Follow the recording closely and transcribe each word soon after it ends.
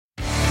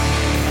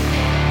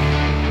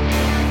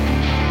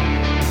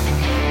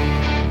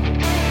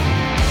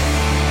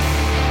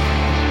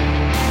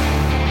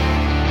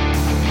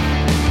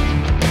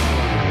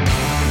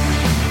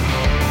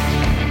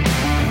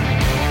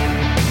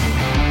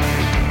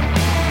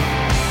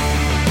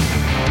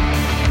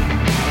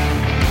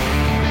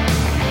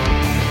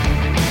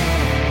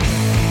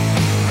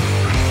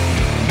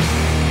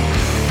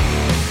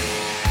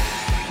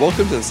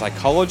Welcome to the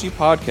Psychology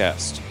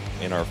Podcast.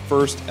 In our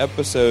first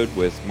episode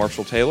with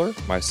Marshall Taylor,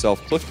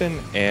 myself, Clifton,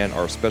 and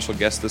our special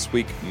guest this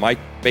week, Mike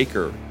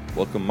Baker.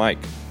 Welcome, Mike.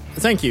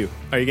 Thank you.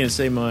 Are you going to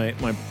say my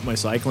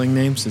cycling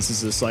name since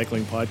this is a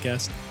cycling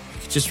podcast?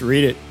 You could just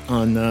read it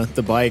on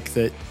the bike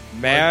that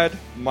Mad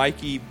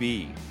Mikey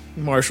B.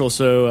 Marshall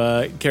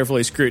so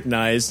carefully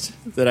scrutinized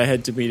that I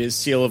had to meet his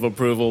seal of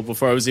approval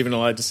before I was even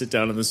allowed to sit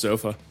down on the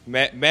sofa.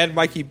 Mad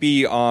Mikey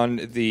B on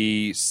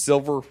the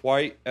Silver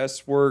White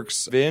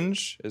S-Works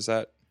Vinge. Is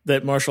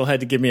that Marshall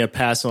had to give me a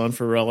pass on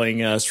for rolling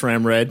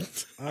SRAM Red?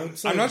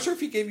 I'm not sure if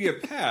he gave you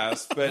a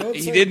pass, but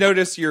he did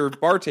notice your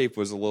bar tape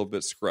was a little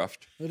bit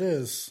scruffed. It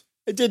is.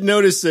 I did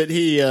notice that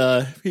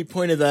he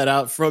pointed that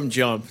out from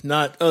jump.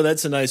 Not, oh,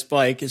 that's a nice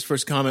bike. His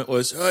first comment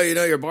was, oh,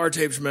 your bar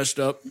tape's messed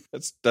up.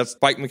 That's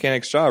bike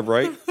mechanic's job,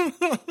 right?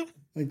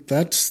 Like,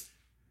 that's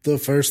the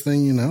first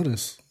thing you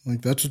notice.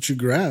 Like, that's what you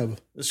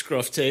grab. The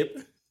scruff tape.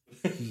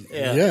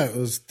 Yeah, it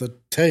was the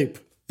tape,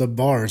 the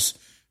bars.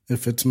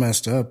 If it's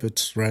messed up,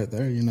 it's right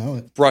there. You know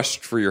it.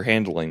 Brushed for your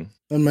handling.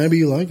 And maybe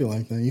you like it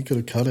like that. You could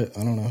have cut it.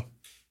 I don't know.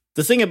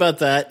 The thing about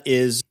that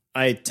is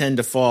I tend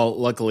to fall,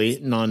 luckily,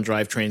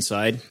 non-drivetrain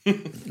side.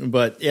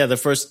 But yeah, the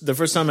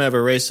first time I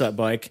ever raced that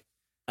bike,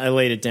 I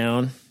laid it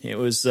down. It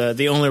was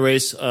the only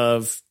race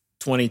of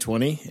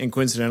 2020, and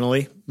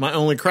coincidentally, my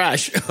only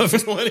crash of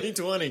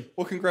 2020.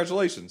 Well,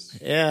 congratulations.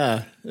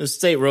 Yeah, it was a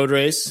state road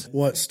race.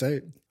 What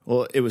state?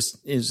 Well, it was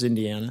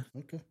Indiana.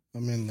 Okay. I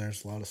mean,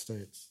 there's a lot of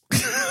states.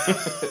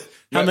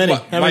 How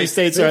many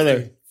states 50. are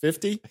there?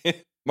 50?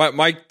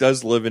 Mike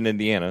does live in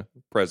Indiana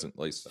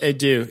presently. So. I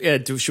do. Yeah.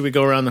 Should we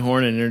go around the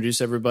horn and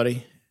introduce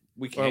everybody?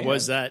 We can. Or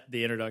was that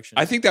the introduction?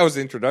 I think that was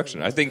the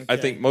introduction. I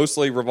think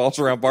mostly revolves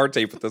around bar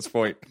tape at this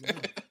point.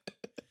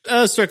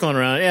 Circling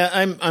around. Yeah,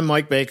 I'm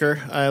Mike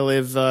Baker. I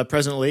live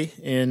presently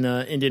in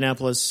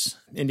Indianapolis,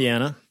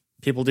 Indiana.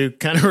 People do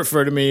kind of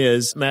refer to me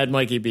as Mad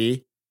Mikey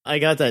B. I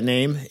got that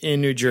name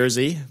in New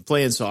Jersey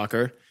playing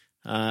soccer.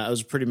 I was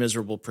a pretty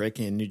miserable prick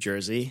in New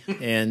Jersey,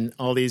 and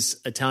all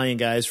these Italian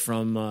guys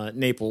from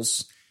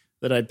Naples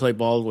that I'd play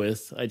ball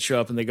with, I'd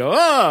show up and they go,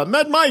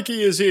 Mad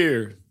Mikey is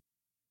here.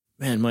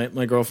 Man,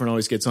 my girlfriend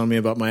always gets on me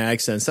about my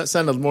accents. That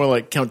sounded more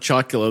like Count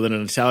Chocula than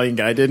an Italian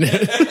guy, didn't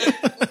it?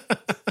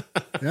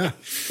 Yeah.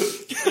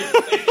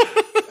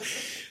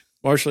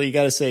 Marshall, you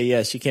got to say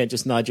yes. You can't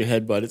just nod your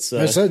head, bud.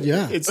 I said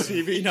yeah. It's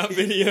TV, not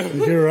video.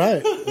 You're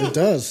right. It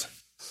does.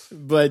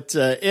 But,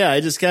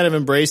 I just kind of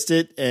embraced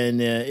it, and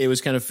it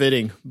was kind of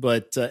fitting.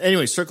 But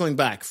anyway, circling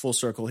back, full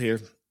circle here.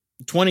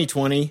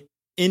 2020,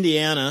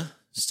 Indiana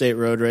State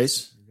Road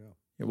Race.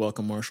 You're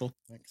welcome, Marshall.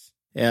 Thanks.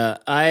 Yeah,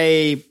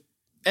 I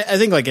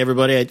think like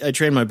everybody, I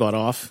trained my butt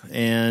off,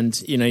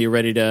 and, you're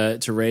ready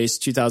to race.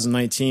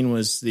 2019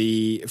 was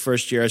the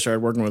first year I started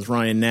working with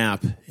Ryan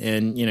Knapp,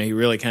 and, he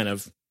really kind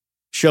of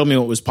showed me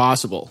what was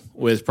possible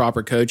with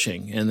proper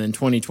coaching. And then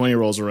 2020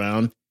 rolls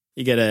around.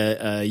 You get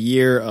a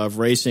year of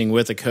racing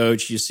with a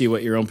coach. You see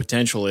what your own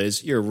potential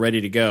is. You're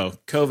ready to go.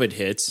 COVID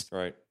hits.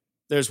 Right.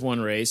 There's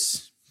one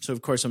race. So,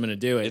 of course, I'm going to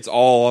do it. It's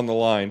all on the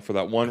line for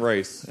that one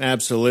race.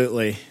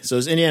 Absolutely. So,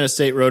 it's Indiana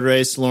State Road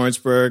Race,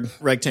 Lawrenceburg,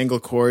 rectangle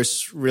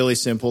course, really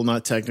simple,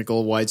 not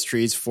technical, wide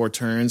streets, 4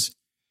 turns.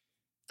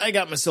 I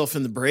got myself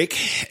in the break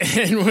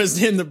and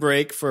was in the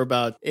break for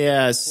about,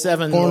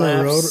 7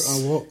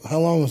 laps. Road, how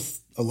long was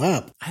a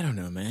lap? I don't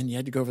know, man. You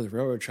had to go over the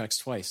railroad tracks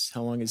twice.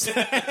 How long is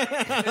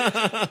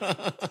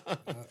that?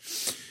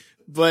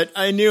 But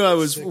I knew I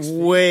was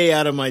way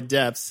out of my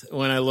depth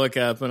when I look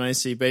up and I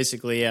see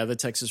basically, the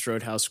Texas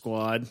Roadhouse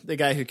squad. The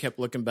guy who kept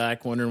looking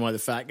back, wondering why the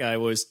fat guy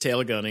was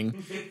tail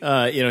gunning. He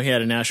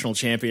had a national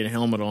champion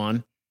helmet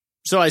on.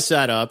 So I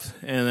sat up,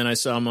 and then I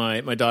saw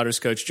my daughter's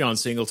coach, John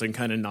Singleton,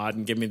 kind of nod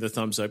and give me the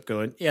thumbs up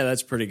going, yeah,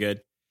 that's pretty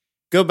good.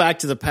 Go back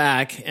to the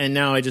pack, and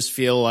now I just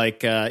feel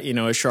like,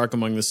 a shark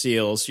among the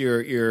seals.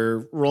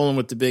 You're rolling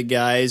with the big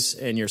guys,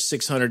 and you're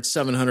 600,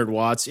 700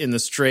 watts in the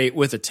straight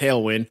with a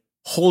tailwind,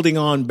 holding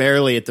on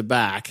barely at the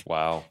back.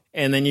 Wow.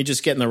 And then you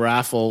just get in the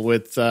raffle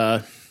with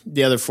the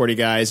other 40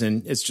 guys,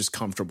 and it's just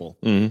comfortable.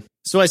 Mm-hmm.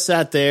 So I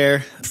sat there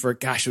for,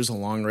 it was a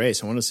long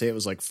race. I want to say it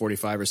was like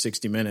 45 or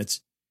 60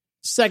 minutes.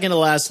 Second to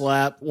last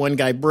lap, one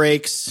guy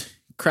breaks,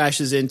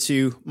 crashes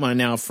into my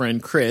now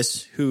friend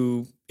Chris,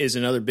 who is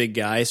another big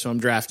guy, so I'm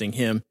drafting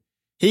him.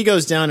 He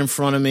goes down in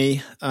front of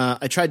me.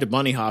 I tried to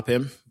bunny hop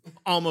him.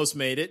 Almost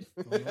made it.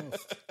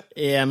 Almost.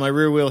 Yeah, my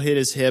rear wheel hit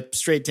his hip.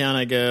 Straight down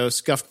I go,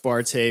 scuffed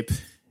bar tape,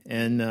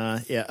 and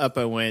up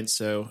I went.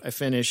 So I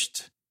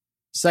finished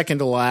second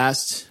to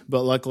last,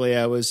 but luckily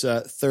I was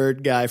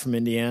third guy from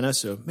Indiana,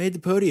 so made the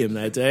podium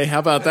that day. How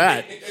about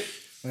that?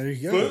 There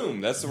you go.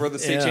 Boom. That's where the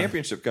state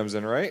championship comes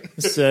in, right?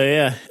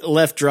 So,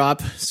 left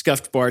drop,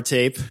 scuffed bar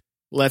tape.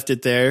 Left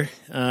it there.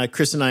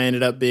 Chris and I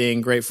ended up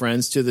being great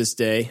friends to this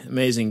day.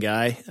 Amazing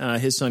guy.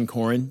 His son,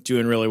 Corin,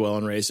 doing really well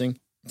in racing.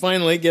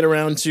 Finally, get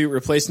around to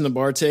replacing the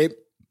bar tape.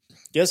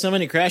 Guess how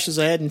many crashes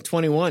I had in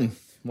 21?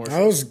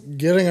 I was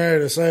getting ready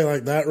to say,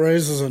 that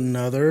raises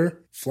another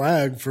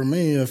flag for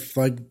me if,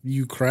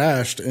 you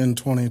crashed in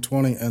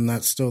 2020 and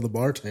that's still the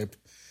bar tape.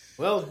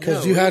 Well,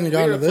 because you hadn't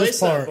gotten to this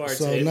part,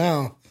 so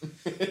now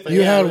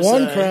You had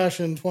one crash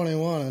in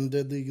 21 and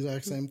did the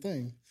exact same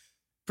thing.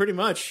 Pretty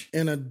much.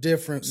 In a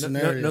different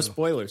scenario. No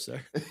spoilers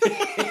there.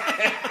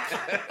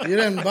 You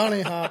didn't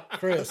bunny hop,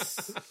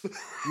 Chris.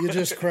 You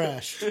just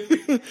crashed.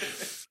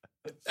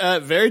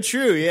 Very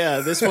true.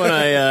 Yeah, this one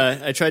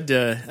I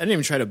didn't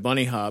even try to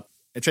bunny hop.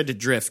 I tried to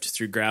drift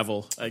through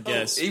gravel, I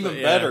guess.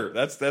 Even better.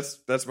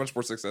 That's much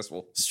more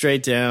successful.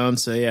 Straight down.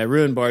 So yeah,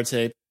 ruined bar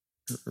tape,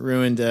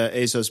 ruined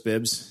ASOS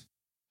bibs.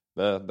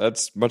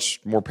 That's much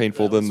more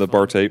painful than the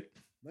bar tape.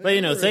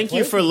 But thank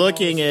you for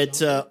looking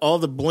at all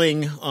the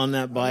bling on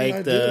that bike.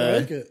 I do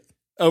like it.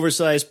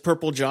 Oversized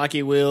purple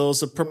jockey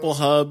wheels, the purple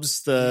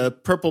hubs, the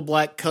purple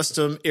black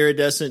custom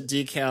iridescent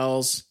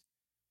decals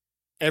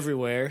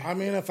everywhere. I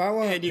mean, if I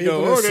want and you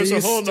people go, to there's see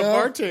a hole in the stuff,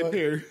 bar tape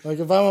here. Like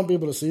if I want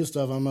people to see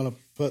stuff, I'm gonna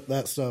put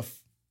that stuff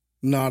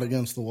not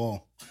against the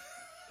wall.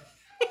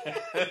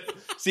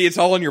 See, it's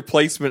all in your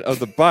placement of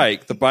the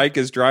bike. The bike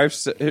is drive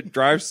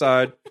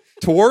side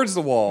towards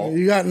the wall.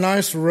 You got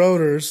nice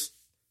rotors.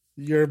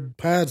 Your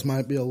pads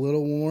might be a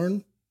little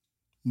worn,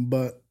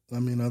 but I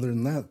mean, other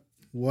than that,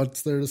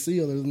 what's there to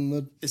see other than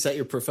the Is that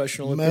your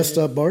professional messed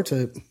opinion? up bar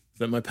tape?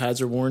 That my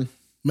pads are worn?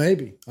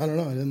 Maybe. I don't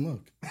know. I didn't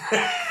look.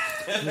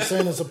 I'm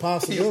saying it's a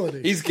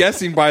possibility. He's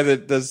guessing by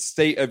the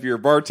state of your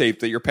bar tape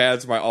that your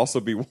pads might also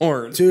be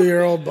worn.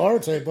 2-year-old bar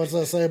tape. What's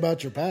that say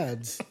about your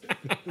pads?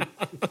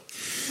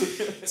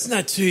 It's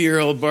not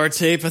 2-year-old bar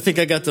tape. I think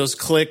I got those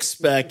clicks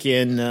back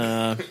in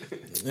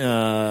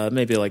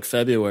maybe like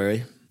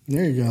February.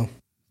 There you go.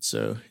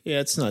 So,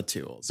 yeah, it's not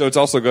too old. So it's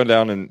also gone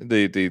down, and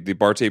the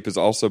bar tape has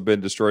also been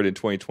destroyed in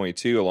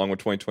 2022, along with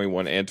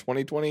 2021 and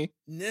 2020?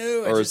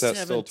 No, or is that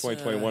still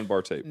 2021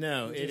 bar tape?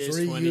 No, it is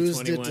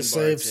reused 2021 it to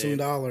save some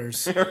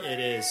dollars. It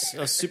is.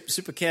 Oh,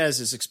 Super Kaz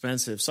is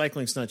expensive.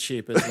 Cycling's not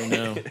cheap,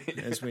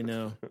 as we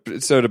know.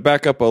 So to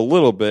back up a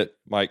little bit,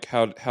 Mike,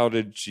 how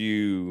did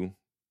you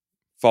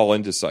fall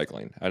into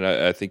cycling? And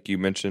I think you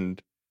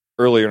mentioned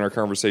earlier in our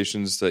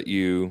conversations that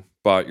you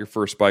bought your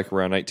first bike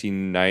around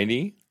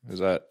 1990. Is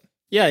that...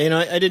 Yeah,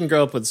 I didn't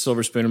grow up with a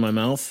silver spoon in my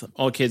mouth.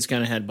 All kids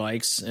kind of had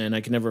bikes, and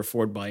I could never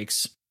afford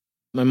bikes.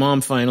 My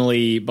mom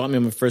finally bought me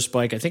my first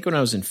bike, I think when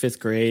I was in 5th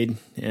grade,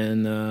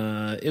 and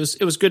it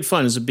was good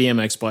fun. It was a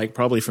BMX bike,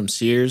 probably from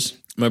Sears.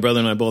 My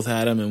brother and I both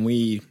had them, and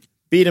we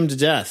beat him to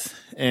death,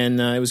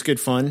 and it was good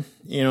fun.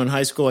 In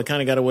high school, I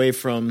kind of got away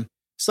from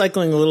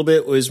cycling a little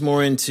bit, was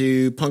more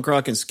into punk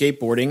rock and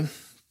skateboarding,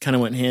 kind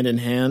of went hand in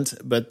hand,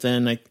 but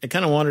then I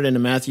kind of wandered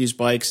into Matthews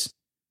bikes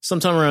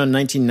sometime around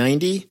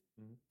 1990.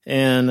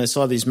 And I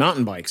saw these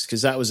mountain bikes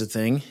because that was a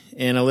thing.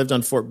 And I lived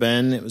on Fort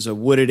Bend. It was a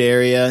wooded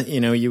area.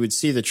 You would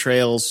see the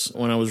trails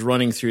when I was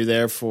running through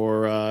there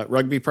for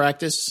rugby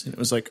practice. And it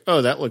was like,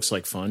 oh, that looks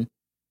like fun.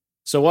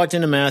 So I walked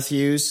into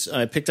Matthews.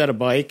 I picked out a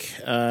bike.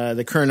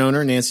 The current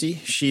owner, Nancy,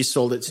 she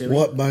sold it to me.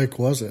 What bike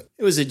was it?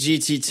 It was a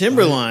GT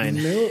Timberline.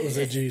 I knew it was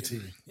a GT.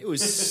 It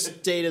was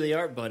state of the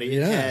art, buddy.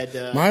 Yeah. It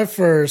had, my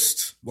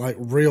first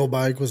real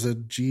bike was a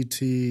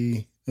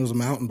GT. It was a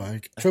mountain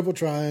bike. Triple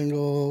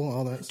triangle,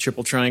 all that.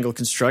 Triple triangle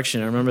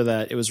construction. I remember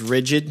that. It was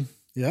rigid.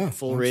 Yeah.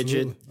 Full absolutely.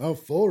 rigid. Oh,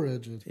 full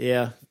rigid.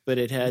 Yeah. But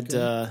it had,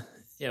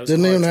 it was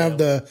didn't even have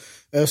the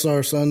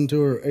SR Sun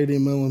Tour 80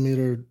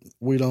 millimeter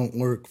we don't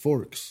work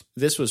forks.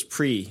 This was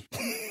pre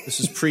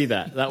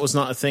that. That was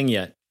not a thing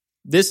yet.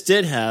 This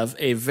did have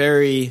a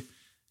very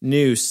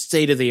new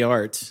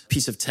state-of-the-art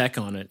piece of tech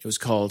on it. It was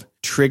called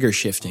trigger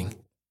shifting.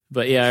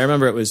 But yeah, I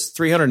remember it was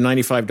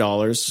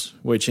 $395,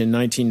 which in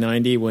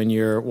 1990, when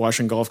you're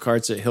washing golf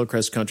carts at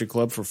Hillcrest Country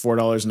Club for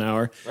 $4 an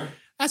hour,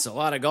 that's a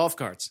lot of golf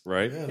carts.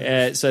 Right.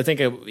 Yeah, so I think,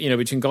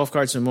 between golf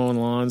carts and mowing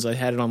lawns, I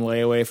had it on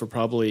layaway for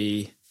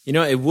probably,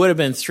 it would have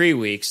been 3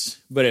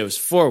 weeks, but it was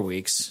 4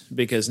 weeks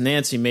because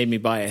Nancy made me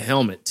buy a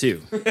helmet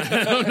too.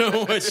 I don't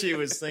know what she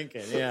was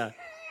thinking. Yeah.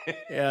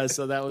 Yeah,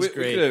 so that was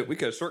great. We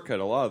could have shortcut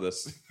a lot of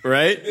this.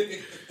 Right?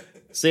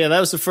 So yeah, that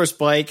was the first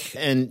bike,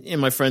 and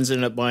my friends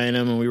ended up buying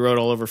them, and we rode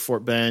all over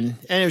Fort Bend,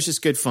 and it was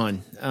just good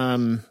fun. I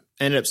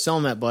ended up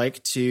selling that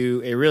bike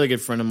to a really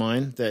good friend of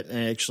mine that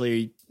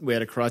we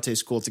had a karate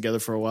school together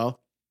for a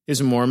while. He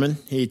was a Mormon.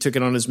 He took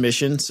it on his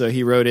mission, so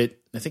he rode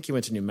it. I think he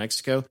went to New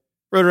Mexico.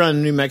 Rode around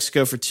in New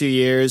Mexico for 2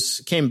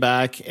 years, came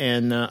back,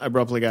 and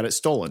abruptly got it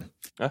stolen.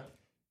 Huh?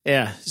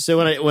 Yeah, so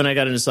when I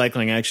got into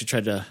cycling, I actually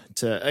tried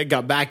I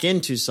got back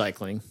into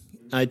cycling.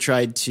 I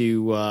tried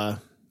to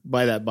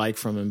buy that bike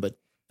from him, but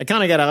I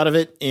kind of got out of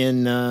it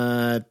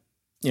and,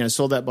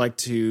 sold that bike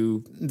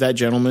to that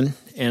gentleman,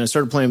 and I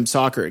started playing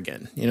soccer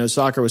again.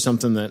 Soccer was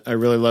something that I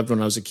really loved when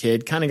I was a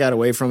kid, kind of got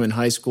away from in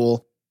high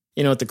school.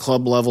 At the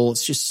club level,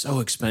 it's just so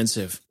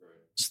expensive.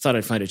 Just thought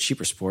I'd find a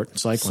cheaper sport,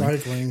 cycling.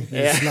 Cycling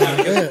is not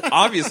it.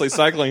 Obviously,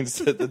 cycling's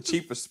the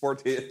cheapest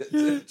sport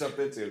to jump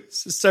into.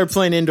 Started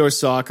playing indoor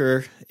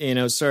soccer.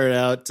 Started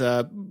out.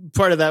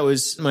 Part of that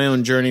was my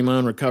own journey, my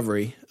own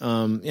recovery.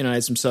 I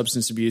had some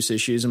substance abuse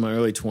issues in my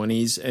early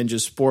 20s, and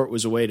just sport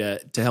was a way to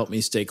help me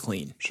stay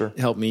clean. Sure,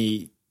 help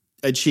me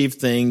achieve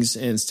things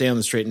and stay on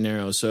the straight and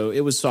narrow. So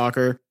it was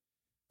soccer.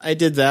 I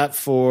did that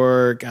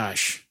for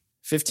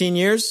 15 15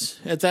 years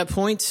at that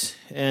point,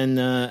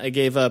 and I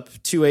gave up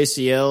 2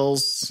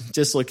 ACLs,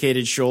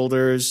 dislocated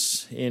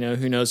shoulders,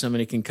 who knows how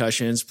many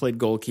concussions, played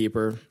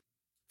goalkeeper.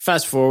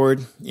 Fast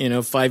forward,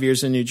 5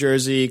 years in New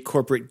Jersey,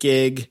 corporate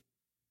gig,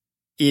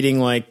 eating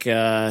like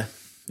a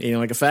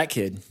fat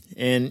kid.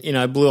 And,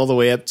 I blew all the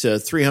way up to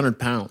 300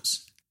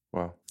 pounds.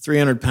 Wow.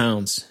 300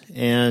 pounds.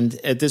 And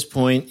at this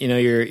point,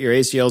 your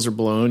ACLs are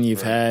blown.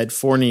 You've had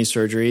 4 knee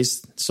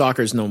surgeries.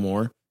 Soccer's no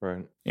more.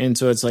 Right. And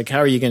so it's like, how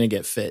are you going to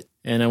get fit?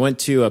 And I went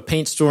to a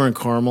paint store in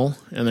Carmel,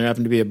 and there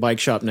happened to be a bike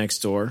shop next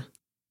door.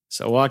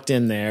 So I walked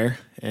in there,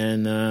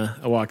 and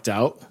I walked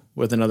out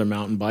with another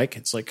mountain bike.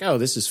 It's like, oh,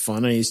 this is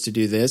fun. I used to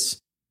do this.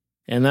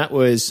 And that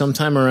was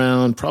sometime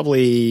around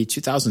probably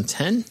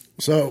 2010.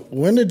 So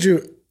when did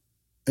you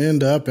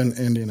end up in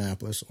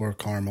Indianapolis or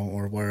Carmel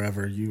or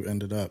wherever you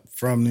ended up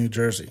from New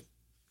Jersey?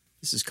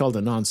 This is called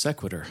a non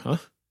sequitur, huh?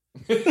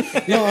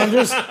 No, I'm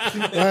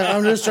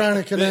just trying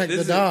to connect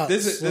the dots.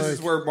 This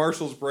is where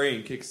Marshall's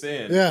brain kicks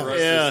in. Yeah. For us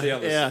to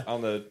stay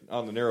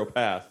on the narrow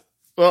path.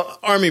 Well,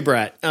 Army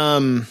brat.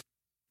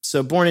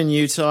 So born in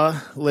Utah,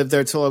 lived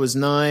there till I was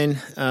 9.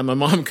 My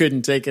mom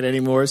couldn't take it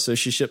anymore, so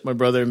she shipped my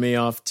brother and me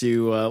off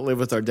to live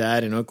with our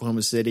dad in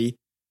Oklahoma City.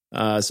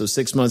 So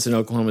 6 months in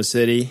Oklahoma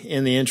City.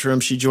 In the interim,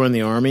 she joined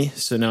the Army,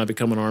 so now I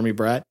become an Army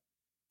brat.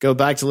 Go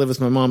back to live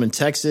with my mom in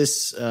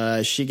Texas.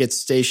 She gets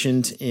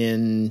stationed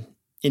in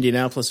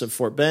Indianapolis at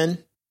Fort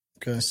Bend.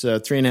 Okay. So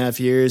 3.5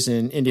 years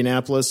in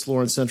Indianapolis,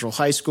 Lawrence Central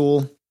High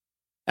School.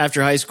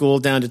 After high school,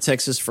 down to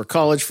Texas for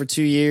college for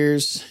 2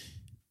 years.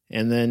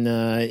 And then,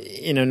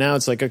 now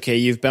it's like, okay,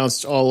 you've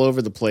bounced all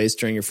over the place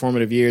during your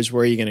formative years.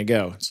 Where are you going to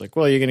go? It's like,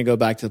 well, you're going to go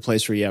back to the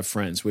place where you have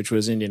friends, which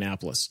was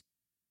Indianapolis.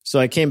 So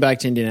I came back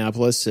to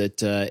Indianapolis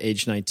at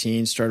age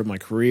 19, started my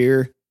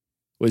career,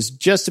 was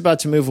just about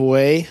to move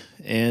away,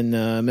 and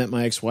met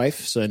my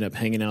ex-wife. So I ended up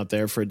hanging out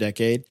there for a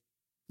decade.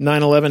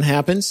 9/11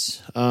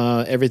 happens.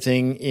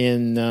 Everything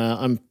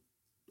I'm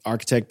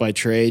architect by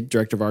trade,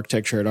 director of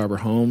architecture at Arbor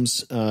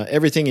Homes.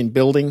 Everything in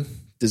building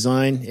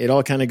design, it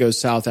all kind of goes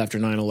south after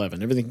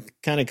 9/11. Everything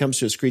kind of comes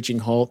to a screeching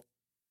halt.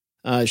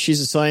 She's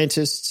a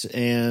scientist,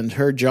 and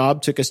her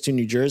job took us to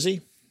New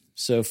Jersey.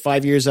 So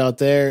 5 years out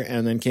there,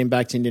 and then came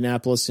back to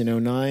Indianapolis in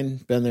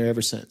 2009. Been there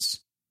ever since.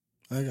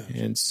 I got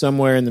you. And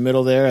somewhere in the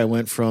middle there, I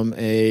went from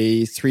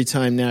a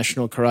 3-time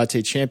national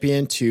karate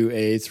champion to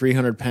a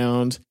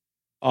 300-pound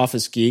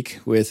office geek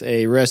with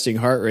a resting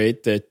heart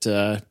rate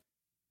that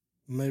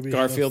Maybe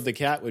Garfield the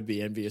cat would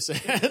be envious at.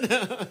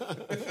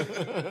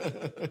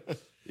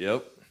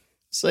 Yep.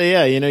 So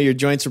yeah, your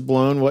joints are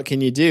blown. What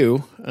can you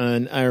do?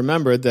 And I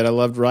remembered that I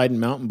loved riding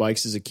mountain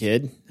bikes as a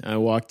kid. I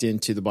walked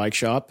into the bike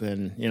shop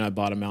and, I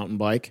bought a mountain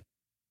bike.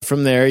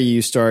 From there,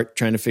 you start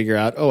trying to figure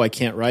out, I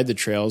can't ride the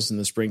trails in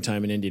the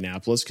springtime in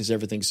Indianapolis because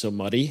everything's so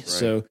muddy. Right.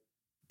 So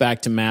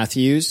back to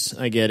Matthews,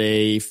 I get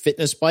a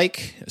fitness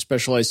bike, a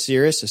Specialized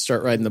Cirrus. I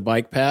start riding the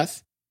bike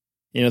path.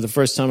 The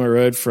first time I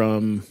rode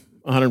from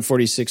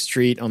 146th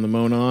Street on the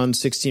Monon,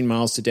 16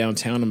 miles to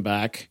downtown and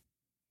back.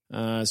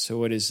 So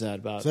what is that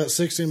about? Is that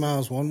 16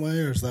 miles one way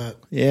or is that?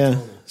 Yeah.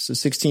 Total? So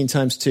 16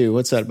 times 2.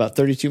 What's that? About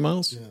 32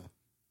 miles? Yeah.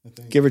 I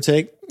think. Give or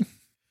take.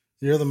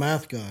 You're the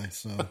math guy,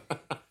 so.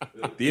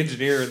 The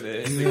engineer in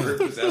the group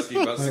was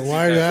asking about 16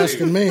 why are you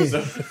asking me?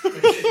 So,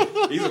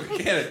 he's a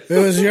mechanic. It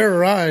was your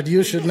ride.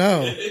 You should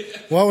know.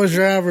 What was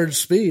your average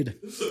speed?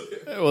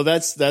 Well,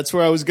 that's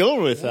where I was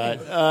going with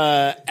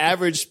that.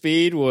 Average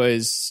speed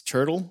was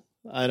turtle.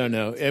 I don't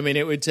know. I mean,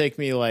 it would take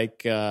me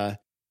like 4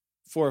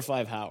 or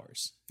 5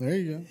 hours. There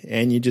you go.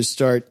 And you just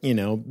start,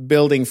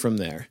 building from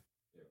there.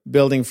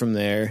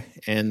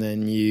 And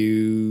then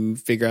you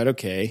figure out,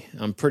 okay,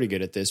 I'm pretty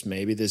good at this.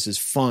 Maybe this is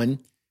fun.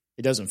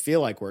 It doesn't feel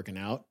like working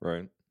out.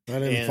 Right. I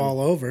didn't fall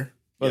over.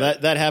 Well,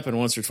 that happened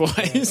once or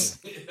twice.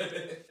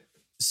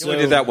 You only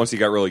did that once you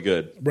got really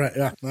good. Right,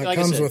 yeah. That like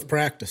comes with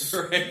practice.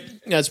 Right.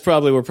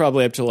 We're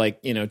probably up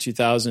to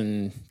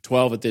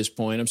 2012 at this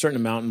point. I'm starting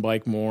to mountain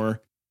bike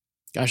more.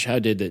 Gosh, how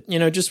did it?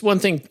 Just one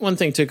thing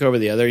took over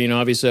the other.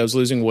 Obviously I was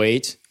losing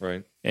weight.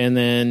 Right. And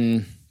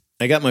then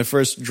I got my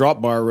first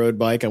drop bar road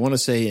bike. I want to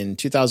say in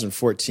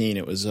 2014.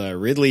 It was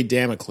Ridley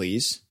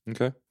Damocles,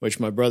 Okay. which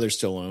my brother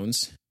still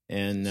owns.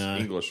 And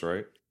English,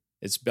 right?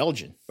 it's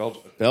Belgian.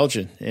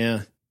 Belgian.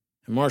 Yeah.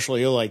 And Marshall,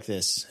 you'll like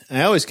this.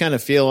 I always kind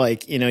of feel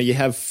like, you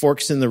have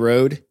forks in the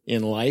road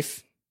in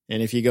life.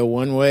 And if you go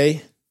one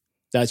way,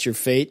 that's your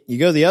fate. You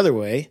go the other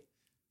way,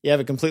 you have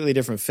a completely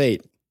different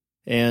fate.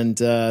 And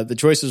the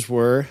choices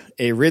were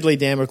a Ridley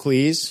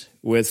Damocles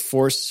with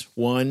Force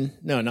 1.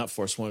 No, not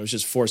Force 1. It was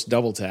just Force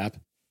double tap.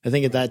 I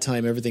think at that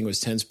time everything was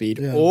 10 speed.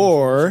 Yeah,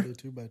 or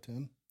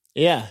 2x10.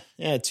 Yeah,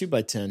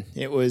 2x10.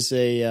 It was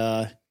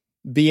a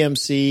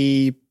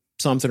BMC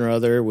something or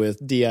other with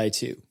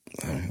DI2.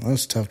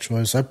 That's a tough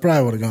choice. I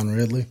probably would have gone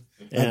Ridley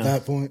at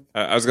that point.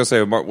 I was going to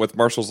say, with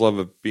Marshall's love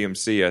of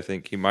BMC, I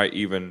think he might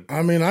even...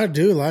 I mean, I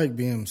do like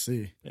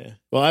BMC. Yeah.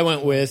 Well, I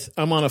went with,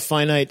 I'm on a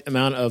finite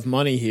amount of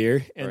money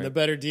here, and the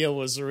better deal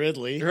was the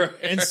Ridley. Right.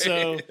 And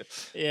so,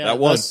 yeah, that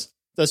one.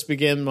 Thus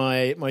began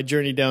my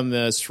journey down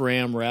the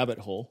SRAM rabbit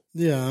hole.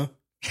 Yeah.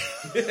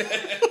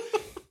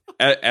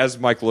 as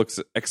Mike looks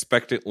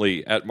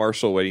expectantly at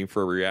Marshall waiting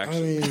for a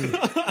reaction. I mean,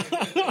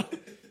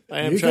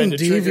 I am trying to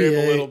trigger him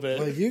a little bit.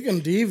 Like, you can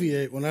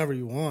deviate whenever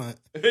you want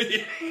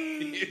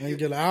and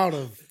get out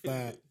of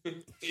that.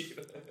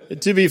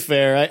 To be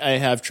fair, I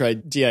have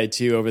tried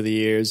DI2 over the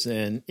years,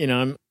 and,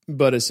 I'm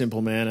but a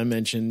simple man. I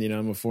mentioned,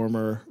 I'm a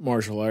former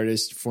martial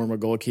artist, former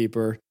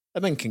goalkeeper.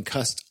 I've been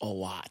concussed a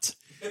lot.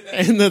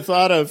 And the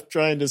thought of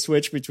trying to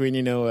switch between,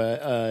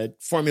 a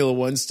Formula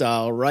One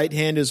style, right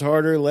hand is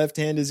harder, left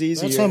hand is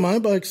easier. That's how my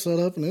bike's set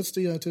up, and it's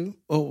DI2.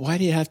 Well, why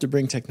do you have to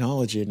bring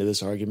technology into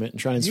this argument and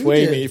try and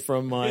sway me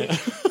from my...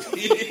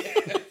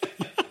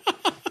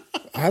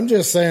 I'm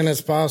just saying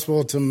it's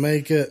possible to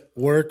make it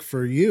work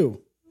for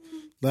you.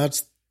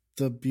 That's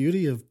the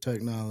beauty of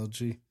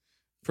technology.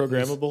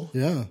 Programmable?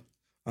 Yeah.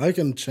 I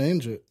can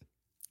change it.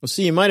 Well,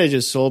 see, you might have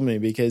just sold me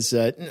because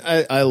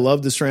I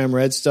love the SRAM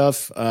Red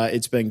stuff.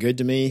 It's been good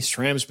to me.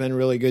 SRAM's been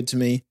really good to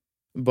me.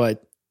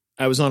 But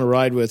I was on a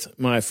ride with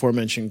my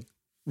aforementioned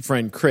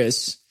friend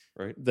Chris,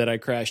 right, that I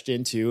crashed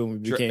into, and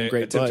we became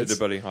great buds. Attempted to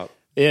bunny hop.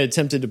 Yeah,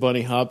 attempted to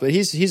bunny hop. But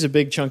he's a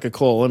big chunk of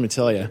coal, let me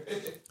tell you.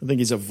 I think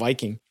he's a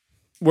Viking.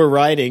 We're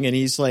riding, and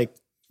he's like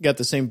got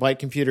the same bike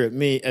computer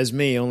as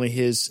me, only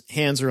his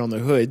hands are on the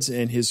hoods,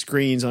 and his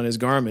screens on his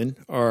Garmin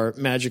are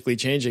magically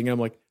changing. And I'm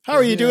like, how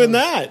are you doing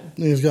that?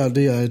 He's got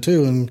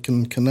DI2 and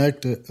can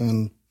connect it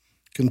and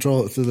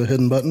control it through the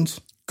hidden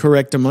buttons.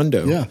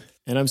 Correctamundo. Yeah.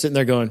 And I'm sitting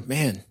there going,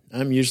 man,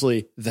 I'm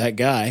usually that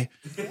guy.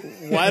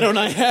 Why don't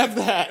I have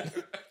that?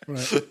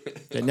 Right.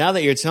 And now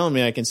that you're telling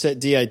me I can set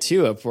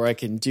DI2 up where I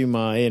can do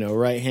my,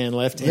 right hand,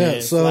 left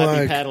hand,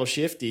 flappy paddle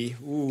shifty.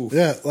 Ooh.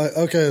 Yeah.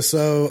 Okay.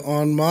 So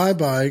on my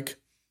bike,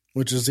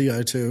 which is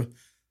DI2,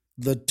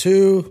 the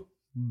two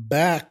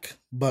back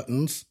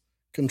buttons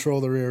control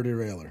the rear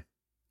derailleur.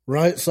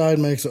 Right side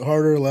makes it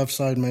harder, left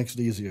side makes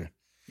it easier.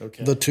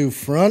 Okay. The two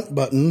front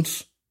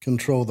buttons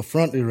control the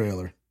front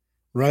derailleur.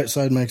 Right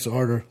side makes it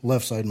harder,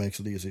 left side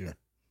makes it easier.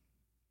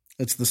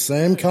 It's the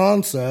same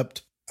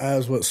concept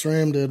as what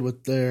SRAM did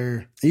with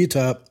their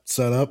ETAP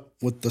setup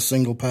with the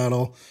single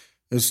paddle.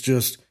 It's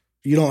just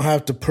you don't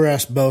have to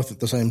press both at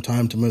the same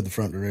time to move the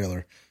front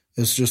derailleur.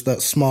 It's just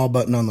that small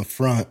button on the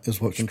front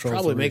is what controls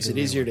probably the makes it derailleur.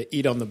 Easier to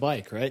eat on the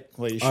bike, right?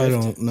 While you shift. I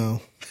don't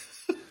know.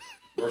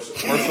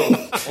 Marshall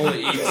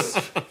only eats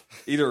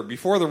either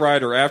before the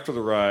ride or after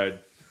the ride.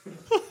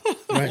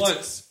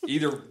 Right.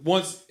 Either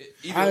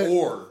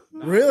or.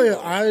 Really,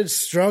 I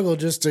struggle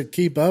just to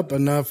keep up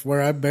enough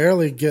where I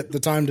barely get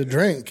the time to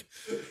drink,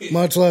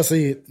 much less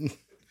eat.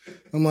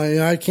 I'm like,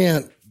 I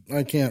can't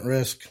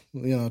risk,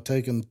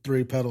 taking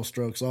 3 pedal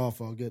strokes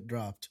off. I'll get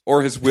dropped.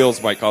 Or his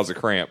wheels might cause a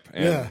cramp.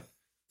 And Yeah.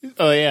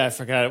 Oh, yeah, I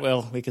forgot it.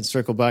 Well, we can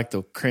circle back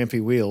to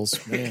crampy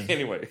wheels. Man.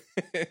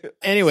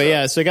 Anyway,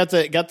 yeah, so I got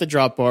the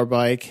drop bar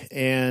bike,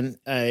 and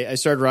I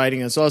started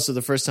riding. It's also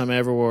the first time I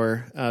ever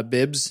wore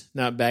bibs,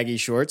 not baggy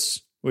shorts,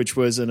 which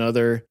was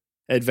another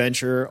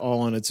adventure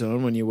all on its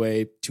own when you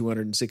weigh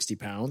 260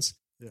 pounds.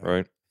 Yeah.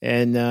 Right.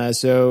 And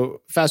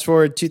so fast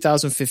forward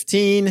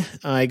 2015,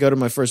 I go to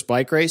my first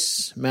bike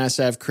race, Mass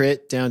Ave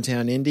Crit,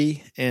 downtown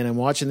Indy, and I'm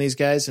watching these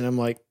guys, and I'm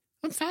like,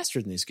 I'm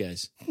faster than these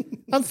guys.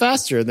 I'm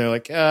faster. And they're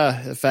like,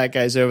 the fat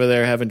guy's over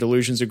there having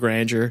delusions of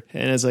grandeur.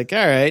 And it's like, all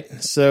right.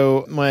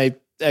 So my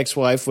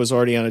ex-wife was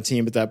already on a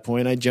team at that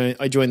point. I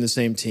joined the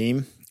same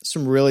team.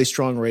 Some really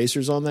strong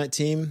racers on that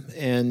team.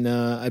 And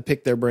I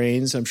picked their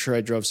brains. I'm sure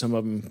I drove some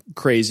of them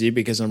crazy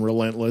because I'm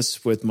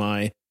relentless with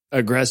my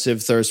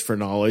aggressive thirst for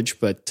knowledge.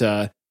 But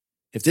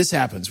if this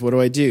happens, what do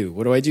I do?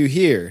 What do I do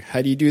here?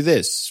 How do you do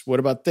this? What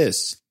about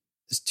this?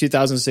 It's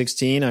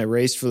 2016. I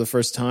raced for the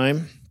first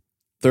time.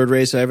 Third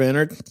race I ever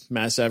entered,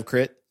 Mass Ave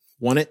Crit,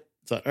 won it.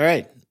 Thought, all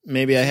right,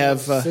 maybe I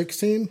have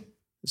 16.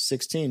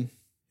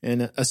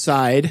 And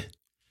aside,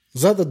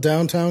 Is that the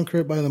downtown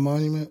crit by the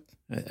monument?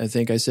 I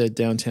think I said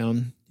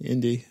downtown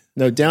Indy.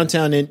 No,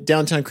 downtown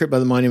Crit by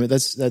the monument.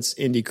 That's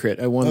Indy Crit.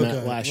 I won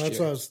that last year.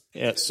 What I was...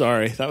 Yeah,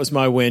 sorry, that was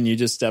my win. You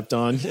just stepped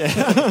on.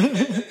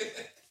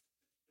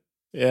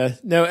 Yeah.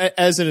 No,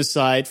 as an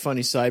aside,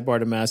 funny sidebar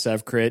to Mass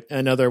Ave Crit,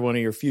 another one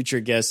of your future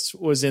guests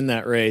was in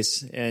that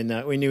race,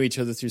 and we knew each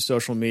other through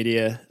social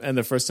media. And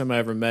the first time I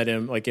ever met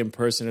him, like in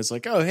person, it's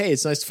like, oh, hey,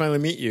 it's nice to finally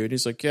meet you. And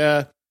he's like,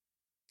 yeah,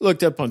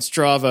 looked up on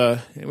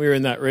Strava, and we were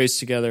in that race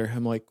together.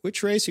 I'm like,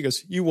 which race? He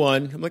goes, you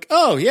won. I'm like,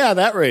 oh, yeah,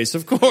 that race,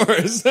 of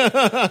course.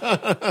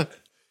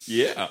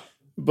 Yeah.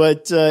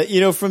 But,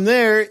 from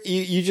there,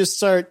 you just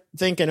start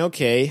thinking,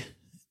 okay,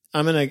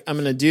 I'm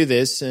gonna do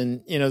this.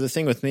 And, the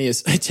thing with me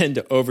is I tend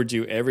to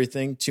overdo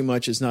everything. Too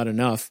much is not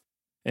enough.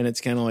 And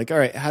it's kind of like, all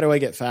right, how do I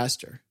get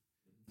faster?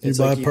 You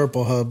buy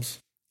purple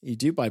hubs. You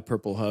do buy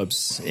purple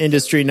hubs.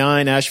 Industry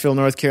 9, Asheville,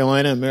 North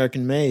Carolina,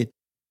 American made.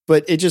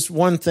 But it just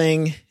one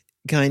thing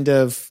kind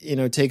of,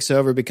 takes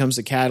over, becomes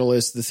the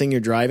catalyst, the thing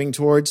you're driving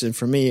towards. And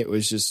for me, it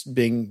was just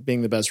being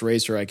the best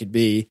racer I could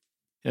be.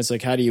 And it's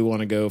like, how do you want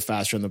to go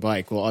faster on the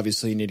bike? Well,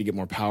 obviously you need to get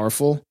more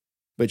powerful,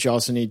 but you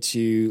also need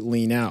to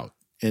lean out.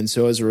 And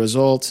so as a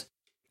result,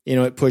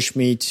 it pushed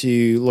me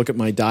to look at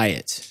my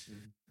diet,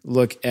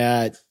 look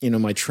at,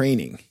 my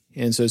training.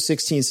 And so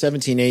 16,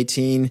 17,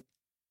 18,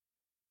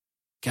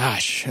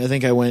 gosh, I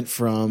think I went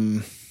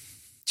from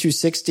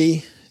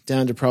 260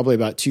 down to probably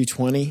about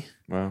 220.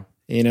 Wow.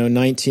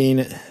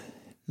 19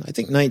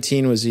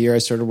 was the year I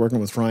started working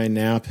with Ryan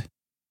Knapp.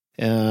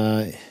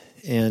 And,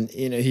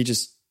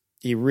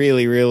 he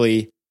really,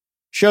 really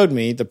showed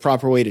me the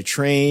proper way to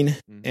train.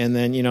 Mm-hmm. And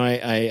then,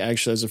 I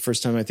actually, that was the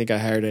first time I think I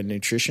hired a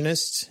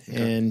nutritionist.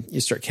 Okay. And you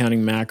start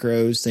counting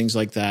macros, things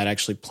like that,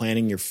 actually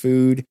planning your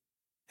food.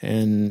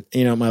 And,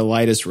 my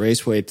lightest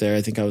race weight there,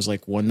 I think I was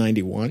like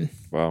 191.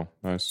 Wow.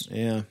 Nice.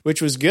 Yeah.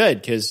 Which was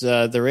good because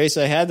the race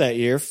I had that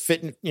year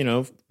fit,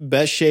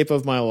 best shape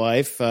of my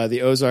life.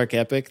 The Ozark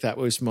Epic, that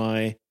was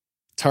my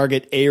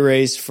target A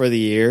race for the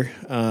year.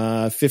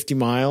 50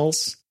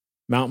 miles,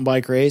 mountain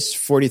bike race,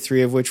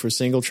 43 of which were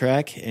single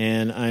track.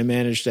 And I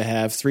managed to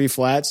have 3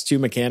 flats, 2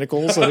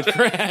 mechanicals, and a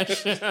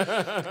crash.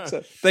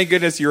 So, thank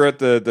goodness you're at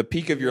the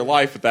peak of your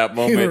life at that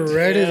moment. You were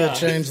ready to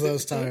change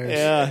those tires.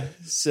 Yeah.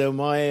 So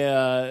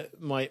my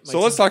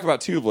let's talk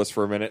about tubeless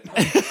for a minute.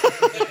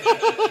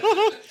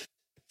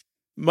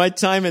 My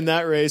time in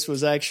that race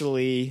was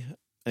actually,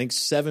 I think,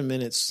 7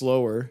 minutes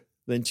slower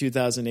than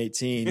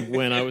 2018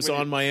 when I was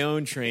on my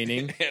own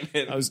training.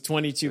 I was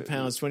 22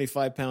 pounds,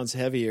 25 pounds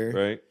heavier.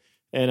 Right.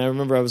 And I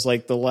remember I was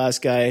like the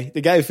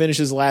guy who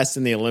finishes last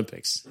in the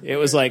Olympics. It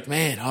was like,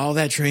 man, all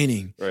that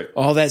training, right,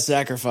 all that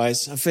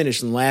sacrifice. I'm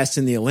finishing last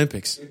in the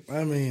Olympics.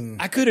 I mean,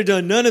 I could have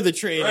done none of the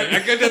training. Right. I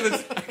could have done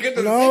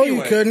this No, anyway.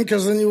 You couldn't,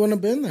 because then you wouldn't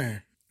have been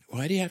there.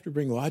 Why do you have to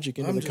bring logic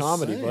into the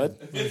comedy, bud?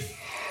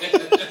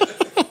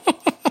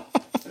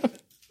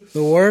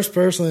 The worst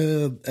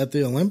person at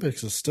the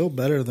Olympics is still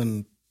better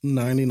than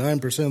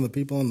 99% of the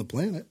people on the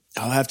planet.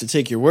 I'll have to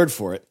take your word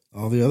for it.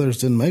 All the others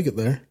didn't make it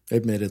there.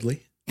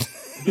 Admittedly.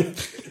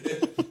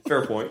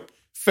 Fair point.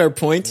 Fair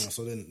point. They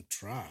also didn't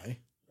try.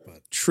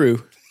 But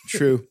True.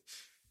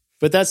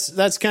 But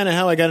that's kind of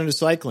how I got into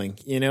cycling.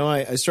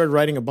 I started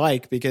riding a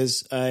bike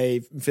because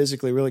I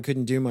physically really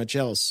couldn't do much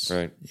else.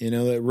 Right.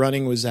 The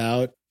running was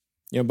out.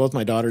 Both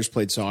my daughters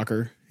played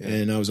soccer,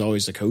 and I was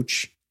always a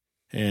coach,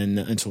 and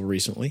until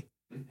recently.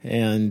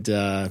 And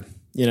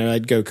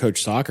I'd go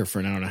coach soccer for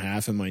an hour and a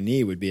half, and my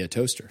knee would be a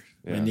toaster.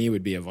 Yeah. My knee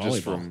would be a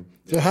volleyball.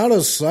 So how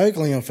does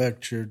cycling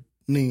affect your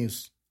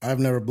knees? I've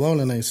never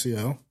blown an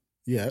ACL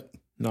yet.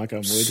 Knock on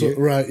wood here.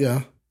 Right,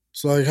 yeah.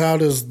 So, how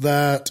does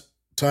that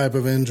type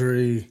of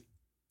injury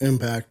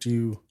impact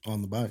you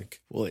on the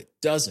bike? Well, it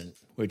doesn't,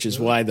 which is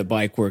why the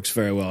bike works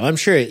very well. I'm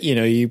sure,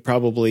 you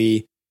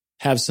probably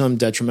have some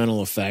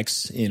detrimental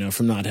effects,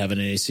 from not having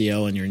an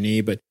ACL in your knee,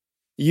 but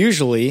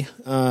usually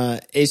an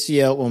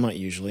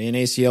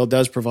ACL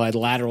does provide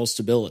lateral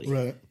stability.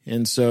 Right.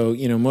 And so,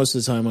 most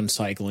of the time on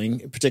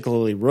cycling,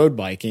 particularly road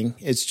biking,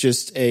 it's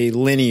just a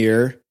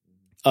linear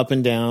up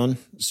and down,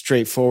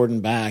 straight forward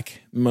and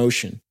back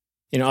motion.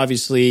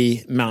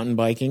 Obviously mountain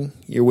biking,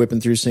 you're whipping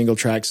through single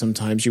track.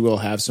 Sometimes you will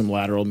have some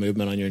lateral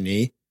movement on your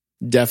knee.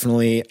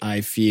 Definitely,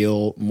 I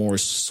feel more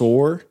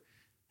sore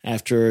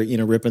after,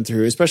 ripping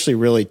through, especially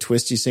really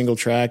twisty single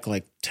track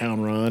like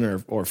Town Run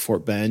or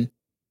Fort Bend.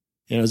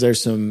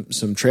 There's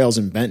some trails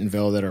in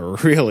Bentonville that are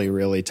really,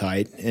 really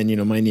tight.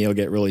 And, my knee will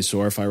get really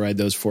sore if I ride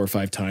those 4 or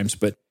 5 times.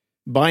 But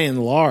by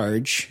and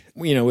large,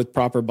 with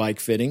proper bike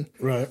fitting,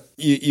 right,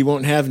 you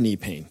won't have knee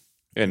pain.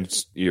 And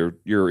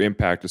your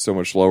impact is so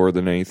much lower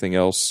than anything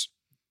else.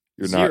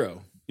 You're Zero.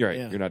 Not, you're right.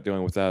 Yeah. You're not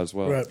dealing with that as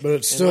well. Right, but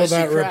it's still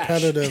that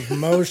repetitive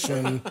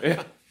motion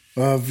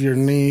of your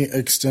knee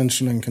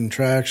extension and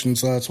contraction.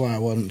 So that's why I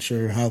wasn't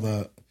sure how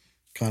that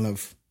kind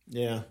of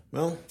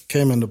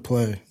came into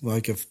play.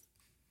 Like if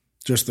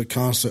just the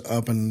constant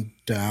up and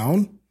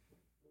down.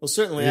 Well,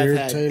 certainly I've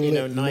had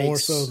nights more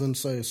so than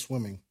say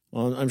swimming.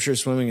 Well, I'm sure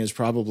swimming is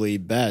probably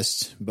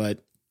best,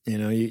 but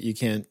you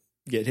can't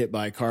get hit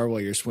by a car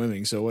while you're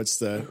swimming. So what's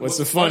the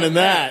fun in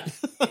that?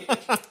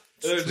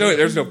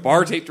 There's no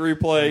bar tape to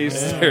replace.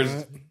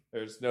 Yeah.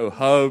 There's no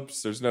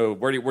hubs. There's no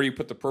where do you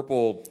put the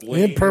purple?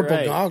 We had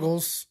purple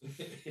goggles,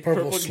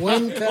 purple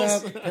swim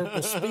cap,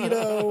 purple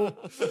Speedo.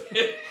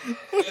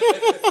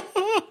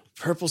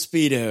 Purple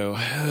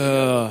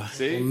Speedo.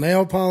 See?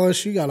 Nail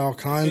polish. You got all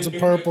kinds of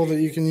purple that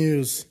you can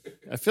use.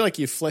 I feel like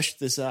you fleshed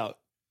this out.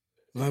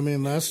 I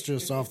mean, that's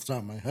just off the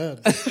top of my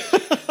head.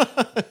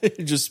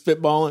 You're just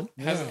spitballing.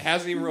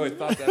 Hasn't even really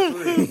thought that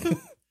through.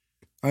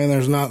 I mean,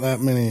 there's not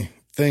that many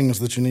things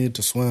that you need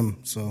to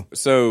swim.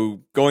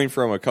 So going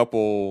from a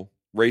couple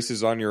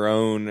races on your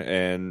own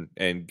and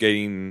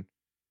gaining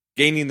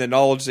the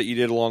knowledge that you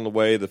did along the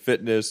way, the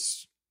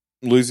fitness,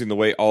 losing the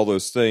weight, all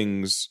those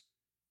things,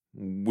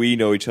 we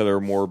know each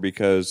other more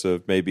because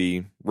of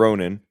maybe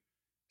Ronin.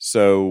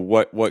 So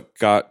what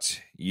got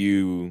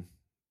you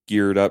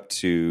geared up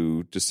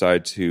to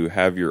decide to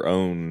have your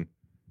own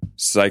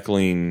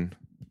cycling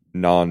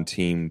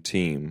non-team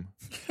team?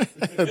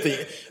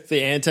 the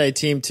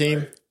anti-team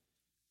team.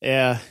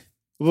 Yeah.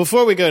 Well,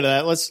 before we go to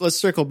that, let's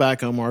circle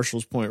back on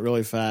Marshall's point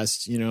really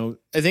fast. I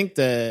think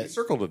that you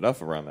circled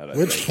enough around that.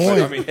 Which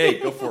point? I mean, hey,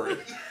 go for it.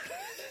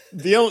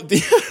 The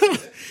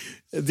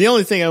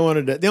only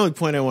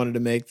point I wanted to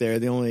make there,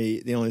 the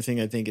only thing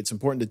I think it's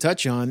important to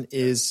touch on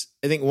is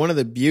I think one of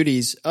the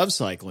beauties of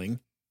cycling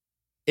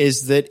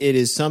is that it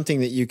is something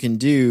that you can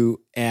do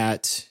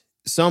at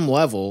some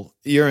level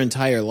your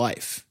entire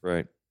life.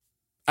 Right.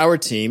 Our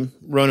team,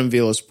 Ronin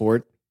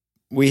Velosport,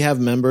 we have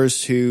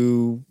members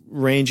who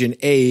range in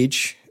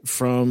age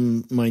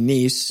from my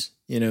niece,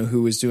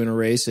 who was doing a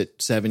race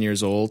at 7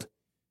 years old,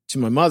 to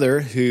my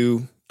mother,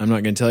 who I'm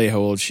not going to tell you how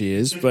old she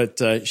is, but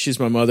she's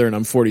my mother and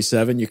I'm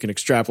 47. You can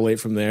extrapolate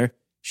from there.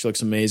 She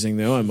looks amazing,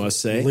 though, I must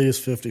say. At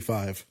least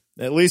 55.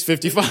 At least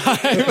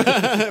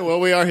 55. Well,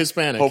 we are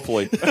Hispanic.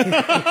 Hopefully.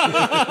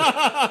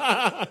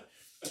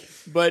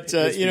 But,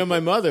 my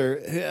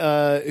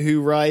mother,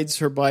 who rides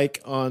her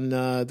bike on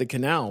the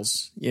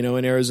canals, in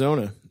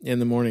Arizona in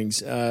the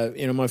mornings.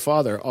 My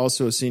father,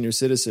 also a senior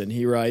citizen,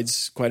 he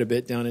rides quite a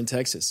bit down in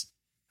Texas.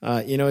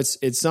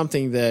 It's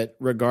something that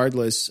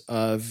regardless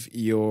of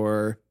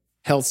your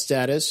health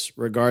status,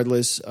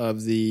 regardless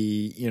of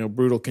the,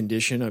 brutal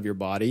condition of your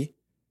body,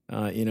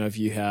 if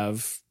you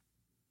have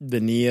the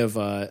knee of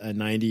a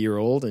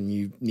 90-year-old and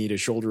you need a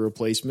shoulder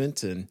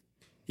replacement and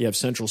you have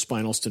central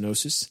spinal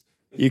stenosis,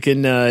 you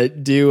can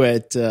do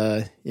at,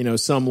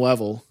 some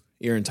level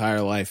your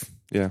entire life.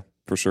 Yeah,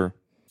 for sure.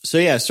 So,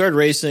 I started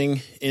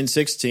racing in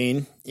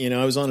 16.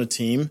 I was on a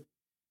team,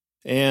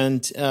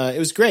 and it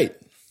was great.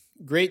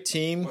 Great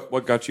team.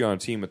 What got you on a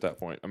team at that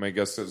point? I mean, I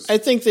guess I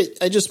think that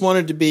I just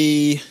wanted to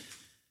be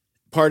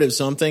part of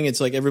something.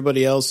 It's like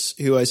everybody else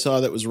who I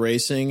saw that was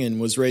racing and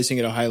was racing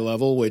at a high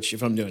level, which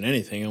if I'm doing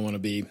anything, I want to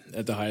be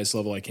at the highest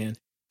level I can.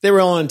 They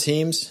were all on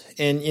teams,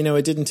 and,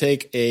 it didn't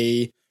take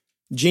a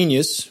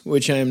genius,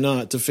 which I am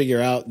not, to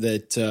figure out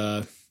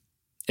that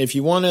if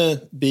you want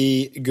to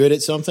be good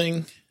at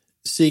something,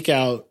 seek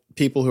out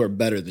people who are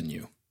better than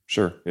you.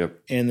 Sure, yep.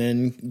 And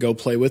then go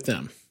play with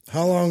them.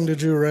 How long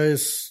did you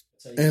race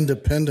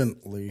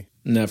independently?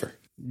 Never.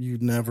 You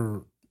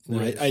never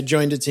raced? I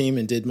joined a team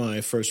and did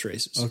my first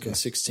races in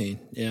 16.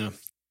 Yeah.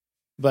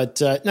 But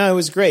no, it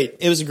was great.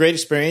 It was a great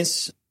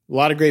experience. A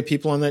lot of great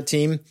people on that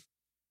team.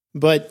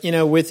 But,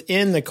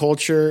 within the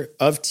culture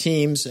of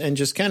teams and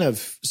just kind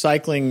of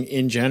cycling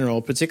in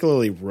general,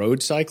 particularly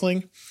road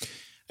cycling,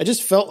 I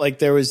just felt like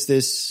there was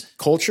this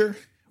culture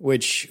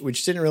which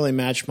didn't really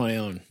match my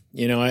own.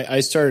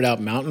 I started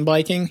out mountain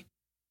biking,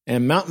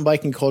 and mountain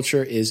biking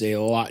culture is a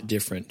lot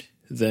different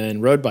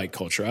than road bike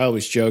culture. I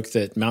always joke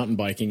that mountain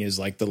biking is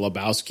like the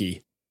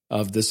Lebowski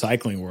of the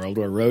cycling world,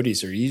 where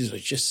roadies are usually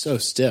just so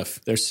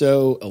stiff. They're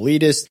so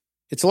elitist.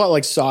 It's a lot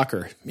like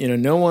soccer.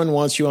 No one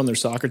wants you on their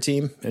soccer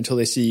team until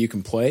they see you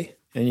can play,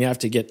 and you have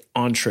to get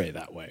entree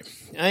that way.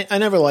 I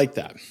never liked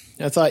that.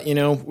 I thought,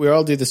 we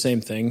all do the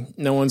same thing.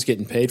 No one's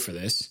getting paid for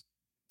this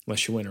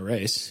unless you win a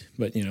race.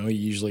 But, you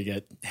usually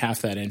get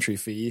half that entry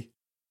fee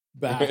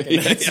back.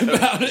 And that's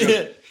about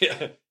it.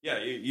 Yeah,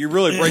 you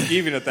really break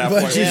even at that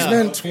but point. you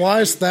spent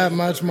twice that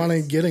much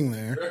money getting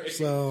there. Right.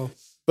 So,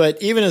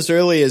 but even as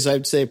early as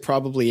I'd say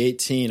probably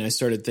 18, I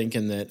started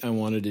thinking that I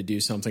wanted to do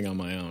something on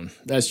my own.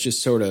 That's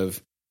just sort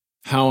of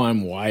how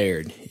I'm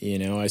wired.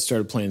 I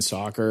started playing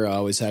soccer. I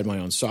always had my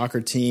own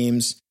soccer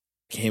teams.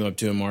 Came up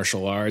doing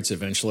martial arts.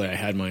 Eventually, I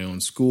had my own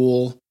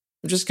school.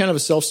 I'm just kind of a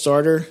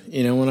self-starter.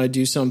 When I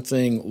do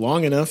something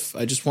long enough,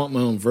 I just want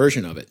my own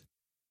version of it.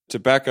 To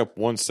back up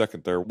 1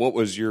 second there, what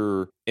was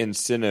your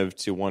incentive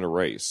to want to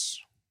race?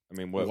 I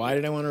mean, why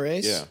did I want to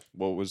race? Yeah,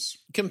 what was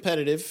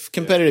competitive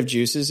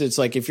juices? It's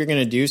like if you're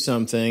going to do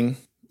something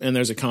and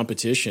there's a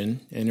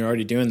competition and you're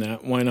already doing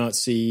that, why not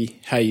see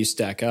how you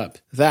stack up?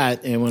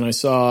 That, and when I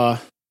saw,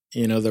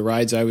 the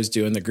rides I was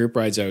doing, the group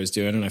rides I was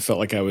doing, and I felt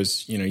like I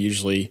was,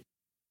 usually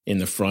in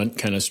the front,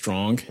 kind of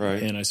strong,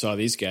 right. And I saw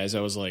these guys,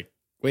 I was like,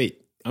 wait,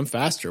 I'm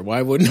faster.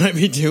 Why wouldn't I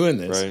be doing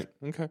this? Right.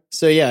 Okay.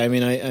 So yeah, I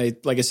mean, I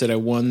like I said, I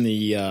won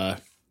the.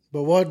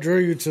 But what drew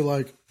you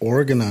to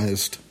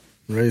organized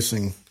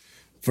racing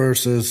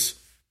versus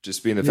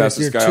just being the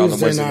fastest guy on the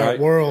Tuesday night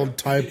world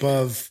type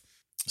of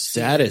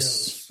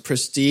status,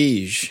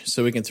 prestige?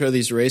 So we can throw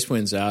these race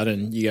wins out,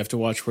 and you have to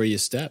watch where you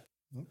step.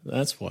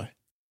 That's why.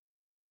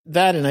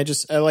 That, and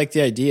I like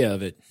the idea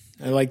of it.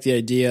 I like the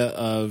idea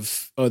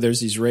of there's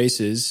these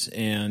races,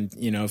 and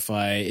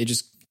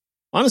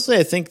honestly,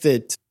 I think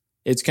that.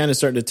 It's kind of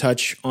starting to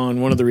touch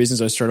on one of the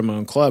reasons I started my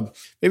own club.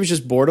 Maybe it's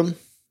just boredom.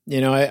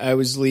 I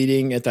was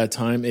leading at that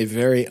time a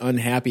very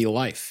unhappy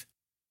life.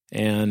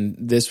 And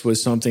this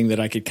was something that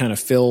I could kind of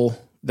fill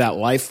that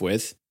life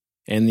with.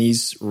 And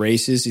these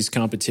races, these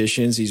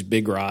competitions, these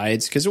big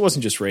rides, because it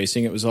wasn't just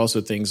racing. It was also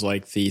things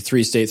like the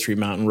 3-state,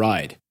 3-mountain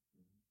ride.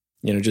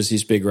 Just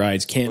these big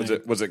rides.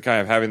 Was it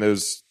kind of having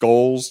those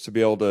goals to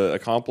be able to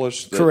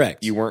accomplish that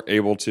correct. You weren't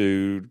able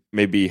to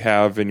maybe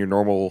have in your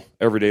normal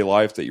everyday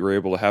life, that you were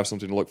able to have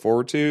something to look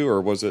forward to? Or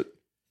was it?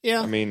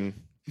 Yeah. I mean,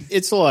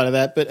 it's a lot of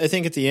that. But I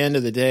think at the end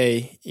of the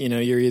day,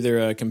 you're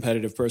either a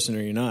competitive person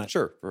or you're not.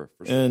 Sure. For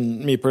sure.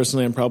 And me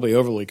personally, I'm probably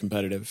overly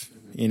competitive.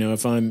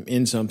 If I'm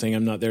in something,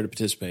 I'm not there to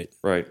participate.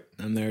 Right.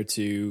 I'm there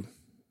to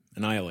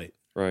annihilate.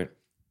 Right.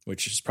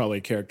 which is probably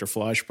a character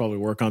flaw. I should probably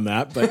work on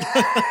that, but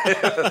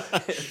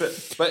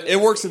but it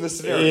works in this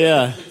scenario.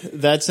 yeah,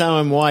 that's how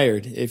I'm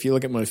wired. If you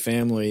look at my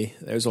family,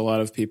 there's a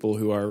lot of people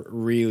who are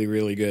really,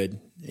 really good,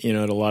 at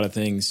a lot of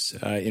things.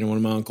 One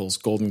of my uncles,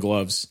 Golden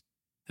Gloves,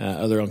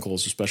 other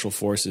uncles are Special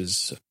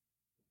Forces.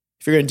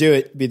 If you're going to do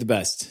it, be the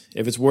best.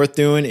 If it's worth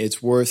doing,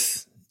 it's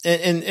worth,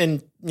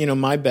 and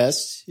my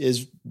best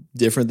is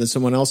different than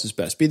someone else's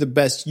best. Be the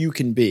best you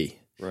can be.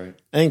 Right.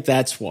 I think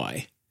that's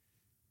why.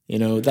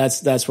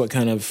 That's what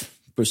kind of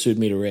pursued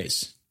me to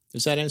race.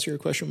 Does that answer your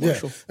question,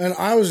 Marshall? Yeah. And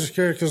I was just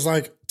curious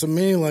because, to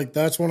me,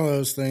 that's one of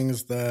those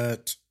things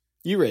that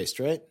you raced,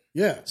 right?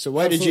 Yeah. So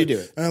why did you do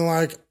it?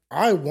 And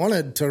I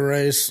wanted to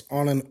race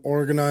on an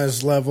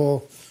organized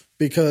level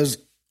because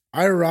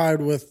I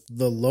ride with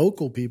the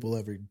local people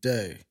every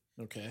day.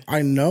 Okay.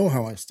 I know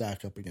how I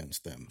stack up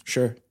against them.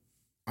 Sure.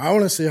 I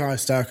want to see how I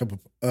stack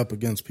up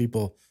against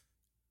people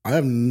I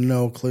have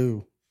no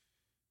clue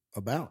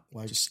about.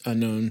 Just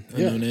unknown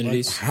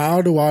entities.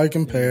 How do I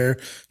compare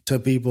to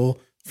people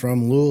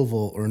from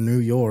Louisville or New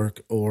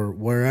York or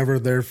wherever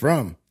they're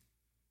from?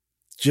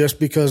 Just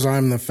because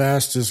I'm the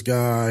fastest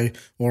guy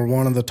or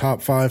one of the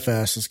top 5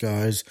 fastest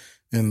guys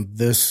in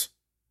this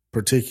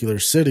particular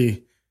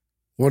city,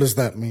 what does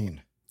that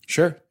mean?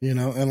 Sure.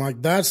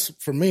 And that's,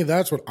 for me,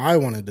 that's what I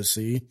wanted to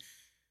see.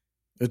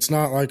 It's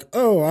not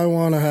I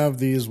want to have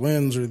these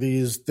wins or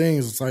these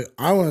things. It's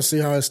I want to see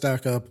how I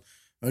stack up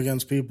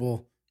against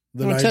people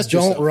that I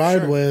don't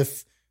ride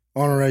with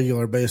on a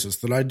regular basis,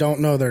 that I don't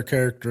know their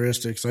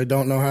characteristics. I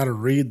don't know how to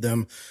read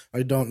them.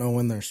 I don't know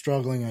when they're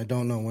struggling. I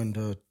don't know when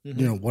to,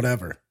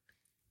 whatever.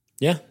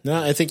 Yeah.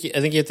 No, I think you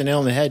hit the nail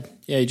on the head.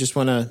 Yeah. You just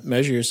want to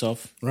measure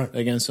yourself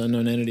against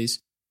unknown entities.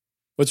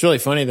 What's really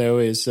funny though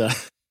is,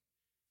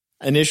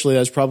 initially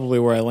that's probably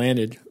where I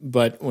landed.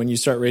 But when you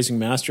start racing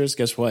masters,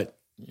 guess what?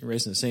 You're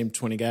racing the same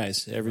 20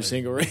 guys every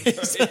single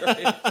race.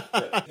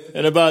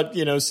 And about,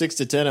 6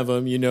 to 10 of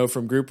them,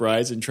 from group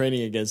rides and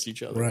training against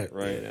each other. Right.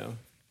 Of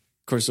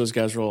course, those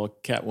guys were all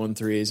Cat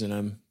 1.3s, and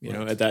I'm,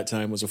 at that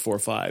time was a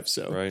 4.5.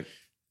 So,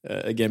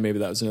 again, maybe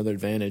that was another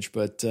advantage.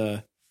 But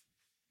where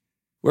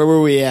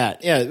were we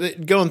at? Yeah,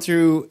 going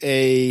through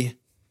a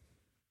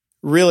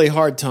really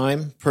hard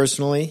time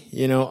personally.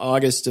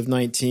 August of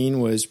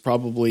 19 was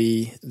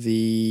probably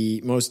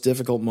the most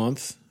difficult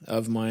month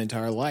of my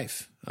entire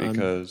life.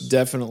 Because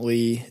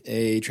definitely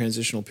a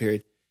transitional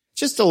period.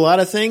 Just a lot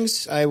of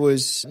things. I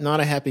was not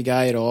a happy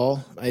guy at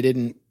all. I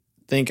didn't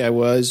think I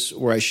was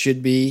where I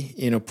should be,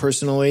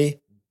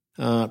 personally,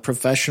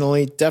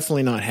 professionally.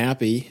 Definitely not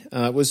happy.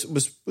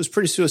 Was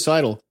pretty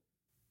suicidal.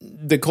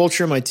 The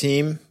culture of my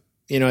team,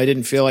 I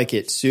didn't feel like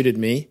it suited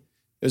me.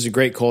 It was a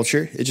great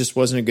culture. It just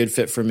wasn't a good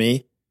fit for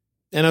me.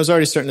 And I was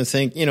already starting to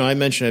think, I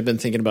mentioned I've been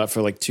thinking about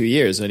for 2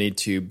 years. I need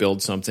to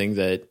build something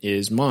that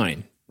is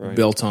mine,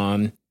 built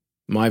on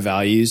my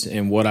values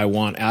and what I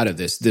want out of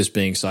this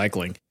being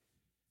cycling.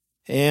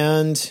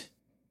 And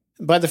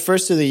by the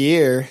first of the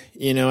year,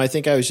 I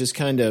think I was just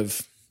kind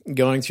of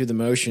going through the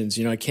motions.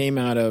 I came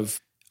out of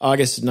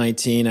August of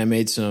 19. I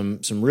made some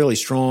really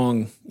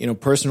strong,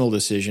 personal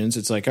decisions.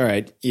 It's all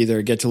right,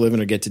 either get to live in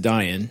or get to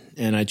die in.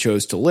 And I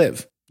chose to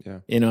live.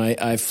 Yeah.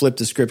 I flipped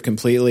the script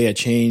completely. I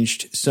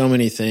changed so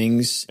many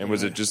things. And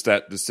was it just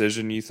that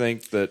decision, you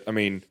think,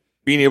 being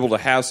able to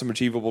have some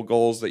achievable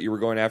goals that you were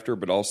going after,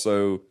 but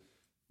also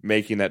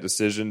making that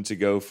decision to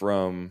go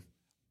from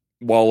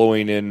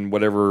wallowing in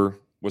whatever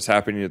was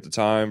happening at the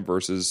time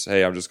versus,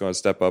 hey, I'm just going to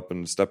step up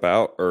and step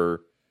out?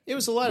 Or it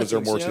was a lot of things.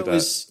 Was there more to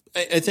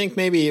that? I think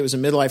maybe it was a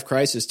midlife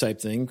crisis type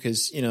thing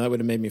because, that would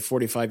have made me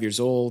 45 years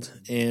old.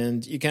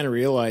 And you kind of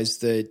realize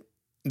that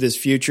this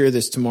future,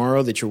 this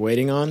tomorrow that you're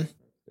waiting on,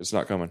 it's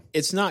not coming.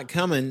 It's not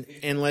coming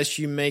unless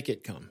you make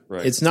it come.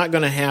 Right. It's not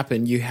going to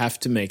happen. You have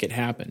to make it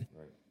happen.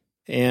 Right.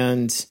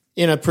 And,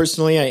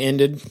 personally, I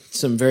ended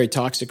some very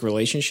toxic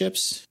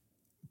relationships.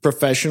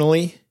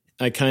 Professionally,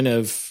 I kind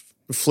of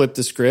flipped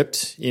the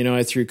script.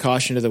 I threw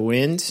caution to the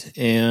wind,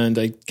 and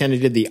I kind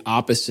of did the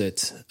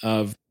opposite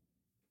of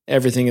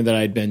everything that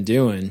I'd been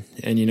doing.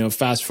 And,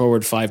 fast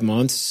forward 5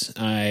 months,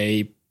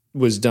 I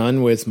was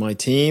done with my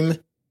team.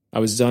 I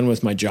was done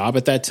with my job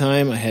at that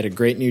time. I had a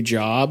great new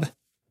job. I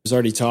was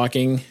already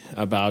talking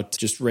about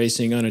just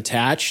racing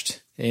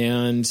unattached.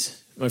 And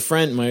my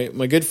friend,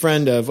 my good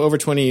friend of over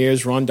 20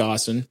 years, Ron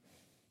Dawson,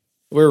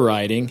 we're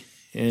riding,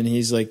 and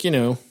he's like, when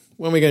are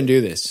we going to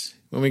do this?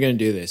 When are we going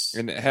to do this?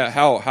 And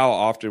how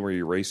often were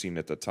you racing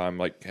at the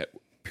time?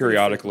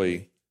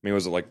 Periodically?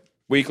 Was it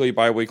weekly,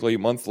 bi-weekly,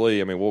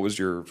 monthly? What was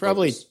your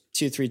probably focus?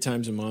 2-3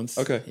 times a month?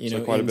 Okay,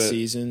 so quite a bit.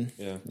 Season.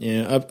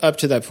 Yeah, up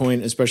to that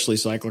point, especially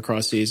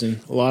cyclocross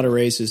season. A lot of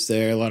races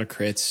there, a lot of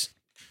crits,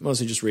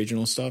 mostly just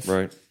regional stuff.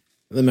 Right.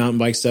 The mountain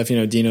bike stuff,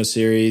 Dino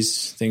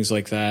Series, things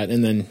like that,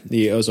 and then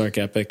the Ozark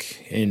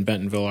Epic in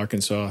Bentonville,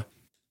 Arkansas.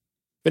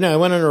 But no, I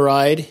went on a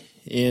ride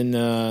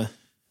in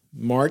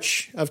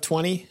March of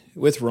 20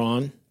 with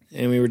Ron,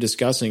 and we were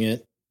discussing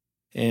it.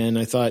 And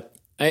I thought,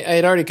 I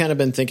had already kind of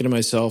been thinking to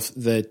myself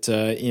that,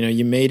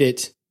 you made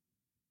it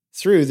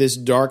through this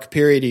dark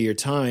period of your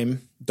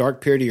time,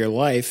 dark period of your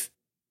life.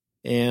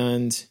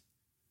 And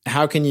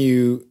how can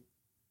you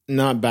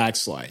not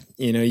backslide?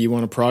 You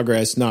want to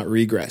progress, not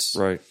regress.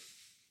 Right.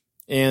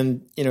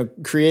 And,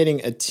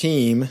 creating a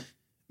team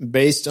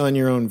based on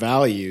your own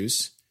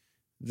values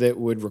that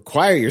would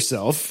require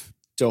yourself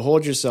to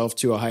hold yourself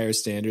to a higher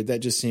standard, that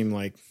just seemed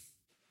like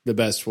the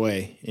best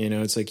way.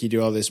 It's like you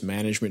do all this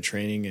management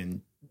training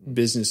and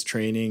business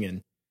training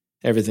and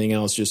everything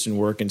else just in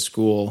work and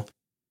school.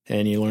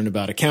 And you learn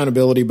about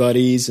accountability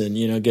buddies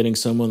and, getting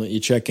someone that you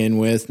check in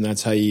with, and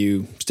that's how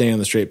you stay on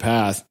the straight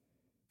path.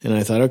 And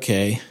I thought,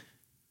 okay,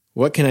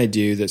 what can I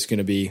do that's going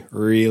to be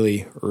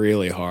really,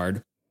 really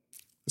hard?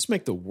 Let's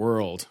make the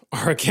world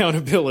our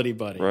accountability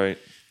buddy. Right.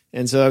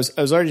 And so I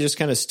was already just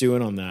kind of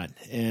stewing on that.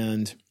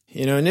 And,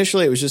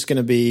 initially it was just going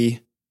to be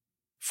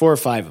 4 or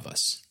 5 of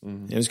us.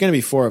 Mm-hmm. It was going to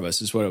be 4 of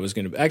us is what it was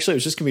going to be. Actually, it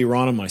was just going to be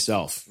Ron and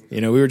myself.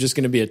 We were just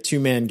going to be a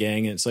 2-man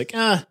gang. And it's like,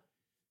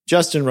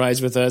 Justin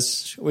rides with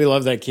us. We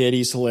love that kid.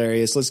 He's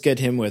hilarious. Let's get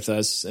him with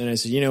us. And I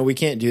said, we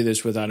can't do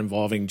this without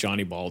involving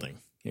Johnny Balding,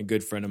 a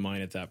good friend of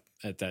mine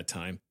at that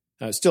time.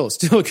 Still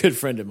a good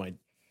friend of mine.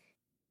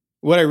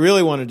 What I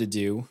really wanted to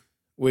do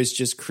was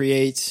just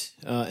create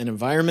an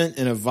environment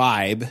and a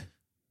vibe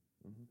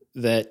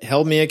that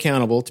held me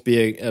accountable to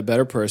be a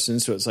better person.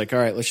 So it's like, all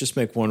right, let's just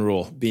make one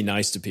rule: be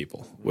nice to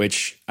people,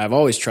 which I've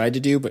always tried to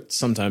do, but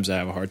sometimes I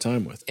have a hard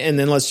time with. And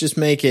then let's just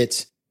make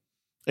it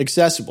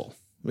accessible,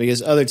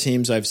 because other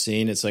teams I've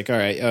seen, it's like, all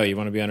right, you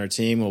want to be on our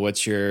team? Well,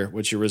 what's your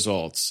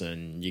results?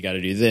 And you got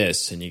to do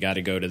this, and you got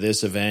to go to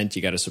this event.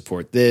 You got to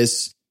support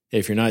this.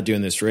 If you're not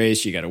doing this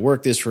race, you got to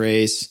work this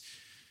race.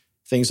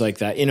 Things like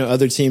that.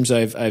 Other teams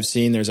I've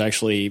seen, there's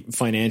actually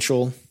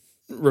financial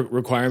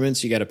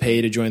requirements. You got to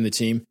pay to join the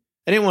team.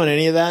 I didn't want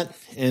any of that.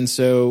 And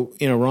so,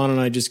 Ron and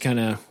I just kind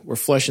of were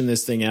fleshing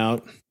this thing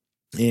out.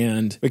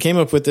 And we came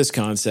up with this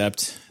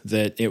concept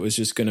that it was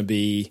just going to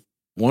be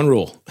one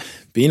rule: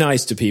 be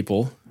nice to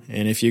people.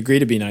 And if you agree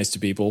to be nice to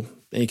people,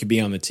 then you can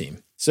be on the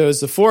team. So it's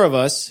the 4 of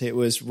us. It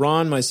was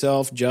Ron,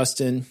 myself,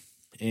 Justin,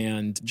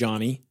 and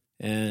Johnny.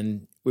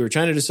 And we were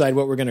trying to decide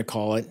what we're going to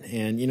call it.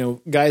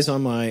 And, guys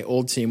on my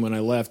old team, when I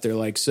left, they're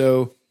like,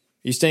 so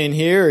you staying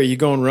here or are you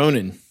going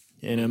Ronin?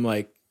 And I'm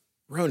like,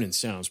 Ronin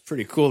sounds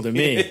pretty cool to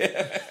me.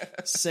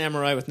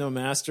 Samurai with no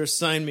master,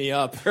 sign me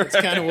up. That's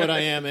kind of what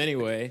I am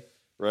anyway.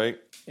 Right.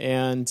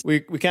 And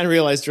we kind of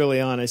realized early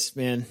on, I said,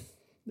 man,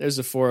 there's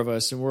the 4 of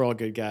us and we're all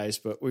good guys,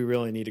 but we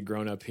really need a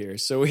grown up here.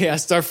 So we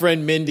asked our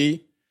friend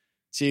Mindy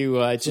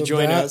to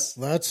join us.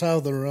 That's how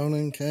the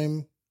Ronin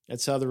came?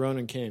 That's how the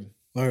Ronin came.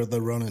 Or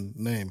the Ronin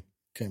name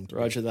came to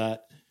Roger me.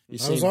 that.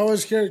 I was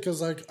always curious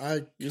because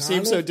you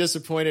seem so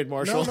disappointed,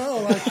 Marshall.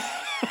 No,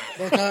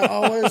 I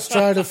always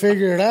try to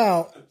figure it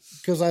out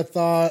because I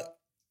thought,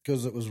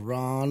 because it was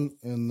Ron,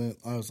 and then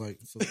I was like,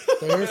 so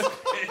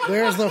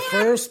there's the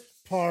first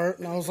part,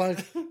 and I was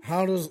like,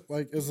 how does,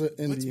 is it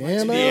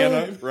Indiana?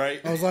 Indiana,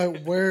 right. I was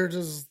like, where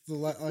does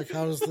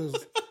how does this,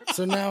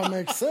 so now it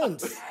makes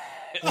sense.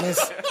 And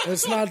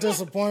it's not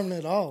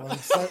disappointment at all.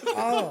 It's like,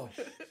 oh,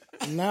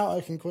 now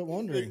I can quit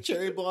wondering. The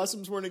cherry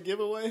blossoms weren't a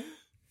giveaway?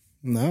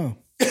 No.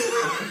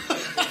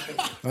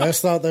 I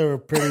just thought they were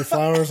pretty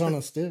flowers on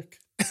a stick.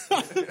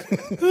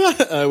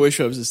 I wish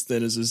I was as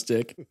thin as a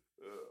stick.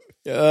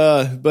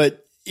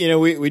 But,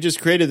 we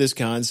just created this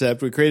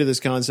concept. We created this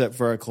concept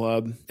for our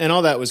club, and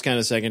all that was kind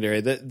of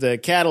secondary. The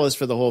catalyst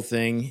for the whole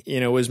thing,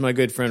 was my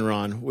good friend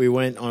Ron. We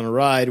went on a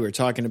ride. We were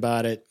talking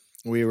about it.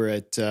 We were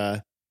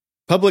at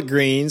Public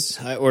Greens.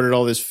 I ordered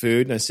all this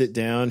food, and I sit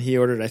down. He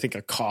ordered, I think,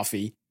 a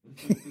coffee.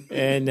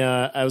 And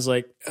I was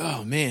like,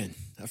 oh, man,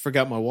 I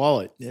forgot my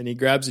wallet. And he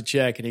grabs a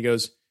check, and he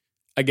goes,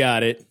 I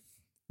got it.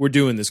 We're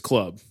doing this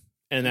club.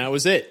 And that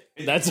was it.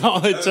 That's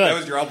all it took. That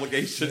was your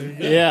obligation.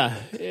 Yeah,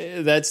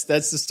 that's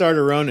the start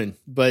of Ronin.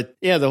 But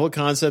yeah, the whole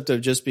concept of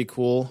just be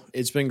cool,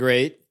 it's been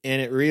great.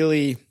 And it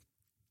really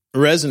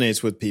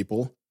resonates with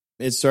people.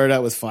 It started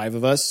out with 5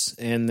 of us.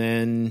 And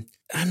then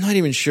I'm not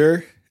even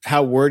sure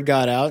how word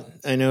got out.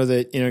 I know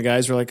that,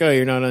 guys were like, oh,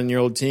 you're not on your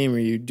old team. Are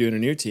you doing a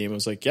new team? I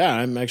was like, yeah,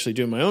 I'm actually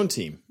doing my own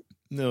team.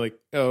 And they're like,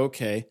 oh,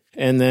 okay.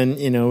 And then,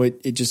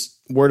 it just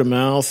word of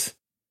mouth.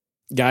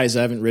 Guys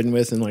I haven't ridden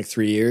with in like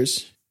 3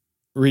 years.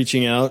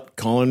 Reaching out,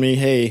 calling me,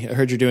 hey, I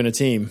heard you're doing a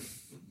team.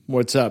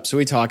 What's up? So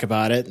we talk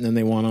about it, and then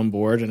they want on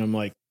board. And I'm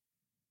like,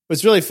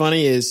 what's really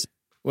funny is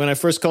when I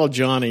first called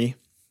Johnny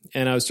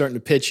and I was starting to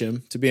pitch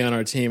him to be on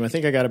our team, I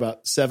think I got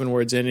about 7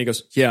 words in, and he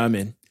goes, yeah, I'm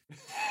in.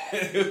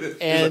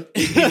 And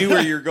he knew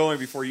where you're going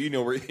before you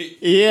know where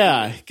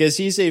Yeah, because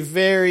he's a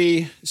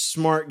very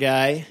smart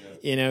guy.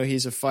 Yeah.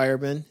 He's a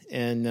fireman,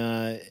 and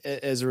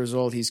as a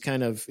result, he's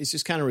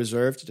just kind of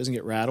reserved. He doesn't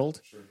get rattled.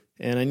 Sure.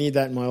 And I need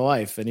that in my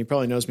life. And he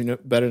probably knows me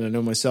better than I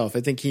know myself.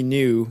 I think he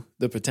knew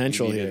the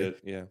potential here.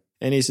 Yeah.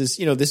 And he says,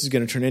 this is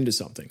going to turn into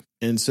something.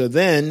 And so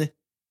then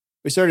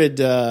we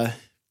started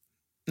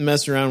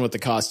messing around with the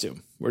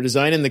costume. We're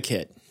designing the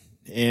kit.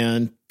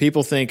 And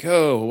people think,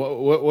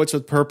 oh, what's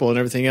with purple and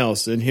everything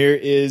else? And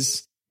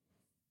this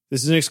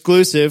is an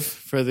exclusive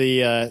for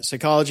the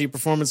Psychology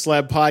Performance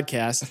Lab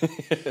podcast.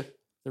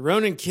 The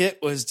Ronin kit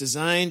was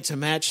designed to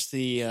match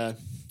the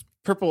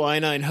purple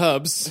I-9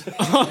 hubs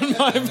on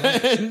my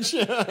bench.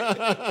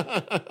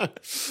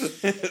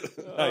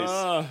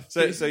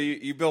 Nice. So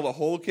you build a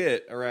whole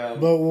kit around.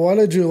 But what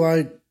did you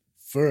like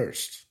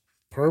first?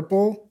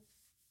 Purple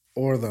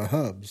or the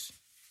hubs?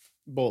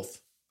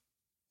 Both.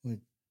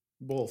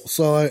 Both.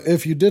 So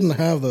if you didn't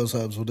have those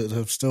hubs, would it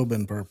have still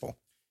been purple?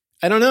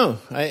 I don't know.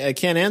 I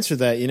can't answer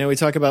that. We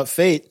talk about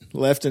fate,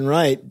 left and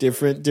right,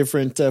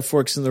 different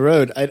forks in the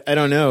road. I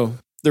don't know.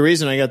 The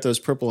reason I got those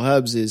purple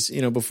hubs is,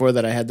 before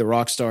that I had the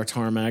Rockstar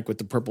tarmac with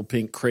the purple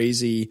pink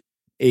crazy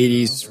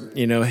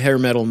 80s, hair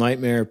metal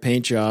nightmare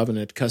paint job and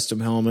a custom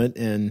helmet.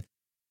 And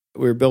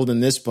we were building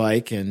this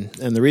bike. And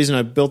the reason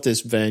I built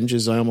this Venge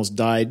is I almost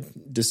died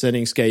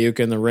descending Skayuka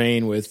in the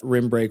rain with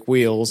rim brake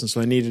wheels. And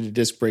so I needed a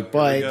disc brake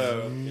bike.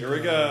 Here we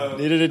go.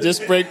 Needed a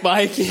disc brake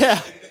bike.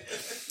 Yeah.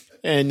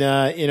 And,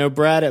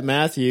 Brad at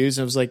Matthews,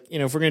 I was like,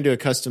 if we're going to do a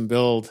custom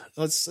build,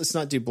 let's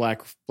not do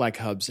black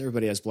hubs.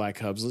 Everybody has black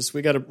hubs.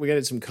 We got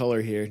some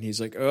color here. And he's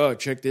like, oh,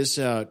 check this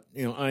out.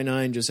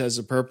 I-9 just has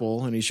the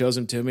purple, and he shows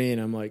them to me. And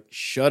I'm like,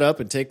 shut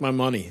up and take my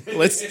money.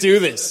 Let's do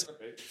this.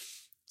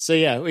 So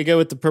yeah, we go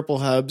with the purple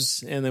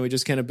hubs, and then we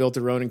just kind of built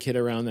a Ronin kit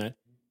around that.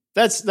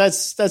 That's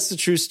the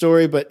true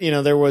story. But,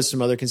 there was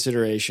some other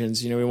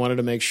considerations. We wanted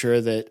to make sure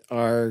that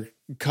our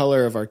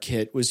color of our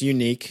kit was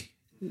unique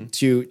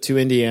to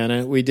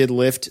Indiana. We did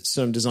lift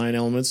some design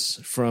elements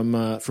from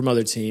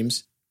other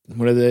teams.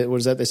 What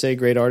is that they say?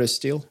 Great artists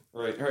steal.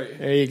 Right.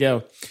 There you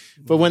go.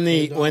 But when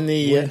we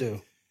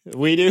do.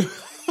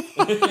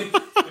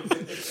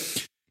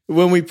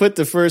 When we put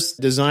the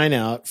first design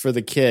out for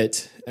the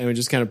kit and we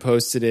just kind of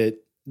posted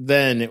it,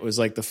 then it was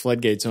like the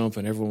floodgates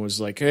open. Everyone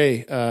was like,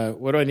 "Hey,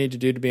 what do I need to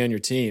do to be on your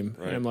team?"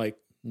 Right. And I'm like,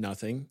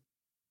 "Nothing.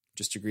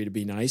 Just agree to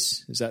be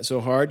nice. Is that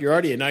so hard? You're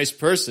already a nice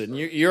person.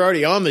 You're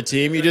already on the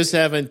team. You just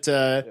haven't.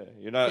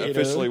 You're not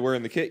officially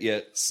wearing the kit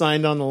yet.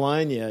 Signed on the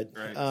line yet.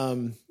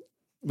 Right.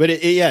 But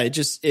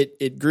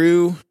it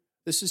grew.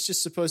 This is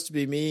just supposed to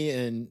be me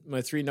and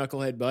my 3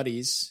 knucklehead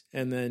buddies,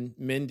 and then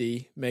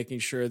Mindy making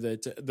sure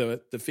that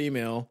the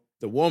female,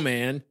 the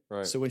woman.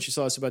 Right. So when she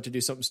saw us about to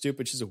do something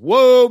stupid, she said,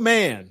 "Whoa,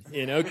 man!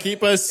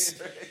 Keep us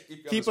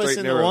keep us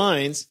in the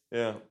lines."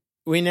 Yeah.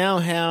 We now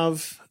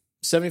have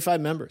 75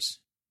 members.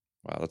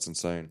 Wow, that's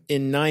insane.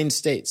 In 9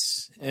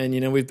 states. And,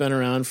 we've been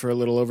around for a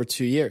little over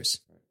 2 years.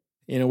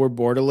 We're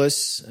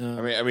borderless.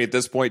 I mean, at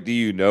this point, do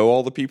you know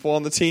all the people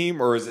on the team,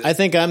 or is it? I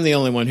think I'm the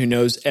only one who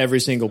knows every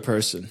single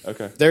person.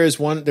 Okay. There's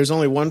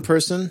only one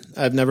person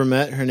I've never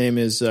met. Her name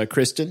is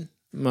Kristen.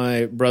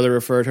 My brother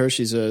referred her.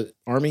 She's a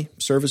Army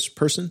service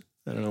person.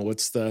 I don't know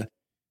what's the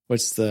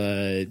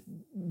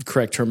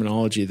correct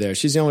terminology there.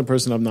 She's the only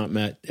person I've not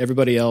met.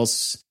 Everybody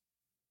else,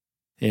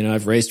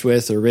 I've raced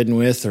with or ridden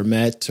with or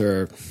met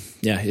or...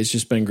 Yeah, it's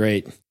just been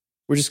great.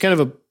 We're just kind of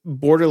a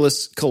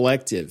borderless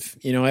collective.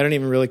 I don't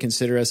even really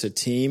consider us a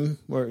team,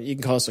 or you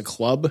can call us a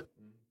club.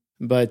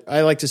 But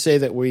I like to say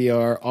that we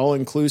are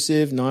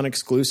all-inclusive,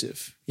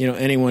 non-exclusive.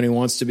 Anyone who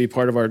wants to be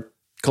part of our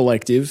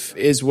collective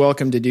is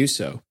welcome to do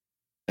so.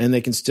 And they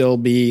can still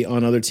be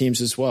on other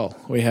teams as well.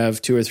 We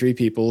have 2 or 3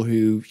 people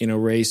who,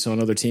 race on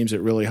other teams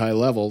at really high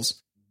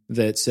levels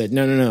that said,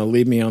 no,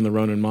 leave me on the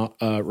Ronin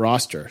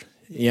roster.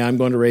 Yeah, I'm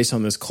going to race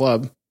on this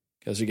club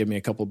because they give me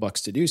a couple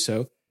bucks to do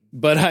so.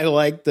 But I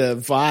like the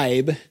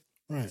vibe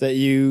that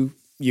you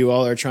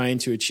all are trying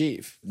to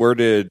achieve. Where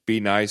did Be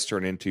Nice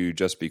turn into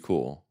Just Be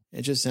Cool?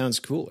 It just sounds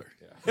cooler.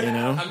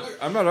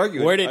 I'm not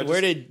arguing. Where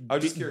did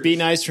Be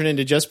Nice turn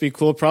into Just Be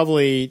Cool?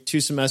 Probably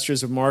 2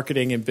 semesters of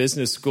marketing and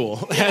business school.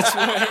 That's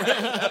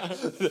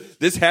where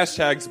this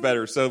hashtag's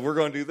better, so we're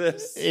going to do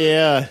this.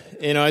 Yeah.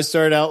 I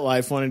started out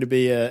life wanting to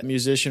be a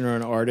musician or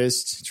an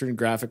artist, turned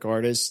graphic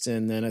artist,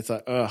 and then I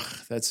thought,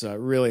 that's a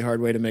really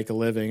hard way to make a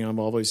living. I'm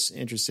always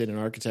interested in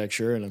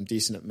architecture, and I'm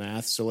decent at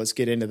math, so let's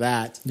get into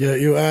that. Yeah,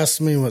 you asked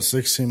me what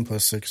 16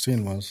 plus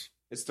 16 was.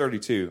 It's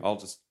 32. I'll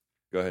just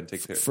go ahead and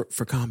take it.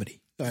 For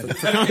comedy. I'm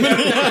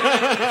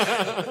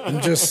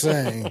just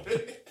saying.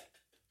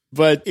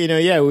 But,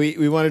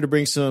 we wanted to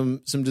bring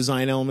some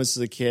design elements to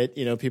the kit.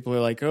 People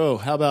are like, oh,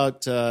 how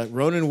about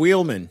Ronin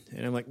Wheelman?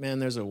 And I'm like, man,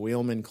 there's a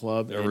Wheelman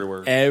club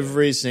everywhere.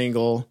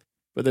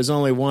 But there's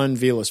only one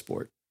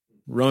Velosport,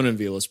 Ronin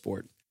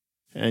Velosport.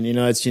 And,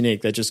 it's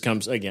unique. That just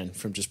comes, again,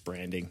 from just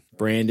branding,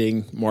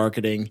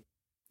 marketing.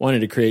 Wanted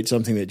to create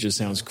something that just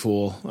sounds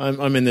cool.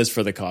 I'm in this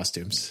for the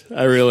costumes.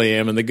 I really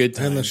am, and the good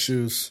times. And the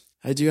shoes.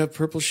 I do have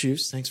purple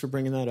shoes. Thanks for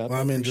bringing that up.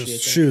 Well, I mean,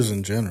 just shoes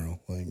in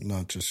general,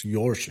 not just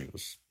your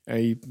shoes. Are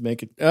you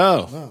making?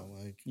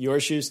 Your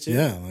shoes too?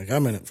 Yeah,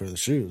 I'm in it for the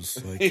shoes.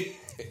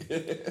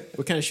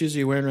 What kind of shoes are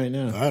you wearing right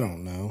now? I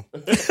don't know.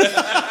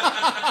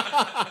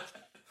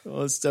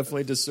 Well, it's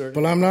definitely discerning.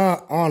 But I'm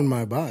not on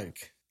my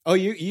bike. Oh,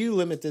 you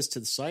limit this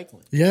to the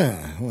cycling?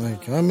 Yeah,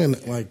 I'm in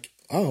it.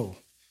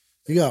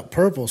 You got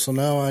purple, so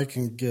now I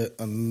can get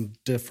a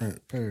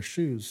different pair of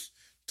shoes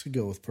to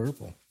go with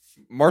purple.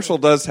 Marshall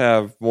does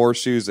have more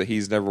shoes that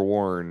he's never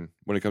worn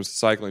when it comes to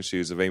cycling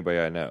shoes of anybody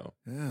I know.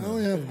 Yeah. I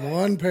only have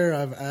one pair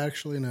I've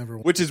actually never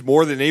worn. Which is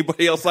more than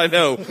anybody else I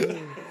know.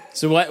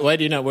 So why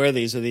do you not wear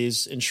these? Are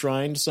these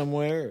enshrined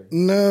somewhere?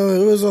 No,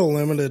 it was a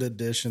limited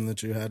edition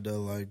that you had to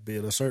like be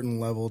at a certain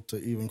level to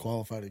even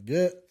qualify to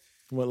get.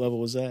 What level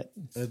was that?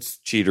 It's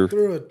Cheater.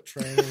 through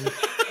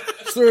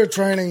a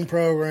training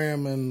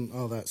program and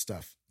all that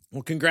stuff.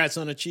 Well, congrats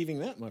on achieving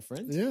that, my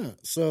friend. Yeah.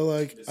 So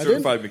like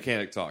Certified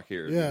mechanic talk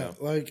here. Yeah,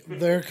 like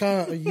they're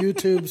kind of a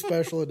YouTube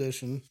special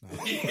edition.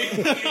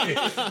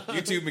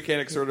 YouTube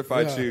mechanic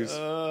certified shoes.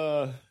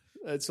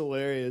 That's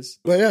hilarious.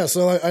 But yeah,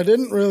 so like I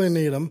didn't really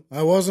need them.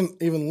 I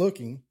wasn't even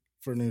looking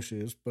for new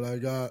shoes, but I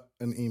got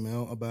an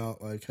email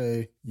about like,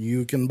 hey,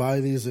 you can buy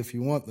these if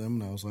you want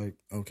them. And I was like,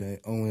 okay,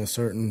 only a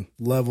certain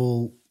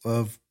level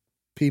of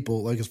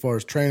people, like as far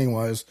as training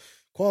wise,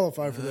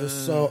 qualify for this.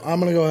 So I'm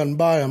going to go ahead and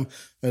buy them.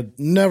 I'd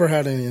never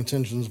had any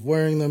intentions of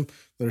wearing them.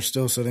 They're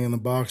still sitting in the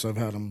box. I've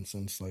had them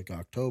since like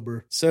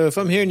October. So if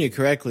I'm hearing you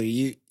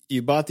correctly,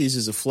 you bought these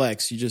as a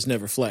flex. You just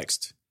never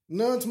flexed.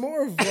 No, it's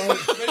more of like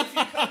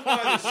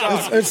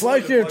it's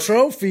like your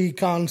trophy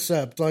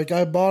concept. Like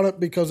I bought it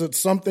because it's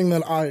something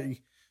that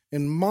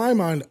in my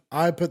mind,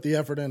 I put the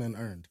effort in and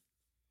earned.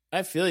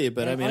 I feel you,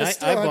 but I mean,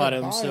 I bought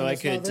them so I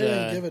could they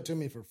didn't give it to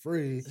me for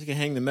free. I can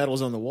hang the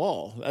medals on the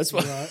wall. That's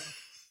why. Right.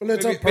 But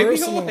it's maybe, a personal maybe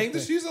he'll hang the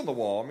thing. shoes on the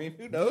wall. I mean,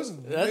 who knows?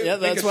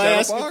 That's why I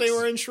asked if they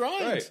were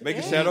enshrined. Right. Make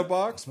a shadow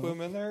box, put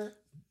them in there.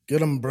 Get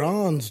them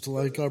bronzed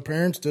like our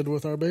parents did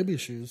with our baby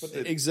shoes.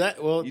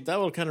 Exactly. Well, that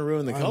will kind of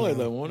ruin the color,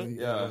 though, won't it?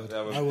 Yeah,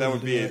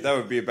 that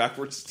would be a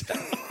backwards step.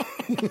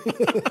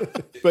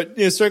 But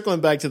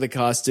circling back to the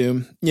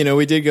costume,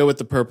 we did go with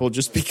the purple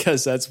just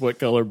because that's what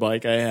color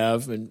bike I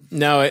have, and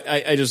now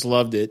I just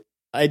loved it.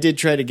 I did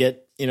try to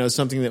get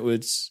something that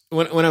was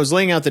when I was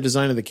laying out the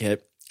design of the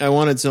kit, I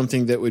wanted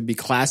something that would be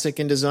classic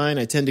in design.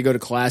 I tend to go to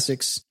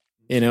classics.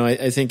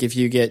 I think if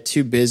you get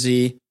too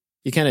busy,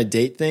 you kind of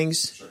date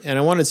things. Sure. And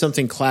I wanted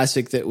something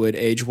classic that would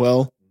age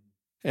well.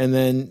 And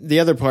then the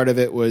other part of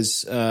it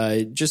was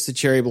just the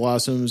cherry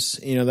blossoms.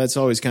 That's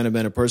always kind of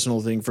been a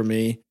personal thing for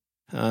me.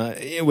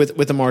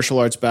 With the martial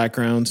arts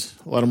background,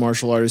 a lot of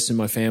martial artists in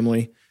my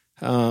family.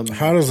 How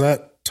does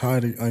that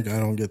tie to? I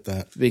don't get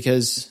that.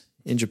 Because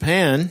in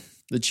Japan,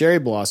 the cherry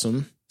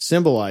blossom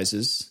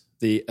symbolizes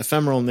the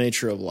ephemeral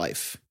nature of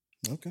life.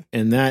 Okay.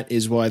 And that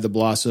is why the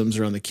blossoms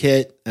are on the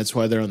kit. That's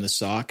why they're on the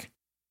sock.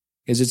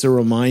 Because it's a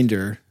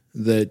reminder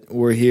that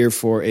we're here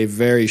for a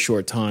very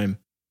short time.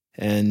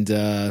 And,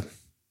 I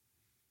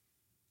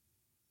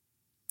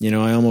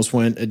almost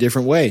went a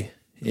different way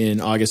in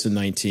August of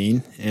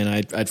 19, and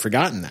I'd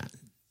forgotten that.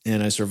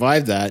 And I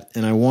survived that,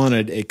 and I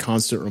wanted a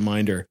constant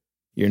reminder.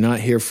 You're not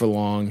here for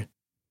long,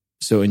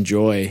 so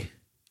enjoy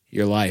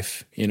your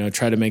life.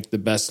 Try to make the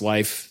best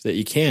life that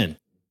you can.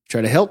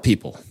 Try to help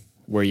people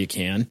where you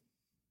can,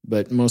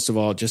 but most of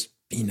all, just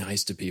be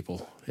nice to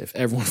people. If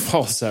everyone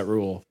follows that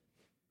rule,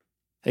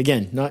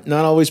 again, not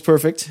always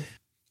perfect,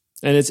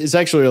 and it's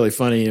actually really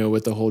funny,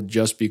 with the whole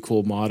 "just be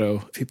cool"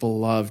 motto. People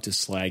love to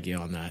slag you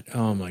on that.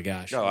 Oh my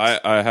gosh! No,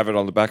 I have it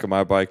on the back of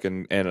my bike,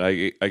 and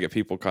I get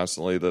people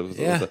constantly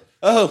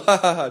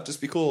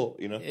just be cool,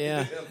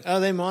 Yeah. Oh,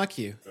 they mock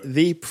you.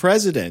 The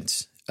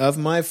president of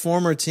my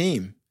former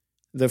team,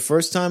 the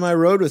first time I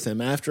rode with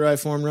him after I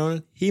formed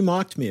Ronin, he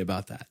mocked me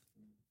about that.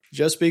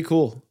 Just be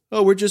cool.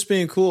 Oh, we're just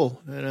being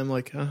cool. And I'm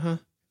like,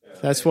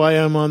 That's why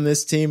I'm on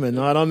this team and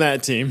not on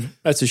that team.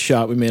 That's a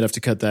shot. We may have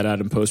to cut that out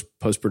in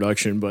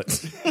post-production, but...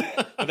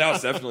 But now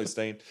it's definitely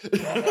stained.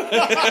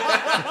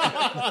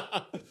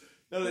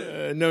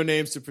 No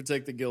names to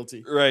protect the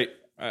guilty. Right.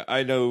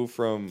 I know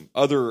from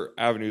other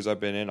avenues I've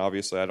been in,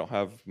 obviously I don't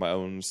have my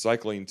own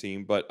cycling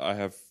team, but I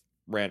have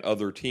ran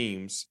other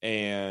teams,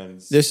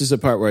 and this is the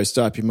part where I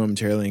stop you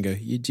momentarily and go,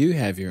 you do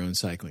have your own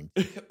cycling.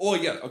 Oh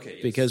yeah, okay.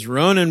 Yes. Because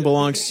Ronin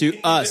belongs to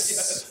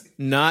us,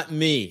 not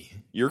me.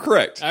 You're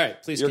correct. All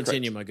right, please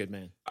continue, my good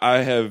man. I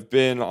have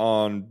been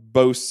on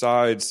both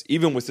sides,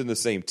 even within the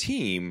same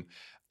team,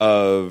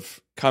 of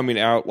coming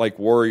out like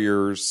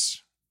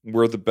warriors.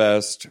 We're the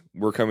best.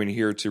 We're coming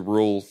here to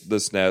rule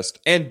this nest,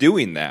 and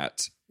doing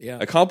that,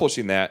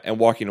 accomplishing that, and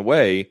walking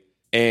away,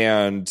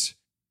 and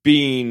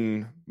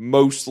being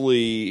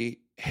mostly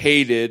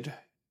hated,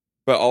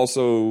 but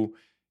also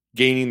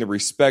gaining the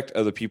respect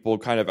of the people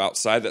kind of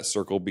outside that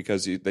circle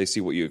because they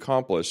see what you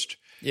accomplished.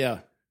 Yeah.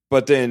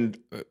 But then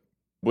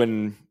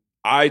when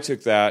I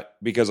took that,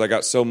 because I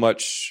got so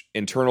much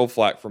internal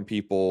flack from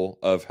people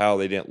of how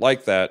they didn't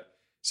like that,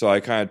 so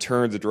I kind of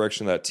turned the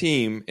direction of that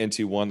team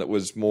into one that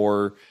was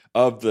more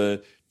of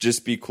the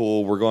just be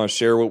cool, we're going to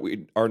share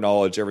our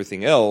knowledge,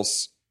 everything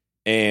else,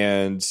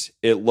 and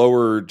it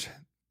lowered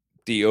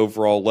the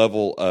overall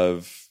level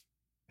of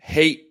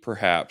hate,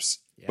 perhaps,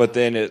 but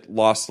then it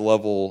lost the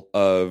level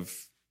of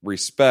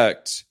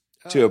respect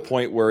to a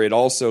point where it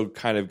also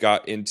kind of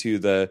got into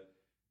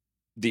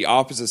the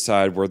opposite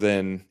side, where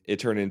then it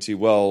turned into,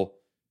 well,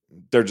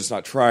 they're just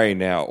not trying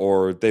now,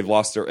 or they've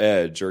lost their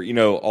edge, or,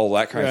 all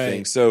that kind of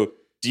thing. So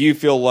do you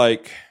feel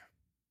like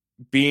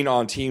being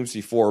on teams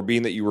before,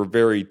 being that you were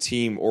very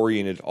team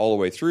oriented all the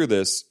way through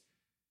this,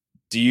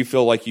 do you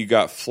feel like you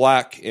got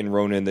flack in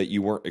Ronin that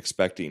you weren't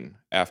expecting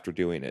after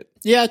doing it?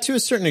 Yeah, to a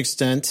certain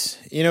extent.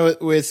 You know,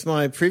 with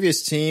my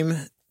previous team,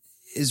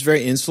 is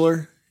very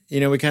insular. You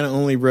know, we kind of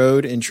only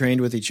rode and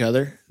trained with each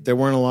other. There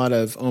weren't a lot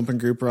of open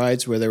group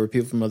rides where there were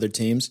people from other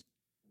teams.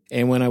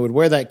 And when I would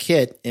wear that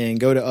kit and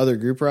go to other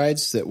group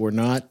rides that were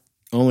not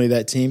only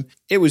that team,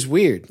 it was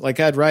weird. Like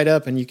I'd ride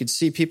up and you could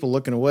see people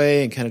looking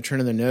away and kind of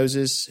turning their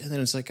noses. And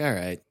then it's like, all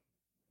right,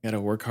 got to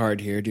work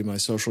hard here, do my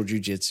social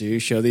jujitsu,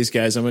 show these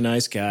guys I'm a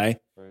nice guy.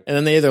 Right. And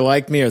then they either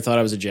liked me or thought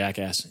I was a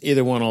jackass.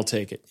 Either one, I'll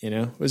take it. You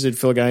know, what was it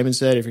Phil Gaiman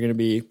said? If you're going to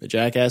be a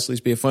jackass, at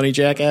least be a funny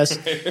jackass.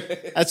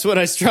 That's what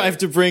I strive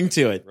to bring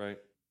to it. Right.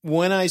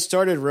 When I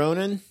started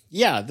Ronin,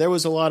 yeah, there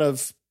was a lot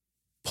of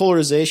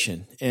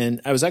polarization.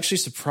 And I was actually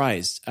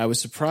surprised. I was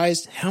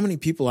surprised how many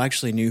people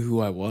actually knew who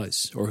I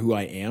was or who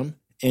I am.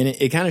 And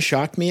it kind of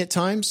shocked me at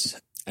times.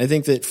 I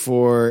think that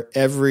for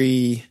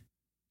every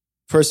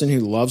person who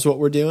loves what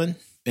we're doing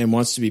and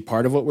wants to be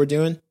part of what we're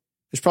doing,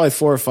 there's probably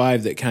 4 or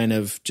 5 that kind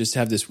of just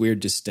have this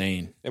weird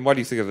disdain. And why do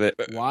you think of that?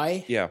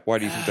 Why? Yeah, why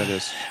do you think that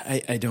is?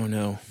 I don't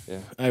know. Yeah.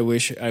 I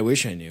wish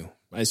I knew.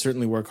 I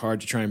certainly work hard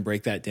to try and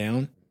break that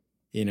down.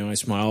 You know, I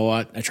smile a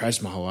lot. I try to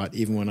smile a lot,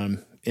 even when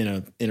I'm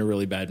in a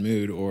really bad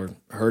mood or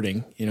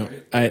hurting. You know,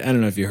 I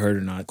don't know if you heard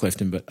or not,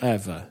 Clifton, but I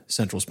have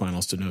central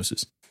spinal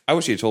stenosis. I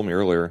wish you had told me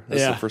earlier.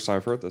 This is the first time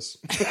I've heard this.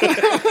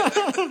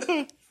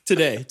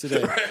 Today.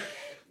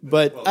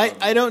 But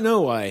I don't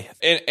know why.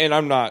 And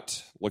I'm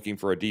not looking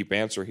for a deep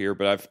answer here,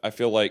 but I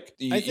feel like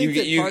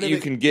you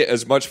can get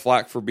as much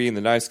flack for being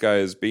the nice guy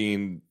as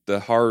being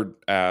the hard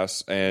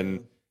ass.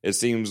 And it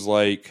seems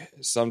like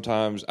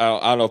sometimes, I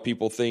don't know if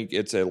people think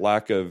it's a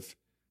lack of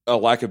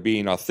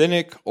being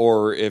authentic,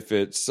 or if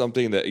it's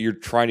something that you're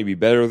trying to be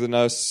better than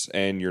us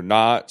and you're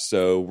not.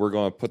 So we're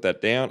going to put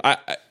that down.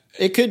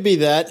 It could be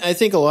that. I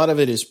think a lot of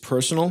it is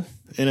personal,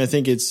 and I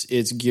think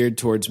it's geared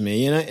towards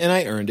me, and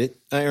I earned it.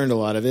 I earned a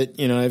lot of it.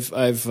 You know,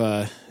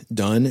 I've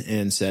done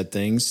and said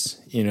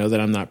things, you know, that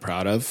I'm not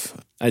proud of.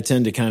 I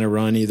tend to kind of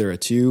run either a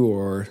 2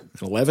 or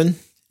an 11.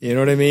 You know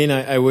what I mean?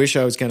 I wish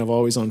I was kind of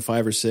always on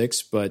 5 or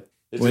 6, but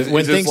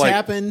when things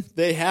happen,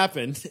 they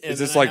happen. Is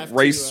this like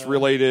race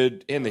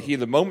related in the heat of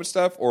the moment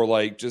stuff, or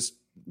like just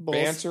both.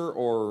 Banter,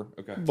 or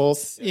okay?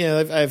 Both.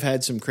 Yeah, I've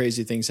had some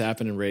crazy things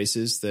happen in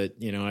races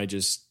that, you know,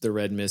 the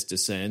red mist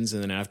descends,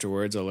 and then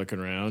afterwards I look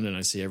around and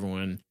I see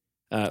everyone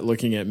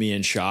looking at me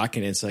in shock,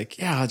 and it's like,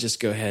 yeah, I'll just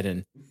go ahead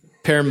and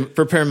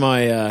prepare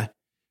my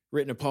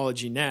written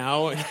apology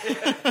now.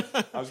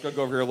 I was going to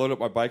go over here, load up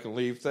my bike, and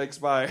leave. Thanks,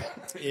 bye.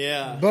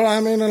 Yeah. But I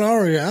mean, in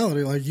our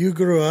reality, like, you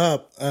grew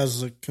up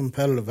as a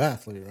competitive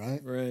athlete, right?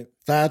 Right.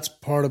 That's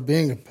part of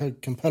being a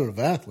competitive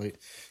athlete.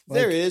 Like,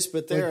 there is,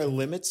 but there are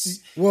limits.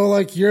 Well,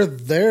 like, you're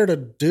there to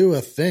do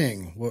a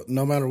thing,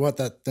 no matter what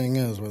that thing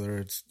is, whether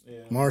it's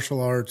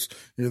martial arts,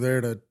 you're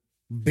there to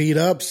beat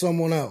up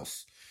someone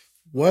else.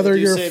 Whether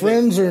you're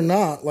friends or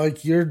not,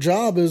 like, your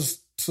job is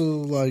to,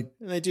 like...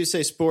 And they do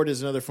say sport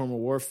is another form of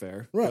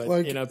warfare. Right. But,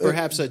 like, you know,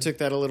 perhaps I took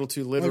that a little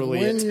too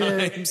literally at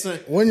times.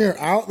 When you're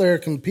out there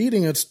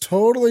competing, it's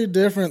totally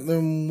different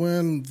than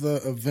when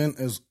the event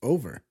is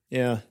over.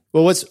 Yeah.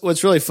 Well,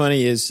 what's really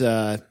funny is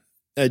a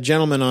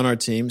gentleman on our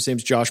team, his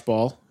name's Josh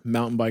Ball,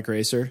 mountain bike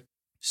racer.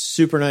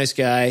 Super nice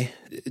guy,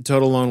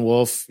 total lone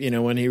wolf. You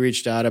know, when he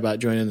reached out about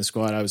joining the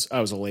squad, I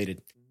was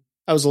elated.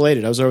 I was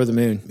over the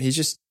moon. He's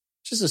just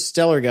a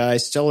stellar guy,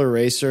 stellar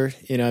racer.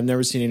 You know, I've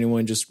never seen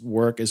anyone just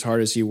work as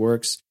hard as he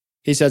works.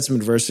 He's had some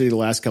adversity the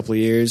last couple of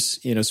years,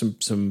 you know,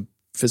 some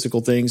physical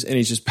things, and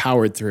he's just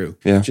powered through.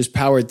 Yeah. Just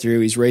powered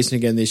through. He's racing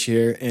again this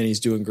year, and he's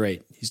doing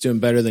great. He's doing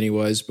better than he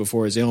was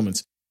before his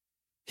ailments.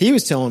 He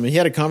was telling me, he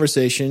had a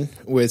conversation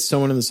with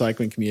someone in the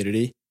cycling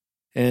community,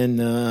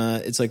 and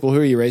it's like, well, who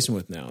are you racing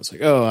with now? It's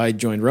like, oh, I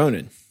joined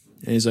Ronin.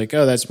 And he's like,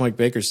 oh, that's Mike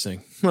Baker's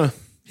thing.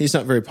 He's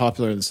not very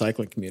popular in the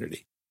cycling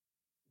community.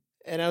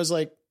 And I was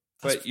like,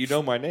 but you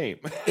know my name.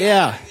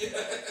 Yeah.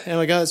 And I'm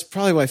like, oh, that's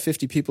probably why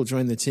 50 people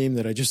joined the team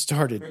that I just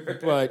started.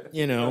 But,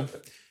 you know,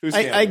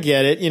 I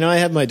get it. You know, I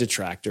have my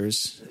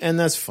detractors, and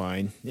that's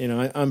fine. You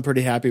know, I'm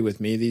pretty happy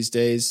with me these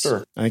days.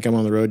 Sure. I think I'm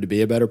on the road to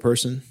be a better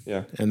person.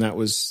 Yeah. And that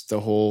was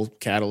the whole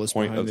catalyst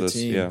behind the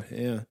team.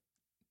 Yeah.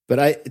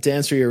 But to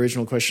answer your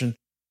original question,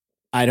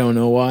 I don't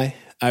know why.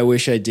 I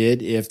wish I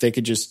did. If they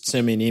could just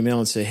send me an email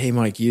and say, hey,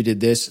 Mike, you did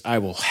this, I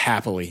will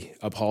happily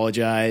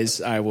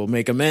apologize. I will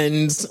make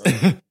amends.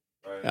 Right.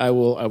 I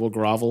will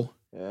grovel.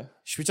 Yeah.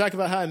 Should we talk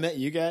about how I met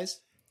you guys?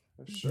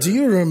 Sure. Do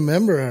you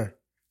remember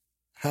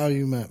how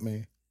you met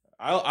me?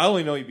 I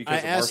only know you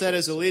because I asked that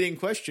as a leading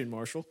question,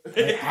 Marshall.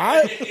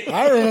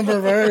 I remember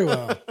very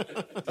well.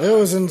 It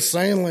was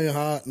insanely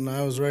hot, and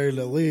I was ready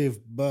to leave,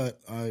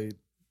 but I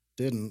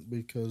didn't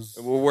because.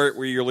 Well,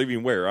 where you're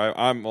leaving? Where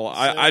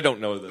I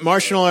don't know this.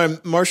 Marshall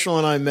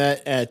and I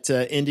met at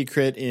Indie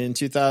Crit in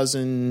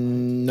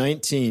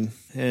 2019,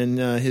 and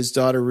his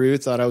daughter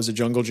Ruth thought I was a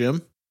jungle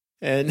gym.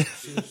 And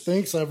she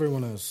thinks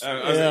everyone is.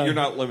 You're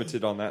not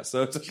limited on that,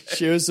 so it's okay.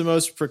 She was the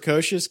most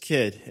precocious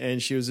kid,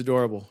 and she was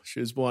adorable. She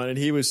was blonde, and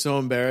he was so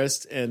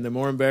embarrassed. And the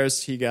more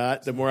embarrassed he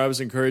got, the more I was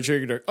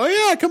encouraging her. Oh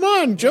yeah, come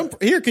on,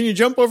 jump here. Can you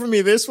jump over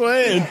me this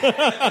way?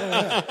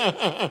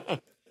 And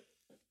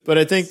But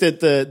I think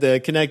that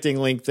the connecting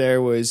link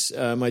there was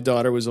my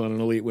daughter was on an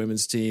elite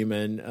women's team,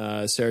 and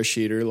Sarah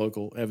Sheeter,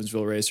 local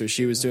Evansville racer,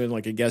 she was doing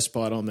like a guest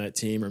spot on that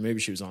team, or maybe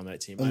she was on that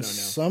team. I don't know.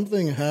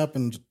 Something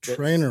happened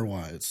trainer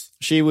wise.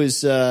 She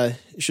was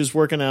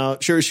working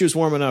out. She was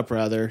warming up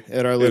rather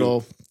at our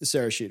little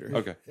Sarah Sheeter.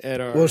 Okay.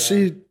 At our,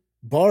 she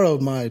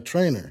borrowed my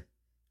trainer,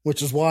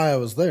 which is why I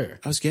was there.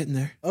 I was getting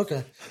there.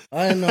 Okay.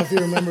 I didn't know if you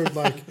remembered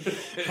like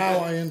how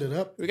I ended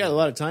up. We got a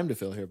lot of time to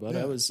fill here, bud.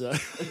 Yeah. I was.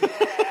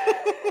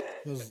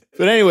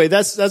 But anyway,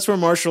 that's where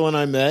Marshall and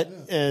I met,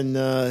 and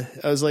I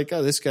was like,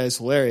 "Oh, this guy's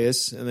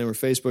hilarious." And then we're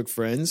Facebook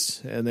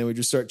friends, and then we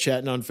just start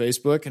chatting on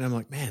Facebook, and I'm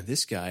like, "Man,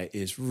 this guy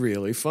is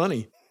really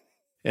funny."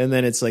 And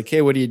then it's like,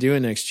 "Hey, what are you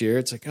doing next year?"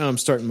 It's like, "Oh, I'm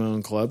starting my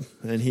own club."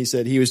 And he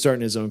said he was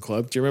starting his own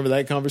club. Do you remember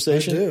that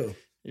conversation? I do.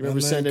 You remember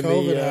and then sending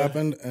COVID me?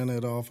 happened, and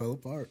it all fell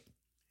apart.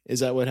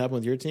 Is that what happened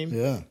with your team?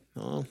 Yeah.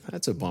 Oh,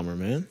 that's a bummer,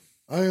 man.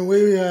 I mean,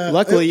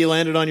 Luckily, you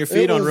landed on your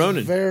feet on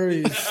Ronin.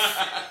 Very,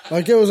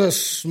 like it was a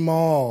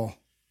small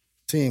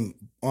team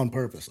on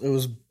purpose. It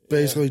was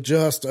basically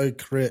just a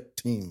crit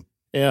team.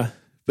 Yeah.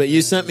 But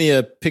you sent me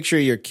a picture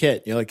of your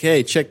kit. You're like,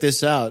 "Hey, check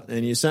this out."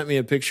 And you sent me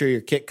a picture of your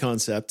kit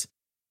concept.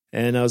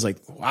 And I was like,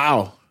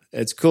 "Wow,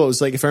 it's cool." It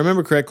was like, if I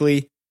remember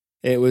correctly,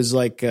 it was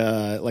like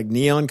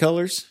neon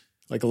colors,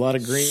 like a lot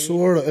of green.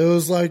 Sort of. It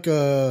was like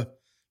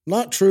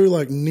not true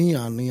like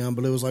neon,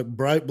 but it was like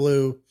bright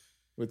blue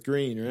with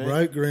green, right?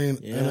 Bright green,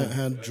 Yeah. and it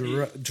had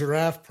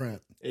giraffe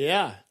print.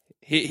 Yeah.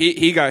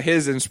 He got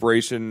his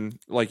inspiration,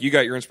 like you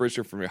got your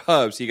inspiration from your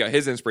hubs. He got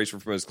his inspiration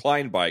from his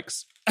Klein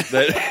bikes.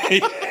 That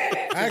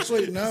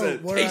Actually, no.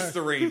 Taste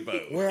the rainbow.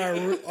 Where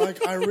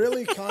I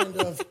really kind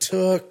of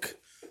took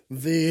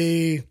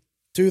the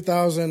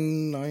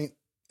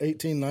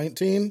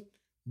 2018-19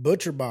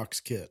 Butcher Box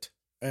kit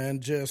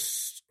and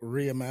just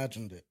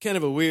reimagined it. Kind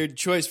of a weird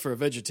choice for a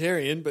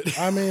vegetarian, but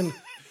I mean,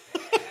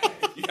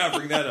 You gotta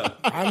bring that up.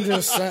 I'm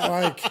just saying,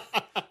 like,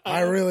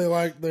 I really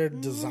like their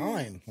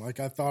design. Like,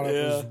 I thought it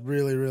was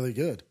really, really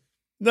good.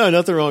 no,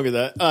 nothing wrong with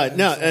that.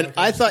 No, and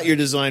I thought your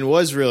design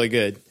was really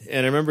good.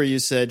 And I remember you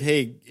said,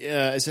 "Hey,"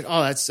 I said,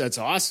 "Oh, that's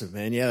awesome,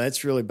 man. Yeah,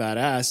 that's really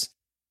badass."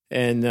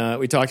 And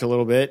we talked a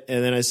little bit,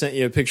 and then I sent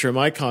you a picture of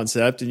my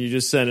concept, and you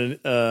just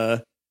sent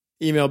an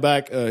email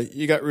back.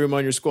 "You got room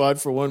on your squad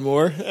for one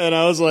more?" And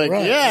I was like,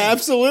 Right. "Yeah,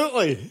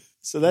 absolutely."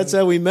 So that's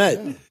how we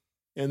met. Yeah.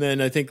 And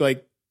then I think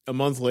like a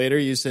month later,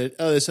 you said,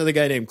 "Oh, this other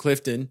guy named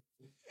Clifton.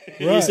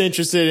 He's Right.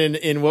 interested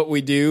in what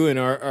we do and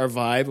our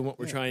vibe and what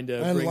we're trying to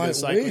And bring to like the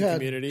cycling we had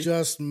community."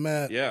 just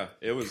met Yeah,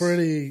 it was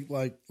pretty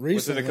like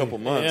recently. within a couple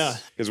months. Yeah.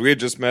 Because we had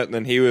just met, and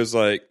then he was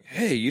like,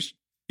 "Hey, you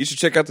should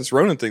check out this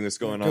Ronin thing that's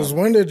going Because on."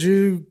 when did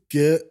you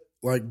get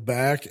like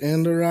back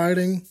into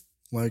riding?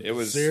 Like It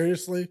was-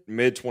 seriously?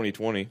 Mid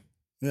 2020.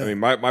 Yeah. I mean,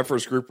 my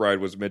first group ride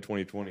was mid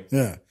 2020.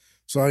 Yeah.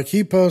 So like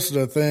he posted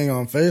a thing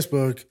on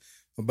Facebook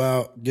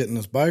about getting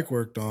his bike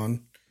worked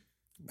on.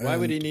 Why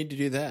would he need to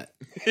do that?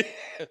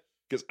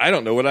 Because I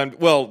don't know what I'm.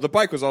 Well, the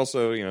bike was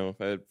also,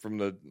 from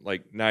the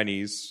like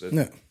 90s.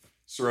 Yeah.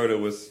 Sirota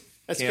was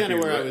That's kinda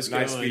where I was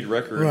going. 9-speed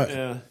record. Right.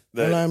 Yeah.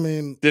 That And I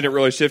mean, didn't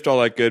really shift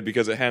all that good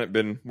because it hadn't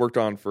been worked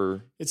on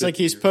for. It's like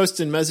he's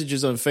posting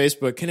messages on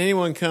Facebook. "Can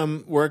anyone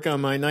come work on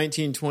my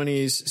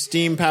 1920s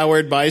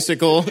steam-powered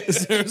bicycle?"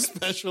 Is there a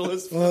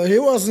specialist? well, he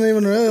wasn't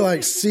even really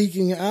like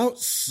seeking out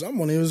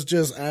someone. He was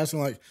just asking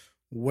like,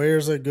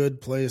 where's a good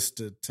place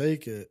to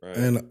take it? Right.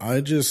 And I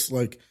just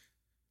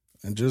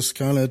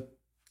kind of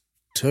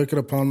took it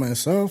upon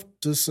myself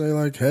to say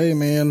like, hey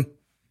man,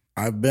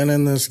 I've been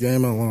in this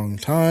game a long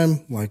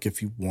time. Like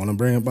if you want to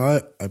bring it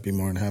by, I'd be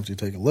more than happy to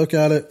take a look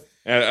at it.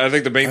 And I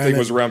think the main thing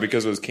was around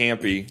because it was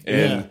campy,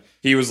 and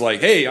he was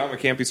like, "Hey, I'm a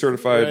campy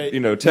certified,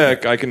 Right.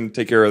 Tech. I can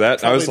take care of that."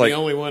 Probably I was like, the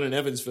only one in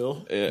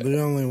Evansville. The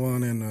only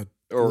one in a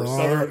Or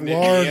large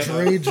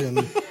southern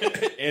region.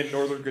 in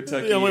northern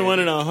Kentucky, The only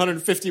one in a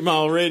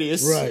 150-mile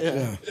radius. Right,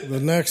 yeah. The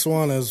next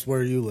one is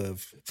where you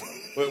live.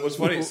 What's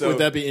funny? So Would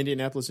that be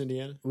Indianapolis,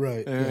 Indiana?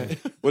 Right. All right.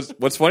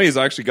 what's funny is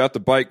I actually got the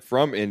bike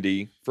from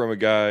Indy from a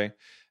guy.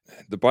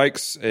 The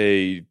bike's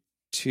a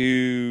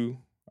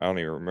I don't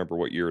even remember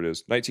what year it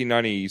is.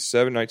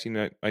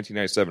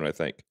 1997, I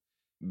think.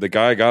 The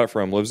guy I got it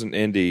from lives in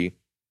Indy,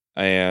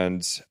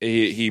 and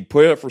he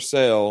put it up for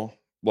sale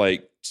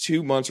like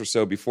 2 months or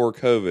so before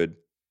COVID,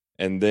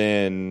 and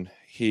then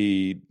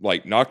he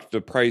like knocked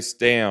the price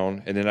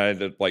down, and then I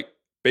ended up like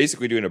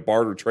basically doing a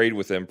barter trade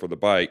with him for the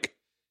bike.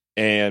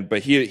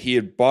 But he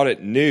had bought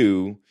it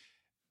new.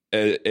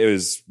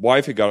 His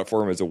wife had got it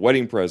for him as a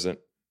wedding present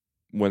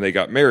when they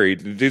got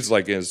married. The dude's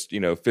like in his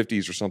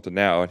 50s or something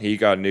now, and he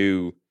got a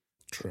new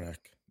Track.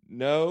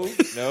 No.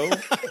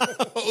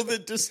 Oh, the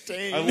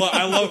disdain. I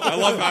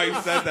love how you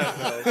said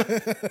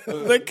that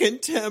though. The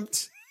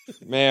contempt.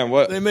 Man,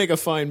 what? They make a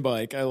fine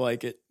bike. I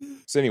like it.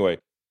 So anyway,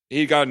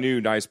 he got a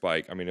new nice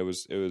bike. I mean, it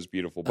was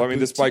beautiful. But I mean,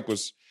 this bike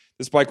was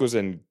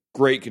in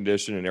great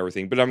condition and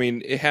everything. But I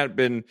mean, it had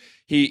been,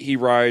 he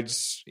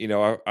rides,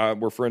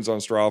 we're friends on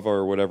Strava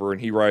or whatever, and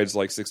he rides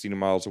like 16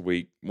 miles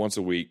once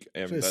a week.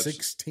 And that's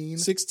 16?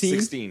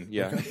 16,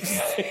 yeah.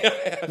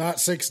 Okay. Not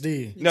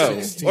 6D. No.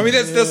 16. I mean,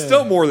 that's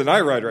still more than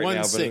I ride right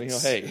now.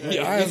 1.6. But, hey.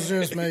 I was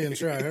just making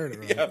sure I heard it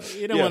right. Yeah.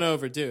 You don't want to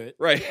overdo it.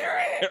 Right.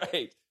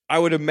 I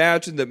would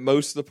imagine that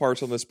most of the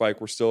parts on this bike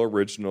were still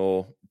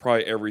original.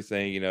 Probably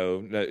everything,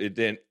 it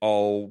didn't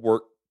all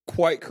work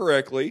quite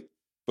correctly.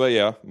 But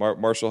yeah,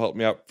 Marshall helped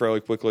me out fairly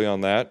quickly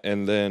on that.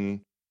 And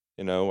then,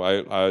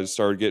 I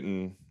started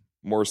getting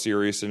more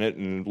serious in it.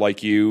 And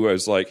like you, I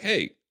was like,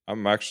 hey,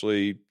 I'm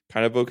actually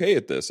kind of okay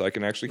at this. I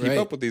can actually keep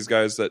up with these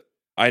guys that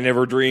I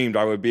never dreamed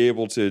I would be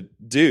able to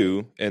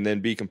do and then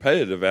be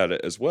competitive at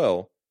it as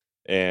well.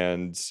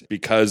 And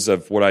because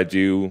of what I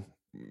do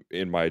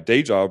in my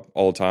day job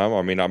all the time,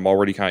 I mean, I'm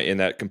already kind of in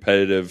that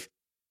competitive,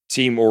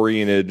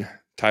 team-oriented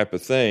type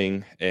of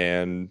thing.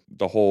 And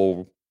the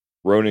whole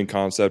Ronin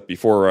concept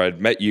before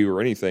I'd met you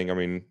or anything, I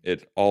mean,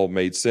 it all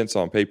made sense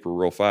on paper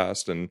real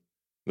fast. And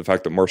the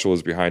fact that Marshall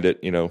was behind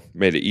it,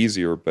 made it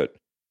easier. But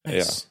Nice.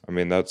 yeah, I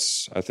mean,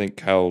 that's, I think,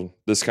 how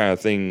this kind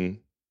of thing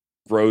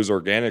grows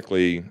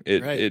organically.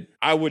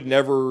 I would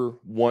never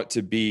want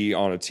to be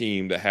on a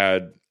team that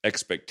had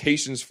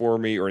expectations for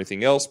me or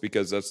anything else,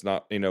 because that's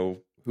not,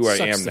 who I am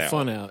Sucks the now.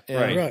 fun out.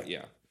 Yeah. Right.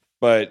 Yeah.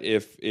 But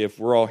if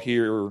we're all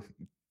here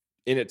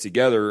in it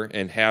together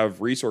and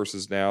have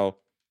resources now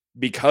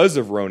because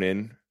of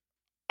Ronin,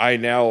 I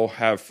now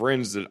have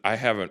friends that I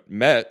haven't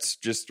met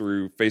just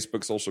through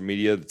Facebook, social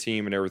media, the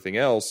team, and everything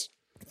else.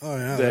 Oh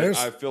yeah, that there's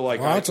I feel like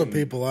lots of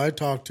people I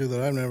talk to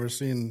that I've never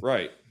seen.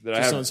 Right. That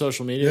Just I on have.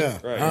 social media.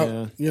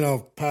 Yeah,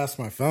 Right. past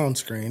my phone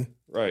screen.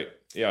 Right.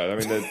 Yeah. I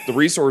mean, the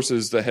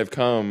resources that have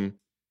come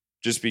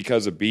just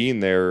because of being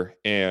there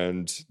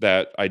and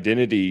that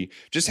identity,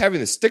 just having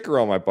the sticker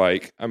on my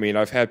bike. I mean,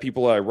 I've had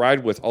people that I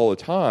ride with all the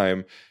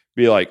time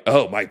be like,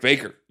 "Oh, Mike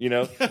Baker,"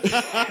 oh,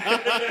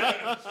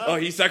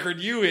 he suckered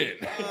you in.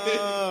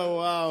 Oh,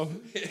 wow.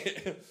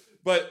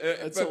 But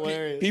That's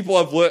hilarious.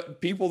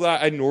 People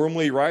that I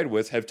normally ride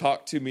with have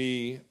talked to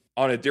me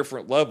on a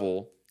different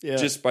level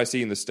just by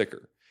seeing the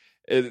sticker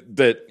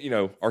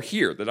that are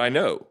here that I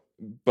know.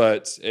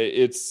 But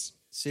it's.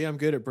 See, I'm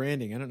good at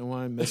branding. I don't know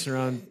why I'm messing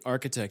around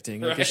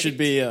architecting. Like it should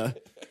be a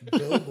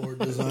Billboard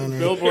designer.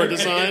 billboard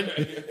design.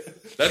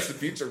 That's the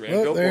future, man.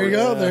 Well, there you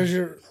go. Billboard. There's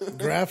your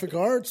graphic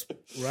arts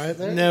right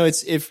there. No,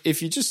 it's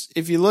if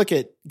you look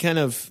at kind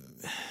of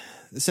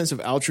the sense of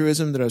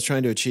altruism that I was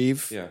trying to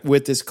achieve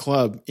with this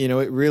club,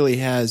 it really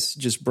has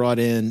just brought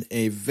in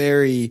a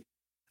very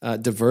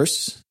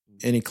diverse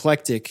and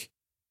eclectic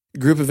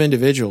group of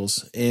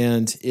individuals,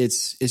 and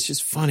it's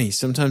just funny.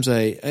 Sometimes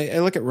I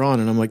look at Ron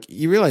and I'm like,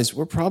 you realize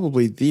we're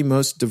probably the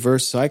most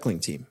diverse cycling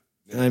team.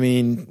 I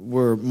mean,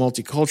 we're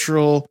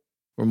multicultural,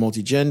 we're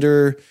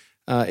multigender.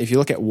 If you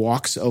look at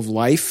walks of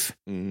life,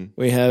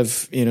 we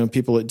have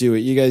people that do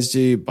what you guys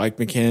do, bike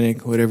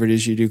mechanic, whatever it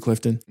is you do,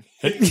 Clifton.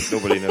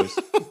 Nobody knows.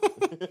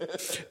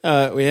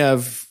 We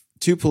have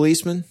 2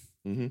 policemen,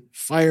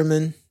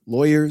 firemen,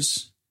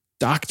 lawyers,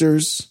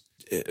 doctors.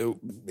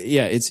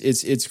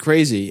 It's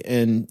crazy,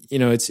 and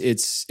it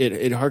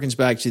harkens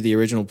back to the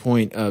original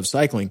point of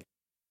cycling.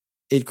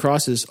 It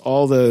crosses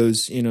all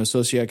those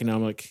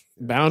socioeconomic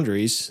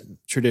boundaries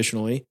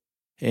traditionally,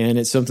 and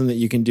it's something that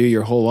you can do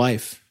your whole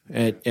life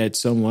at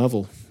some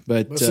level.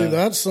 But see,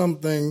 that's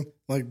something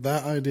like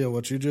that idea.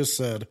 What you just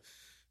said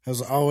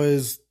has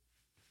always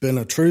been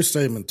a true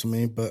statement to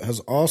me, but has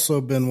also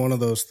been one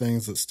of those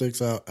things that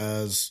sticks out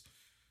as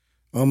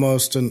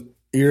almost an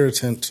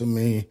irritant to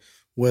me.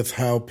 With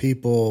how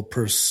people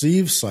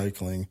perceive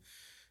cycling,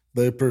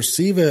 they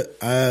perceive it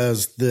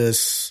as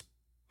this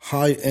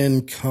high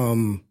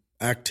income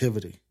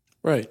activity.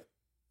 Right.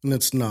 And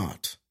it's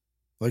not.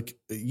 Like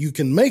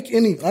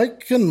I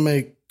can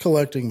make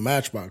collecting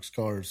Matchbox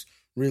cars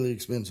really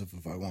expensive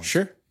if I want.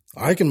 Sure.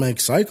 I can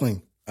make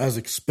cycling as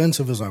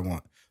expensive as I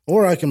want,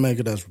 or I can make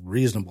it as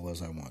reasonable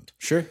as I want.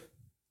 Sure.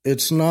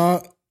 It's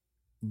not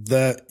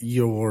that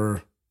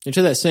you're... And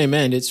to that same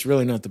end, it's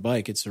really not the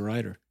bike, it's the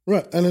rider.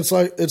 Right. And it's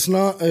like, it's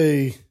not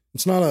an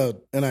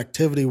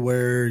activity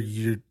where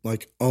you're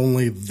like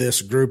only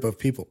this group of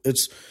people.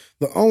 It's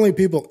the only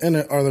people in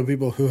it are the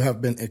people who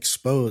have been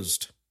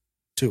exposed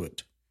to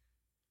it.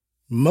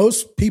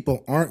 Most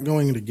people aren't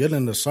going to get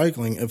into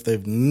cycling if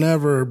they've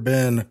never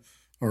been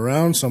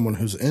around someone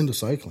who's into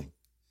cycling.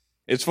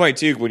 It's funny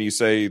too when you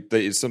say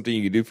that it's something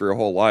you can do for your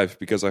whole life,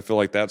 because I feel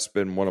like that's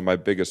been one of my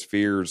biggest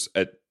fears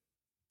at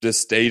this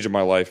stage of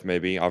my life.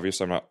 Maybe,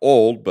 obviously I'm not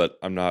old, but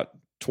I'm not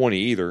 20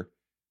 either.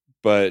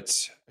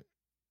 But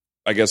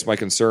I guess my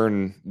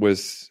concern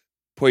with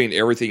putting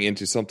everything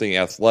into something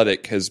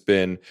athletic has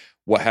been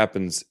what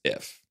happens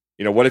if,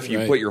 what if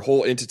you put your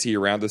whole entity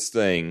around this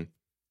thing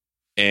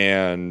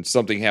and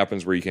something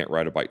happens where you can't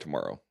ride a bike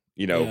tomorrow,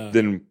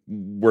 then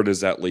where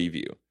does that leave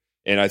you?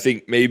 And I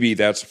think maybe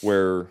that's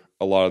where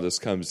a lot of this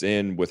comes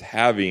in with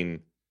having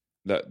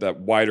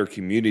that wider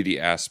community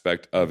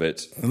aspect of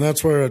it. And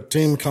that's where a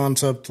team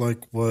concept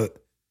like what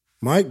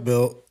Mike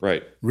built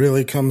Right.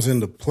 really comes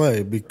into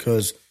play,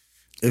 because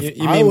if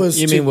You I mean- was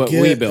you to mean what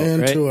get we built,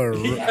 into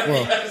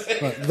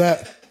right?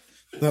 right,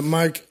 that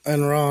Mike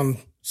and Ron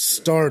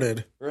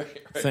started, Right.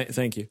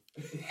 Thank you.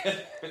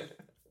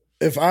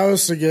 if I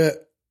was to get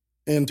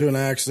into an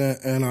accident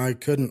and I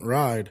couldn't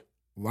ride,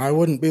 I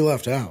wouldn't be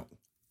left out.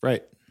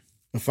 Right.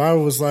 If I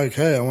was like,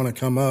 hey, I want to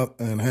come up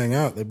and hang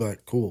out, they'd be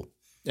like, cool.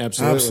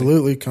 Absolutely.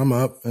 Absolutely come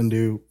up and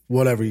do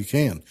whatever you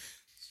can.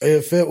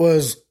 If it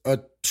was a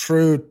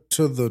true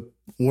to the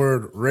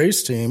word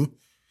race team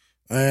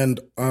and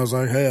I was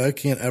like, hey, I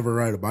can't ever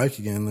ride a bike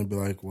again, they'd be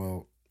like,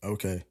 well,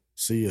 okay,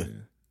 see ya.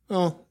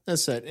 Well,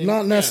 that's it.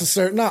 Not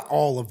necessarily, not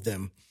all of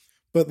them,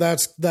 but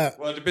that's that.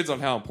 Well, it depends on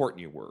how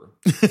important you were.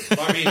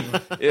 I mean,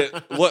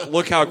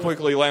 look how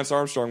quickly Lance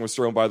Armstrong was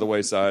thrown by the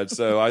wayside.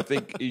 So I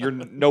think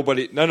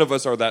none of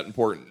us are that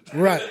important.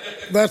 Right.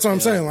 That's what I'm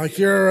saying. Like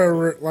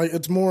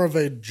it's more of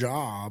a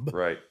job.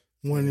 Right.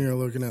 When you're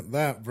looking at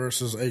that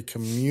versus a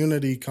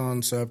community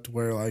concept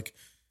where like,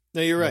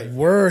 No, you're right.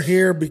 we're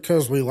here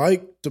because we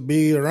like to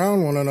be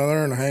around one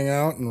another and hang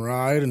out and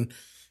ride. And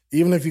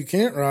even if you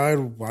can't ride,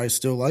 I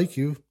still like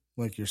you.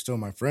 Like, you're still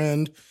my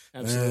friend.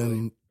 Absolutely.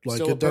 And like,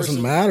 Still a it doesn't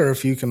person. matter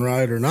if you can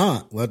ride or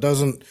not. That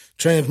doesn't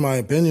change my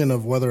opinion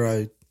of whether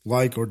I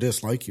like or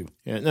dislike you.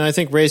 Yeah, no, I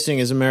think racing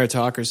is a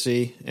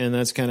meritocracy, and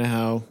that's kind of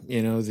how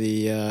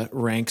the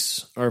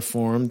ranks are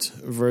formed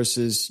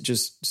versus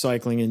just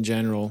cycling in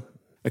general.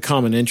 A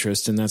common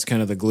interest, and that's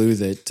kind of the glue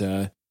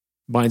that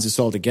binds us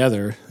all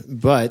together.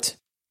 But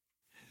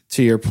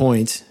to your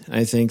point,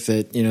 I think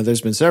that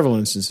there's been several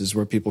instances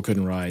where people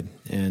couldn't ride,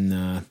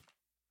 and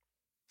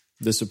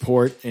the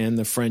support and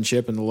the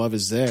friendship and the love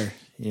is there.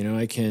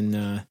 I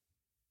can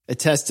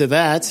attest to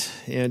that.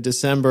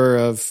 December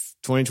of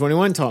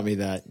 2021 taught me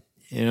that.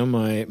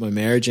 My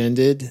marriage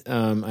ended.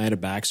 I had a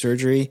back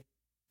surgery,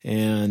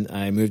 and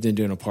I moved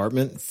into an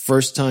apartment.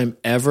 First time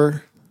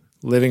ever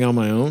living on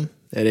my own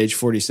at age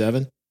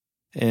 47.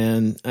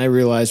 And I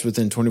realized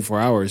within 24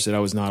 hours that I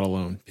was not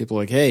alone. People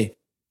were like, hey,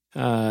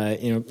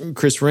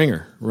 Chris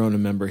Ringer,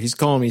 Ronin member, he's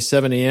calling me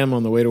 7 a.m.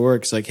 on the way to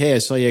work. He's like, hey, I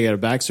saw you got a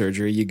back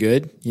surgery. You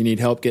good? You need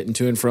help getting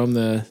to and from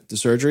the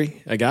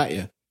surgery? I got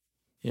you.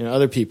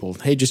 Other people,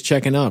 hey, just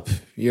checking up.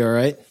 You all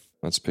right?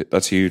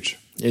 That's huge.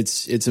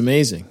 It's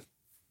amazing.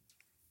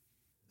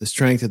 The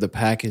strength of the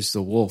pack is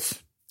the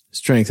wolf. The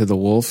strength of the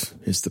wolf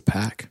is the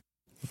pack.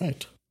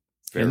 Right.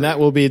 And that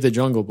will be the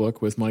Jungle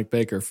Book with Mike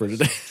Baker for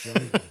today.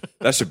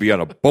 That should be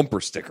on a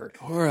bumper sticker.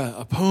 Or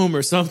a poem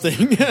or something.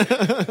 We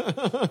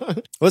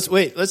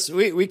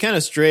kind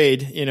of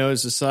strayed,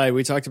 as a side.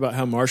 We talked about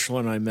how Marshall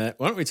and I met.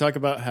 Why don't we talk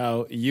about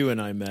how you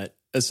and I met,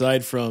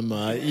 aside from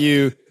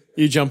you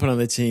jumping on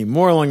the team?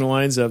 More along the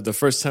lines of the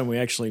first time we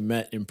actually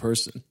met in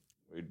person.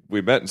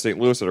 We met in St.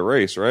 Louis at a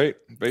race, right?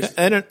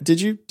 Did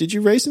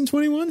you race in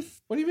 21?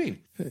 What do you mean?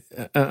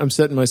 I'm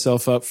setting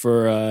myself up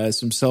for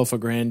some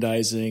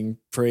self-aggrandizing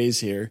praise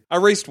here. I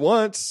raced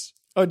once.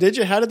 Oh, did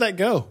you? How did that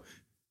go?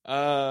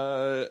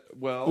 Well,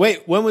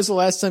 Wait, when was the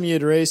last time you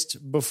had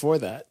raced before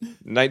that?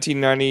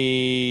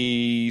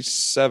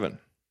 1997.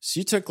 So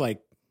you took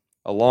like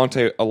A long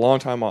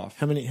time off.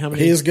 how many?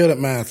 He's good at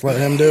math. Let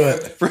him do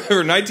it. For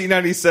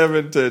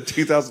 1997 to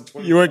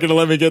 2020. You weren't going to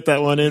let me get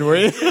that one in, were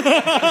you?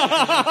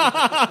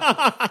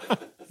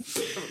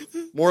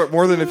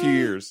 More than a few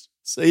years.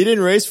 So you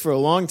didn't race for a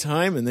long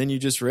time, and then you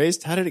just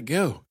raced. How did it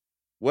go?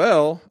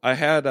 Well, I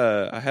had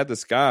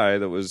this guy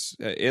that was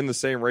in the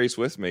same race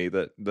with me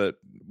that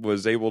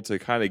was able to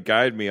kind of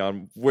guide me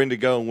on when to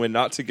go and when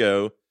not to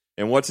go,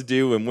 and what to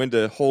do and when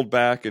to hold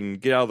back and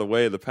get out of the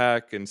way of the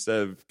pack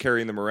instead of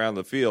carrying them around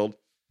the field.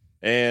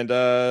 And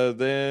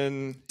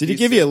then Did he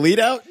give you a lead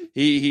out?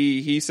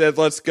 He said,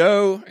 let's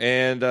go.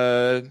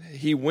 And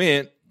he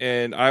went,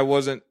 and I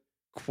wasn't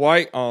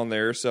quite on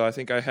there. So I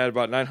think I had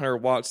about 900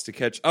 watts to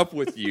catch up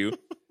with you.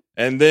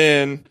 And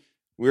then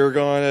we were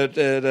going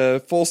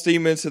at full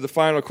steam into the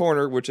final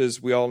corner, which,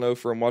 as we all know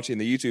from watching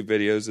the YouTube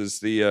videos, is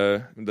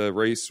the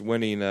race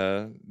winning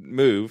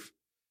move.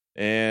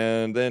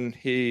 And then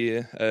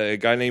a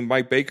guy named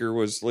Mike Baker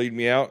was leading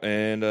me out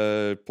and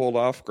pulled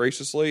off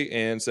graciously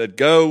and said,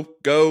 go,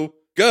 go,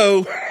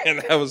 go.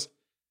 And that was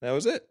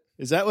it.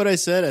 Is that what I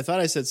said? I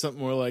thought I said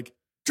something more like,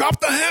 drop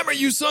the hammer,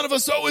 you son of a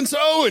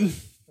so-and-so. And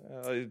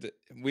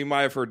we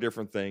might have heard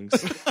different things.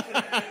 And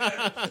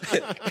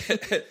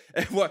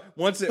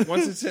once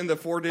it's in the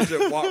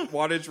 4-digit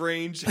wattage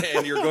range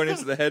and you're going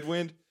into the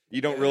headwind, you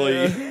don't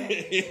really.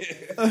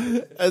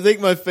 I think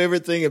my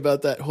favorite thing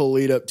about that whole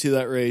lead up to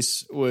that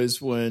race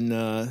was when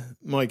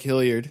Mike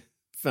Hilliard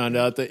found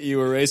out that you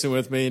were racing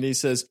with me, and he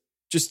says,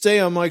 just stay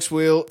on Mike's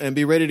wheel and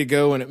be ready to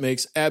go when it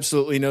makes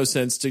absolutely no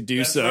sense to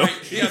do so.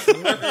 Right. Yeah, I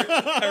remember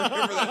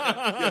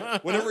that. Yeah.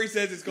 Whenever he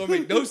says it's going to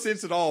make no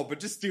sense at all, but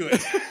just do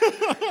it.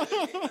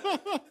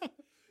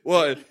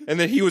 Well, and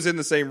then he was in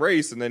the same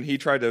race, and then he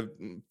tried to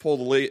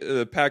pull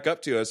the pack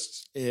up to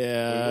us.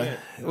 Yeah.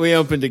 We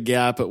opened a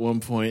gap at one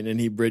point, and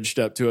he bridged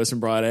up to us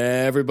and brought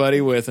everybody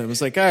with him.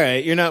 It's like, all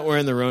right, you're not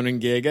wearing the Ronin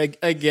gig.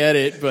 I get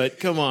it, but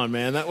come on,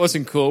 man. That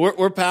wasn't cool.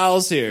 We're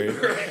pals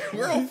here.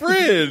 We're all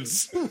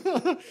friends.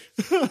 So,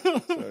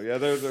 yeah,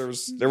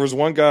 there was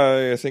one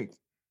guy, I think,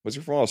 was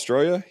he from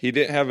Australia? He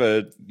didn't have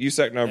a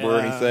USAC number or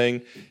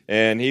anything,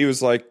 and he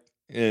was like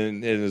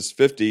in his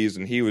 50s,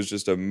 and he was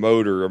just a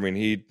motor. I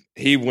mean,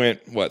 he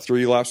went,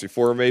 3 laps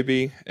before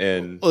maybe?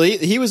 And well,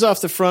 he was off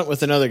the front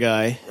with another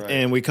guy, right.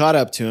 And we caught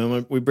up to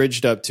him. We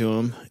bridged up to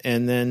him,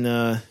 and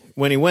then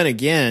when he went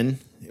again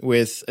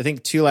with, I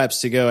think, 2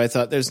 laps to go, I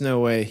thought, there's no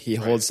way he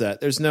holds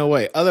that. There's no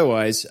way.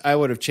 Otherwise, I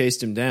would have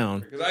chased him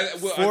down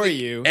for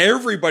you.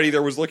 Everybody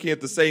there was looking at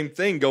the same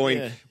thing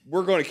going,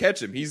 we're going to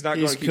catch him. He's not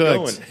going to keep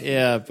going.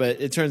 Yeah, but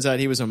it turns out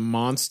he was a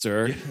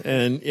monster.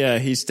 And,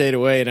 he stayed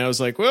away. And I was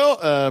like, well,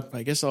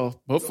 I guess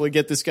I'll hopefully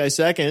get this guy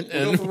second.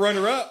 We'll go for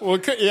runner-up. Well,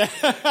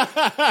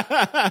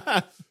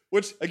 yeah.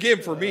 Which,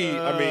 again, for me,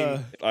 I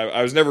mean,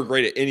 I was never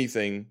great at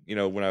anything,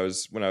 when I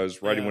was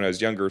riding when I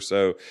was younger.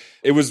 So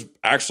it was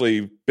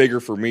actually bigger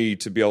for me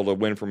to be able to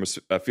win from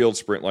a field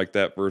sprint like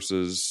that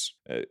versus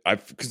I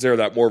consider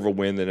that more of a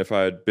win than if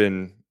I had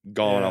been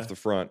gone off the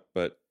front.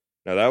 But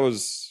no, that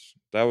was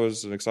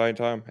an exciting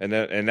time. And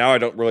now I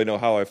don't really know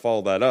how I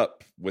follow that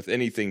up with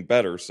anything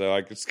better. So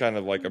it's kind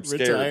of like I'm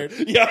scared.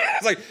 Retired. Yeah,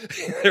 it's like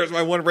there's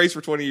my one race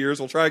for 20 years.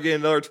 We'll try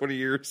again another 20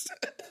 years.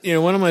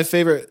 One of my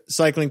favorite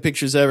cycling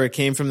pictures ever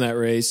came from that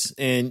race,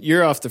 and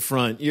you're off the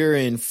front. You're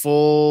in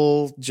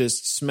full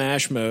just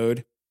smash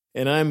mode,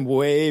 and I'm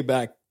way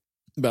back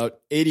about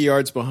 80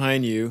 yards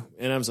behind you,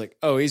 and I was like,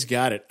 oh, he's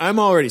got it. I'm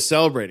already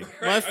celebrating.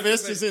 My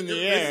fist is in the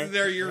air.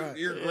 There, your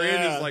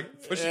grin is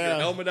like pushing your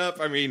helmet up.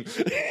 I mean,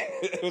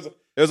 it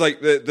was like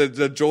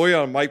the joy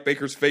on Mike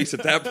Baker's face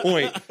at that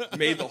point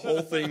made the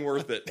whole thing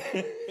worth it.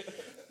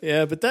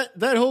 Yeah, but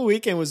that whole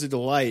weekend was a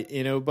delight.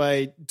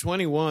 By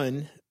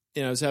 21,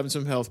 I was having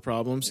some health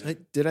problems.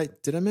 Did I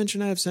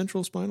mention I have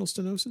central spinal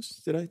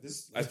stenosis? Did I?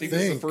 I think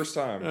this is the first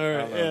time. All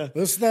right, yeah.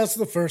 That's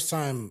the first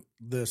time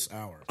this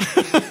hour.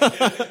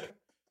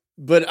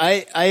 But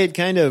I had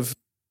kind of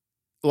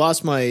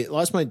lost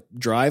my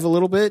drive a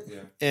little bit,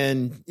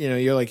 and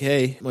you're like,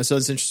 hey, my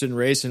son's interested in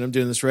racing. I'm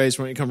doing this race.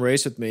 Why don't you come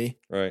race with me?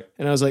 Right.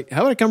 And I was like,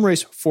 how would I come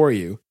race for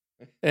you?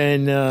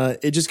 And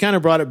it just kind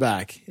of brought it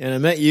back. And I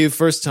met you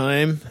first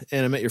time,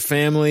 and I met your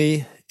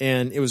family,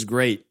 and it was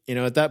great.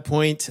 At that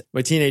point,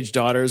 my teenage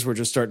daughters were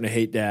just starting to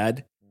hate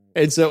Dad.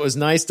 And so it was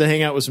nice to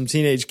hang out with some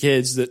teenage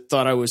kids that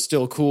thought I was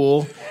still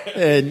cool.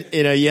 And,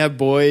 you have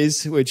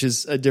boys, which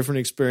is a different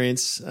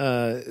experience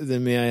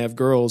than me. I have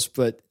girls.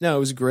 But, no, it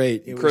was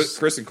great.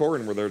 Chris and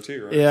Corin were there,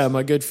 too, right? Yeah,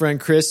 my good friend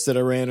Chris that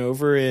I ran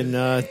over in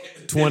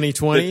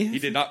 2020. He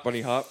did not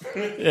bunny hop.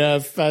 Yeah,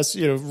 fast,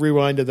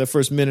 rewind to the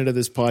first minute of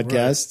this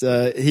podcast.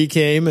 Right. He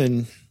came,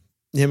 and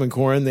him and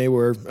Corin, they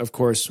were, of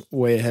course,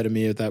 way ahead of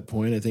me at that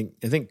point. I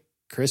think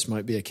Chris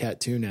might be a Cat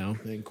 2 now.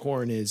 And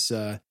Corin is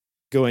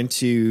going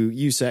to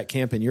USAC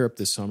camp in Europe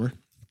this summer.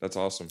 That's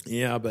awesome.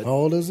 Yeah, but how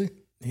old is he?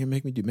 You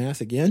make me do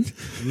math again?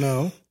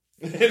 No.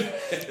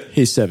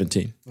 He's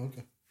 17.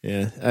 Okay.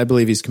 Yeah, I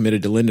believe he's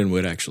committed to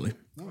Lindenwood, actually.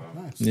 Oh,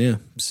 nice. Yeah,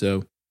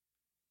 so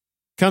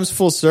comes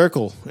full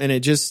circle, and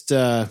it just,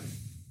 samurai,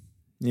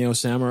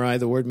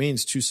 the word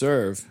means to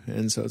serve.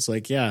 And so it's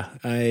like, yeah,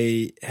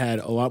 I had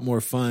a lot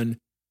more fun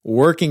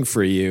working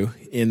for you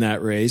in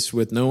that race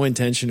with no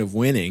intention of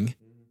winning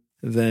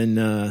than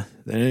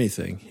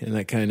anything. And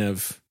that kind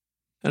of,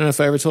 I don't know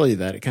if I ever told you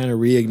that. It kind of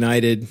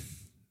reignited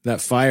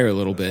that fire a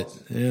little bit.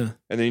 Yeah.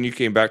 And then you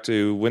came back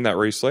to win that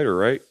race later,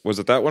 right? Was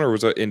it that one or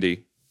was it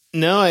Indy?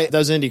 No, that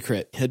was Indy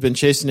Crit. Had been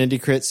chasing Indy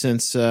Crit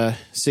since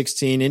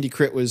 16. Indy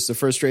Crit was the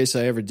first race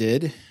I ever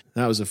did.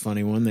 That was a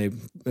funny one.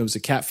 It was a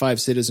Cat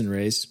 5 citizen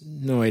race.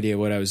 No idea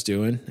what I was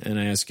doing. And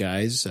I asked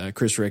guys,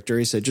 Chris Richter,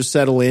 he said, just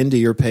settle into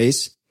your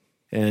pace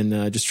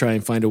and just try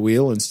and find a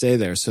wheel and stay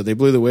there. So they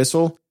blew the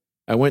whistle.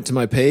 I went to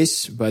my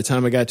pace. By the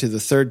time I got to the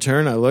third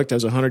turn, I looked, I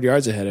was 100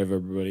 yards ahead of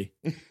everybody.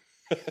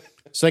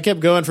 So I kept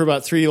going for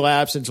about 3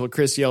 laps until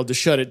Chris yelled to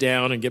shut it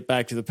down and get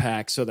back to the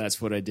pack. So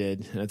that's what I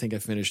did. And I think I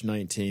finished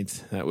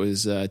 19th. That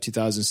was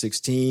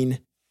 2016.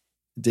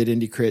 Did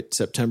Indy Crit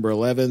September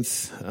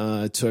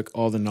 11th. Took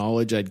all the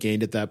knowledge I'd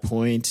gained at that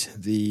point,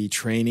 the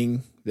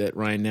training that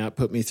Ryan Knapp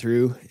put me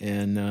through,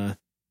 and I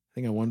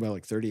think I won by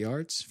like 30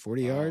 yards,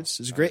 40 yards.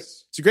 It was great.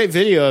 It's a great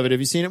video of it. Have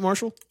you seen it,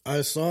 Marshall?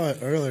 I saw it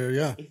earlier,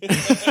 yeah.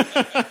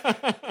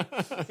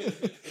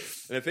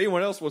 And if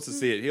anyone else wants to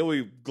see it, he'll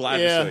be glad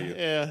to show you.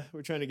 Yeah,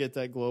 we're trying to get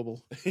that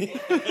global.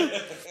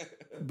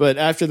 But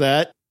after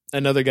that,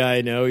 another guy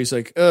I know, he's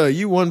like, oh,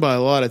 you won by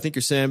a lot. I think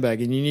you're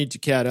sandbagging. You need to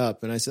cat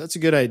up. And I said, that's a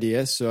good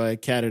idea. So I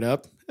catted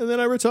up, and then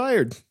I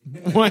retired.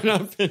 Why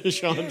not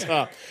finish on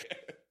top?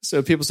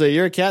 So people say,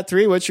 you're a Cat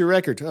 3? What's your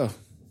record? Oh,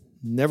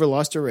 never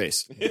lost a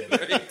race.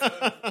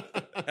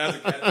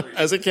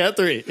 As a Cat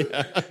 3.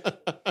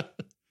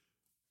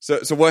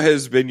 So what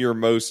has been your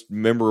most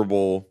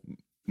memorable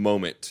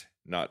moment?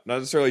 Not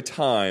necessarily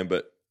time,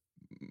 but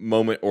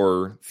moment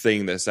or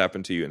thing that's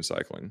happened to you in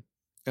cycling?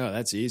 Oh,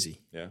 that's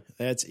easy. Yeah.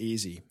 That's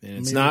easy. And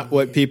it's not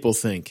what people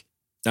think.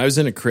 I was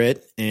in a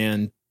crit,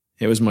 and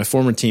it was my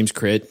former team's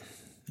crit.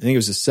 I think it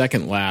was the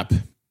second lap,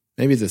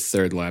 maybe the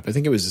third lap. I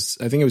think it was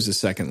the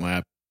second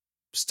lap.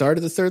 Start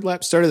of the third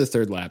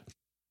lap.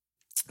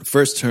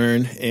 First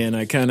turn, and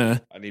I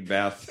need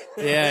math.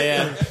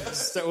 Yeah.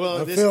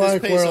 I feel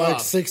like we're like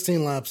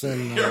 16 laps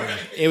in.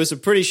 It was a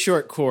pretty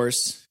short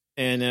course,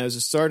 and it was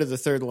the start of the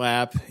third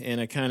lap,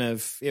 and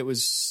it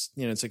was,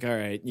 it's like, all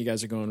right, you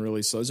guys are going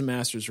really slow. It was a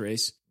Masters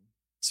race.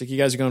 It's like, you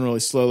guys are going really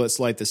slow. Let's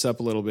light this up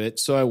a little bit.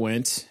 So I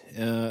went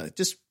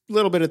just a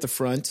little bit at the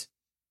front.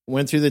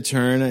 Went through the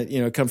turn.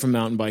 I come from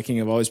mountain biking.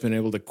 I've always been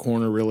able to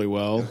corner really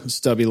well.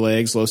 Stubby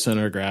legs, low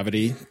center of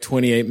gravity,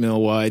 28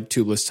 mil wide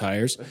tubeless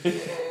tires.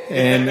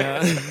 And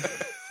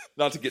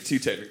Not to get too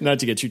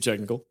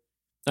technical.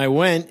 I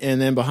went,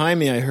 and then behind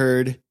me I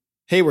heard,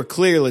 "Hey, we're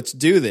clear. Let's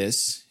do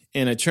this."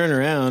 And I turn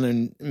around,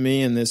 and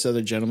me and this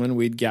other gentleman,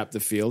 we'd gapped the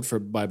field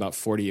by about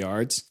 40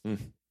 yards.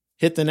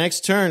 Hit the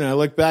next turn. I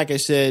looked back. I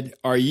said,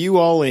 "Are you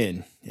all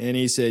in?" And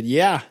he said,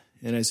 "Yeah."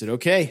 And I said,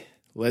 "Okay,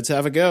 let's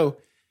have a go."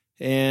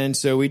 And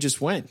so we just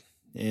went.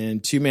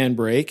 And 2-man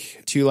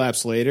break. 2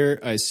 laps later,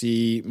 I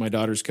see my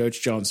daughter's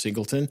coach, John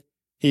Singleton.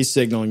 He's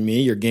signaling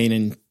me, "You're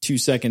gaining 2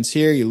 seconds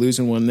here. You're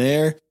losing 1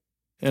 there."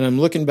 And I'm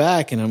looking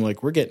back, and I'm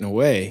like, we're getting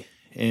away.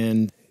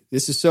 And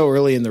this is so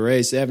early in the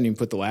race, they haven't even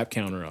put the lap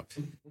counter up.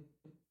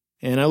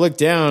 And I look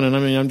down, and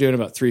I'm doing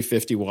about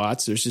 350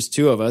 watts. There's just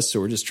 2 of us, so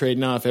we're just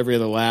trading off every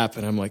other lap.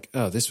 And I'm like,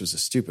 oh, this was a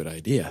stupid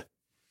idea.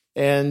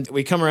 And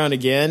we come around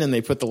again, and they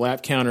put the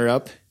lap counter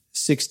up,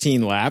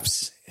 16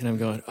 laps. And I'm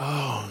going,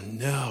 oh,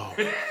 no.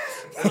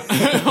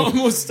 I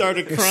almost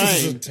started crying.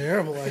 This is a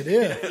terrible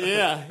idea.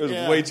 Yeah. It was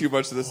way too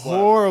much of this lap.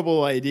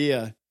 Horrible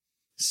idea.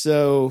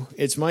 So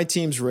it's my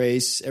team's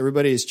race.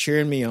 Everybody is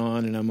cheering me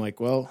on. And I'm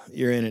like, well,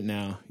 you're in it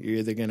now. You're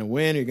either going to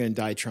win or you're going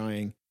to die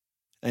trying.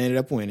 I ended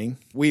up winning.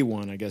 We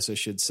won, I guess I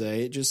should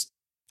say.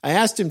 I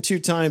asked him 2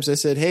 times. I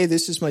said, "Hey,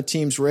 this is my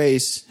team's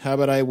race. How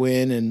about I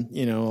win?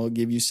 And, I'll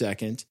give you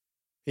second."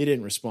 He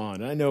didn't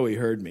respond. I know he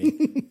heard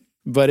me.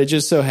 But it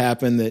just so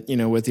happened that,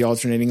 with the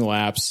alternating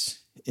laps,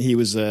 he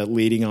was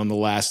leading on the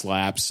last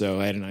lap.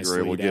 So I had a nice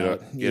lead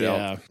out. Get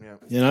out.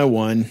 Yeah. And I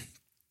won.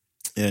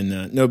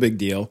 And no big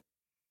deal.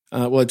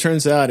 Well, it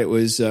turns out it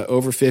was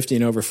over 50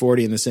 and over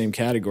 40 in the same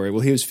category.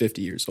 Well, he was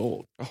 50 years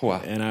old. Oh,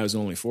 wow. And I was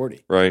only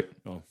 40. Right.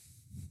 Oh,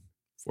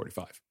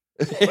 45.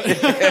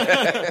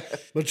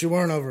 But you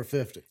weren't over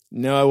 50.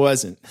 No, I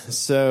wasn't.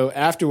 So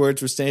afterwards,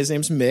 his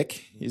name's Mick.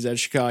 He's out of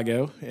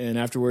Chicago. And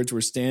afterwards,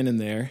 we're standing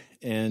there.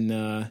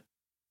 And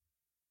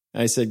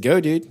I said, "Go,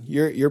 dude.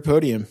 Your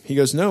podium." He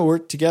goes, "No, we're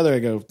together." I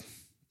go,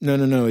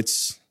 No.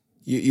 It's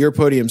your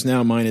podium's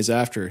now. Mine is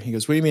after. He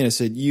goes, "What do you mean?" I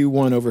said, "You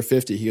won over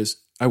 50. He goes,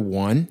 "I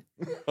won?"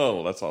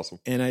 Oh, that's awesome.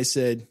 And I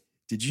said,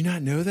 "Did you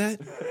not know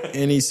that?"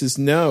 And he says,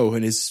 "No."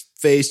 And his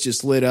face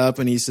just lit up.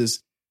 And he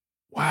says,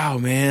 "Wow,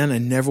 man, I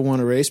never won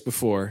a race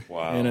before."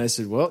 Wow. And I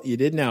said, "Well, you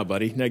did now,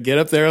 buddy. Now get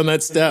up there on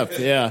that step."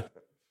 Yeah.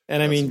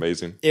 And That's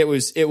amazing. It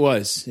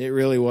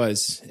really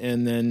was.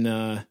 And then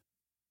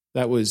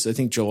that was, I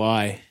think,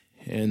 July.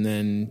 And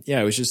then,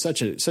 it was just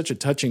such a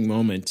touching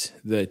moment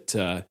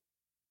that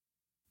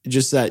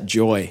just that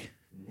joy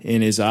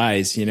in his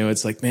eyes,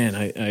 it's like, man,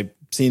 I've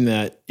seen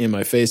that in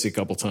my face a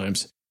couple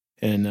times,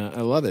 and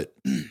I love it.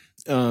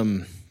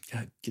 God,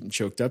 getting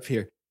choked up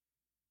here.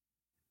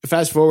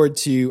 Fast forward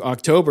to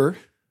October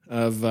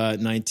of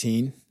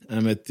 19.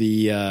 I'm at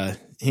the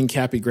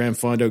Hincapie Grand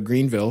Fondo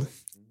Greenville.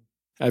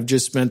 I've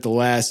just spent the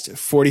last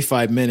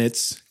 45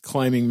 minutes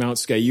climbing Mount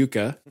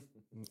Skyuka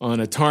on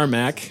a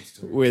tarmac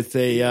with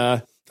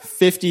a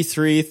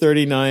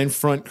 5339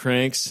 front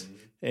cranks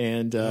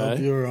and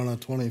you were on a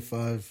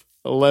 25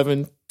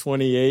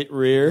 1128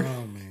 rear.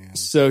 Oh man!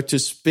 So to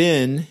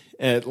spin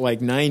at like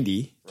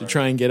 90 to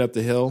try and get up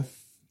the hill,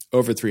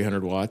 over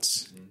 300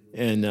 watts,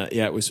 and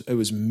it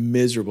was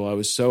miserable. I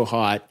was so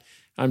hot.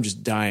 I'm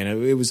just dying.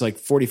 It was like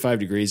 45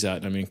 degrees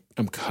out. And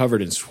I'm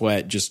covered in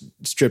sweat, just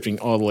stripping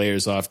all the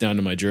layers off down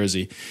to my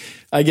jersey.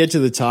 I get to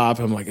the top.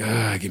 I'm like,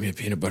 give me a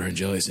peanut butter and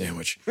jelly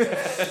sandwich.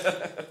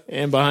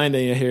 And behind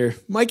me, I hear,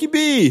 "Mikey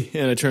B."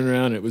 And I turn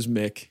around, and it was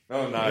Mick.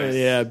 Oh, nice.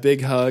 Yeah,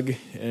 big hug.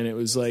 And it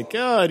was like,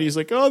 and he's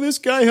like, "Oh, this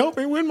guy helped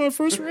me win my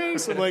first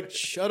race." I'm like,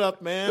 "Shut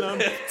up, man. I'm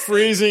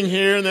freezing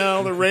here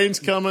now. The rain's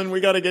coming.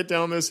 We got to get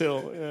down this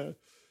hill." Yeah.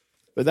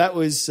 But that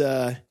was...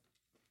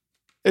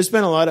 there's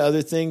been a lot of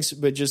other things,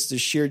 but just the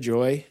sheer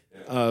joy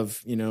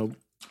of,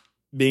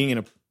 being in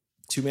a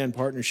 2-man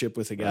partnership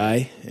with a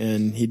guy,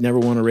 and he'd never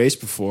won a race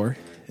before.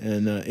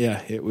 And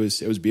it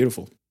was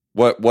beautiful.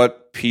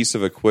 What piece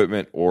of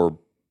equipment or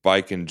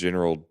bike in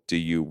general do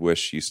you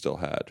wish you still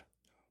had?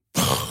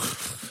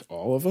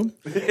 All of them?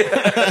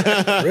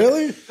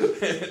 Really?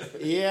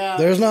 Yeah.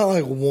 There's not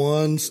like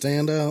one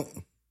standout.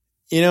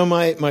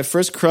 My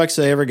first crux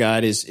I ever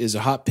got is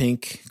a hot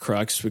pink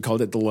crux. We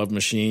called it the Love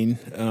Machine.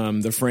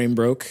 The frame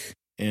broke,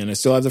 and I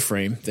still have the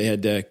frame. They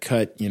had to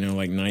cut,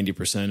 like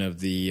 90% of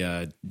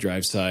the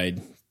drive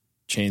side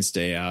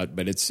chainstay out,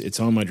 but it's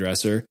on my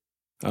dresser.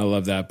 I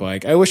love that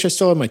bike. I wish I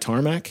still had my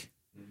tarmac.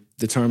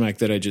 The tarmac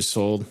that I just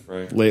sold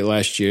late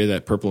last year,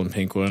 that purple and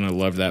pink one. I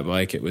loved that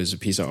bike. It was a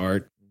piece of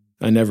art.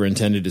 I never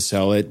intended to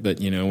sell it, but,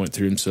 went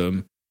through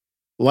some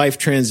life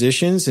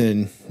transitions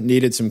and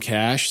needed some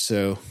cash,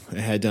 so I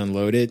had to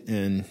unload it.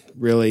 And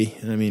really,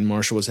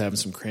 Marshall was having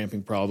some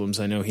cramping problems.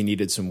 I know he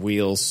needed some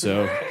wheels,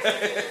 so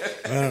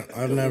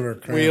I've never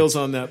cramped. Wheels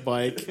on that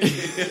bike.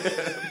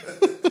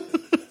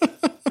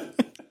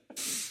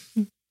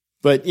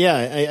 But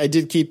yeah, I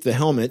did keep the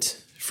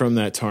helmet from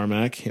that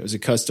tarmac. It was a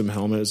custom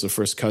helmet. It was the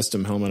first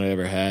custom helmet I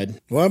ever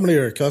had. Well, how many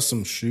are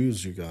custom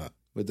shoes you got?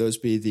 Would those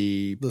be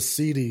the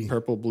CD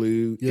purple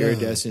blue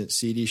iridescent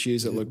CD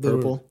shoes that look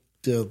purple?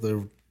 Yeah,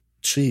 they're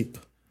cheap.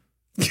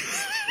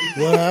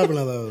 What happened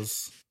to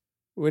those?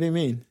 What do you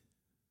mean?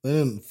 They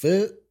didn't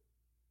fit?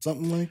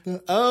 Something like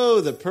that?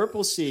 Oh, the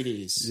purple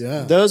CDs.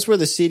 Yeah. Those were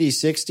the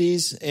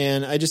CD60s,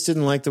 and I just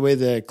didn't like the way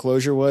the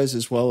closure was,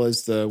 as well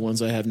as the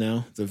ones I have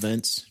now, the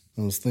vents.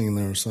 I was thinking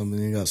there was something.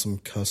 You got some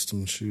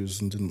custom shoes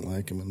and didn't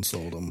like them and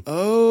sold them.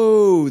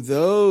 Oh,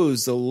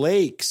 those. The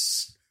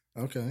Lakes.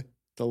 Okay.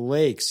 The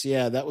Lakes.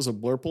 Yeah, that was a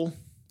blurple,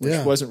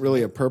 which wasn't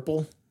really a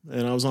purple.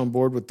 And I was on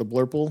board with the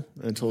blurple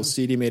until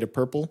CD made a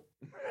purple.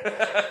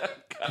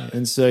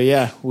 And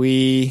so,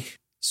 we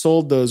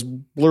sold those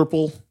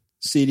blurple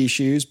CD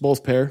shoes,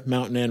 both pair,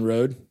 mountain and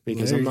road,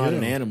 because I'm not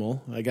an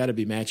animal. I got to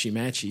be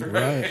matchy.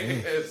 Right.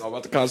 Yeah. It's all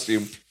about the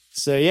costume.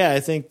 So,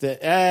 I think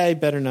that I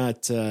better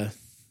not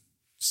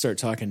start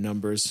talking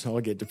numbers. I'll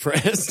get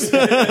depressed.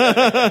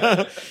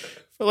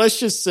 But let's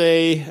just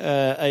say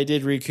I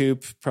did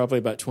recoup probably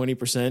about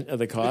 20% of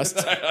the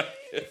cost.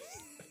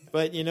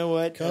 But you know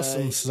what?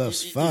 Custom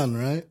stuff's fun,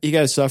 right? You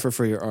got to suffer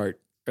for your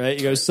art, right?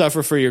 You got to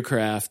suffer for your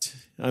craft.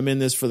 I'm in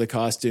this for the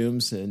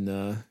costumes, and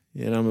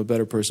I'm a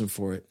better person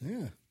for it.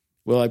 Yeah.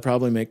 Will I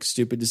probably make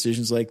stupid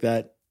decisions like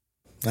that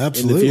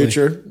Absolutely. in the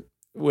future?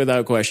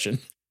 Without question.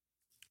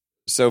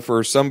 So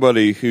for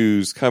somebody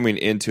who's coming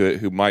into it,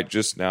 who might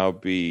just now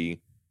be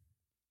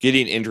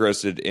getting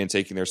interested in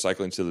taking their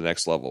cycling to the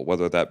next level,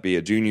 whether that be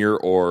a junior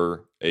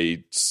or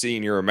a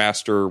senior, a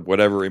master,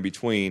 whatever in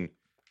between,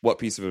 what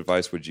piece of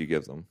advice would you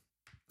give them?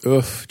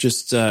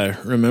 Just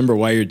remember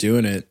why you're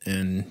doing it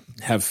and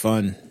have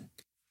fun.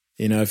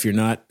 If you're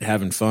not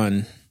having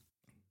fun,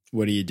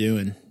 what are you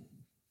doing?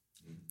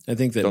 I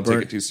think that don't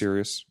take it too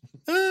serious.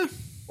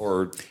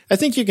 Or I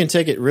think you can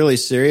take it really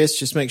serious.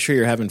 Just make sure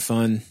you're having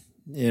fun.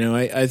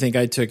 I think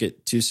I took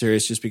it too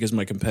serious just because of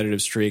my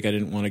competitive streak. I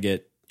didn't want to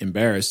get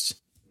embarrassed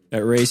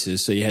at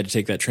races, so you had to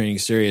take that training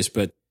serious.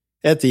 But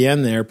at the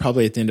end there,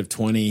 probably at the end of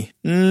 20,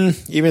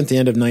 even at the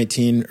end of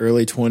 19,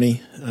 early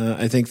 20,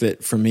 I think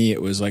that for me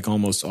it was like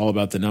almost all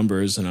about the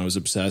numbers, and I was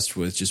obsessed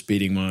with just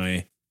beating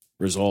my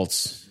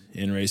results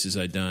in races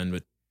I'd done.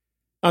 But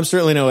I'm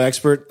certainly no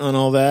expert on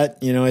all that.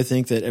 I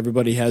think that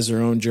everybody has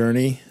their own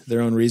journey,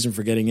 their own reason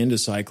for getting into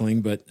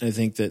cycling. But I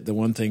think that the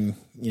one thing,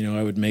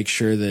 I would make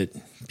sure that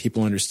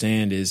people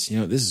understand is,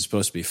 this is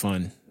supposed to be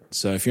fun.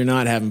 So if you're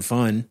not having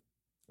fun.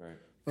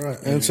 Right.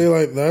 And see,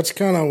 that's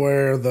kind of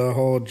where the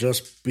whole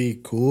just be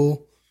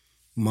cool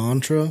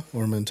mantra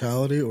or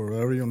mentality or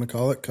whatever you want to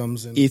call it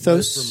comes in.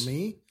 Ethos? For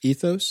me.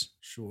 Ethos?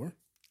 Sure.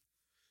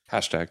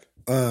 hashtag.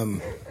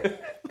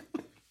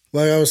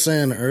 Like I was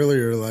saying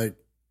earlier,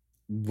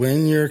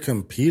 when you're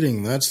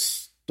competing,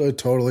 that's a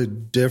totally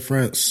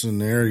different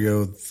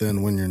scenario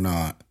than when you're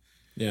not.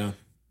 Yeah.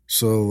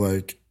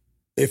 So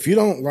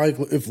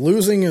if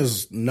losing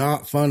is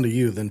not fun to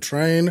you, then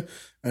train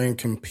and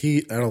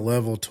compete at a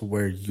level to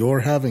where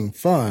you're having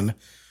fun,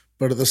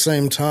 but at the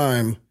same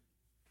time,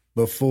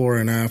 before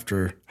and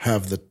after,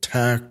 have the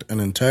tact and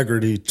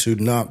integrity to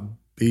not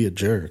be a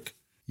jerk.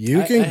 I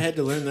had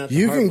to learn that.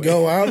 You can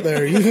go out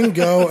there. You can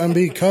go and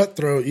be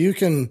cutthroat. You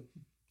can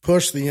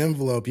push the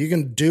envelope. You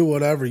can do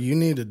whatever you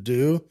need to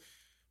do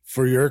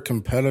for your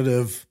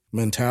competitive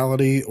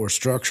mentality or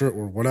structure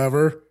or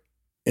whatever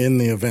in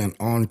the event,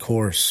 on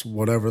course,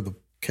 whatever the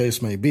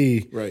case may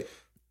be. Right.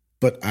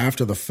 But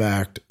after the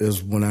fact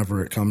is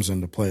whenever it comes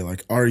into play.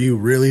 Are you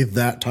really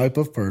that type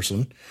of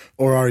person,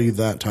 or are you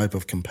that type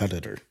of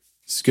competitor?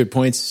 It's good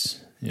points.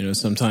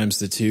 Sometimes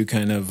the two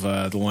kind of,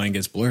 the line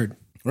gets blurred.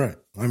 Right.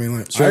 I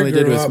Certainly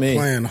grew did with up me.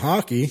 playing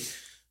hockey,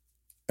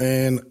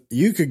 and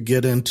you could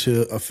get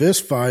into a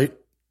fist fight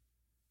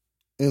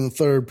in the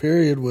third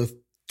period with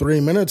 3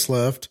 minutes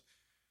left,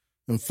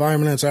 and 5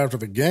 minutes after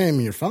the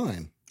game, you're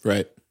fine.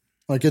 Right.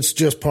 It's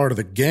just part of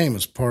the game.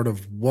 It's part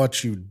of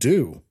what you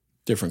do.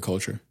 Different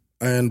culture.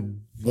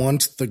 And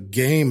once the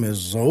game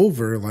is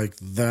over,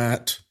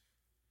 that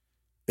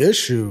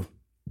issue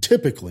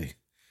typically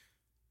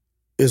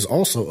is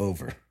also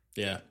over.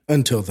 Yeah.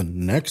 Until the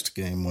next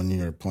game when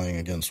you're playing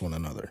against one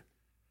another.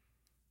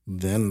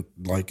 Then,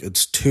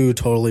 it's two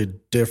totally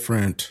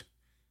different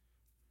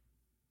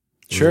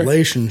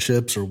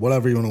relationships or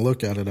whatever you want to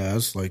look at it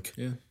as.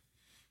 Yeah.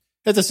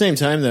 At the same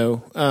time,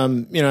 though, I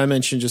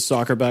mentioned just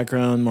soccer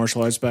background,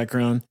 martial arts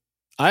background.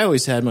 I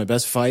always had my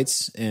best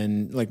fights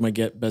and my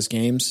best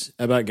games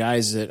about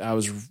guys that I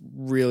was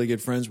really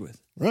good friends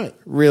with. Right.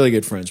 Really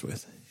good friends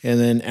with. And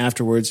then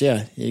afterwards,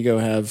 you go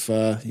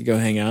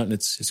hang out, and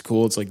it's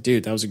cool. It's like,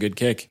 dude, that was a good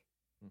kick.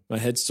 My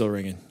head's still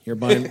ringing. You're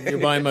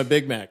buying my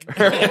Big Mac.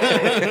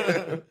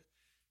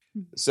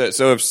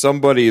 So if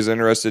somebody is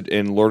interested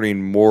in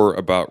learning more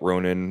about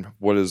Ronin,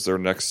 what is their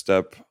next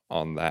step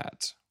on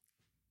that?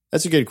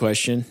 That's a good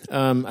question.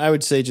 I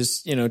would say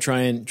just, try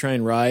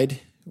and ride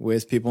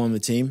with people on the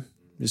team.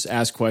 Just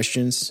ask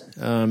questions.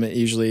 They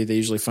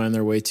usually find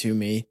their way to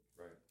me.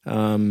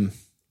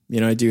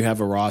 I do have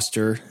a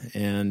roster,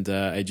 and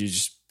I do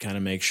just kind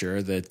of make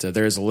sure that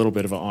there's a little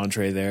bit of an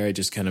entree there. I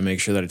just kind of make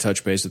sure that I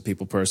touch base with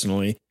people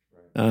personally.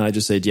 I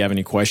just say, do you have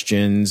any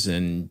questions?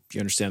 And do you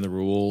understand the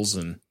rules?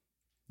 And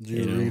do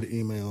you read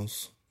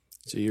emails?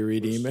 Do you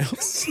read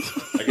emails?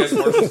 I guess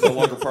Marshall's no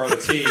longer part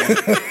of the team.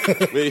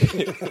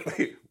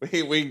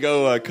 We can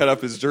go cut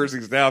up his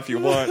jerseys now if you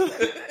want.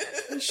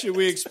 Should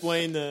we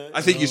explain the?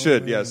 I think you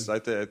should. Yes,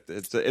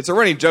 it's a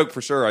running joke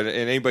for sure, and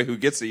anybody who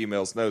gets the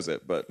emails knows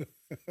it. But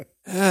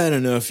I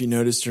don't know if you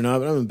noticed or not,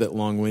 but I'm a bit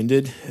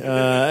long-winded.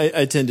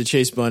 I tend to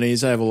chase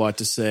bunnies. I have a lot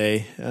to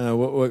say.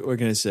 What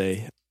can I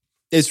say?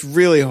 It's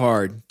really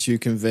hard to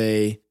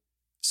convey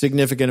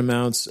significant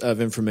amounts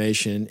of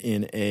information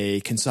in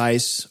a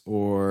concise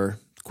or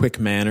quick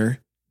manner.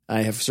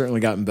 I have certainly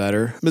gotten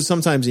better, but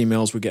sometimes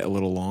emails would get a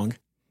little long.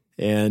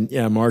 And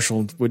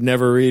Marshall would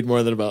never read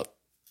more than about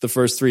the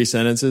first 3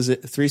 sentences.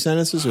 3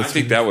 sentences? Or I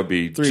think that would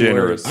be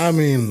generous. Words? I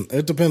mean,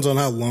 it depends on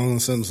how long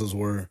the sentences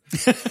were.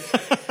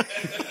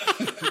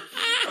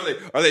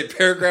 Are they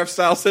paragraph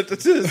style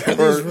sentences?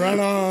 Or run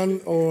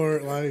on,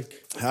 or like,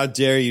 how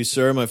dare you,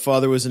 sir? My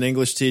father was an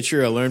English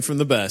teacher. I learned from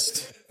the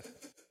best.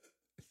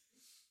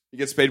 He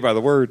gets paid by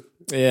the word.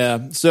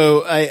 Yeah.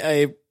 So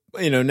I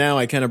now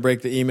I kind of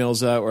break the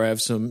emails out where I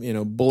have some,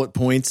 bullet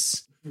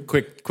points,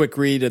 quick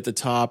read at the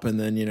top, and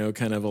then,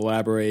 kind of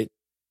elaborate.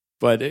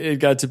 But it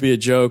got to be a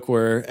joke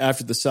where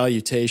after the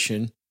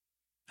salutation,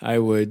 I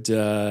would,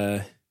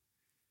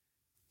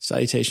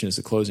 salutation is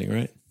the closing,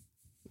 right?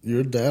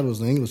 Your dad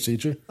was an English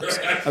teacher.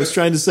 I was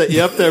trying to set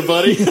you up there,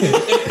 buddy.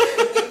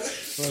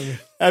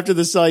 After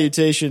the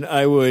salutation,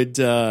 I would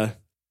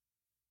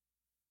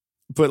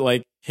put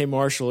like, hey,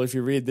 Marshall, if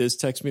you read this,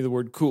 text me the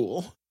word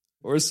cool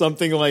or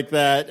something like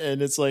that.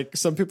 And it's like,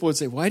 some people would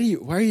say, why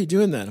are you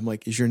doing that? I'm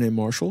like, is your name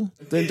Marshall?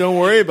 Then don't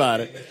worry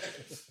about it.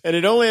 And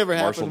it only ever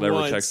happened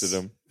Marshall never once. texted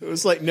him. It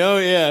was like, no,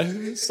 yeah.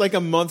 It's like a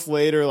month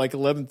later, like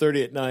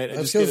 11:30 at night. I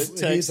just get a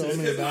text. He told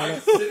me about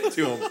it.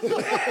 To him.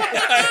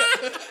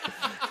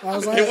 I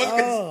was like,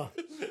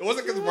 it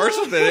wasn't because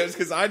Marshall did it. It was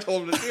because I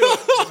told him to do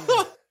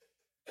it.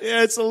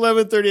 Yeah, it's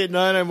 11:30 at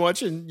night. I'm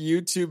watching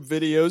YouTube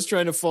videos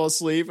trying to fall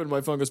asleep, and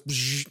my phone goes,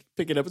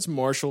 pick it up. It's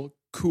Marshall.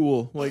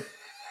 Cool. Like,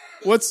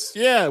 what's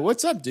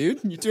up,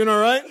 dude? You doing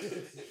all right?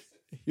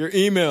 Your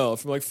email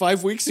from like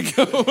 5 weeks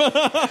ago.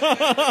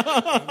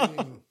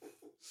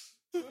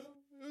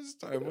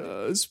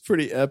 It's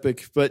pretty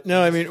epic. But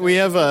no, I mean, we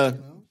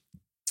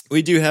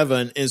do have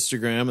an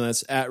Instagram, and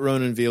that's at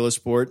Ronin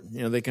Velosport.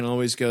 They can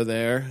always go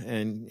there,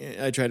 and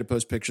I try to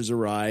post pictures of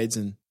rides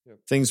and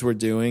things we're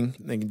doing.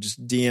 They can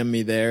just DM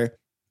me there.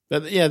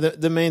 But yeah,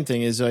 the main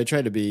thing is I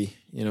try to be,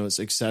 as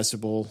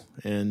accessible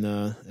and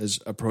as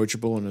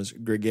approachable and as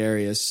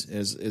gregarious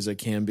as I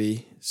can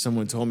be.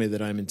 Someone told me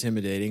that I'm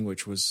intimidating,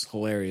 which was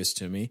hilarious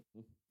to me.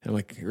 I'm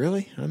like,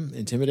 really? I'm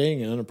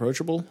intimidating and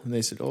unapproachable? And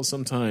they said, oh,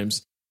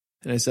 sometimes.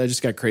 And I said, I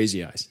just got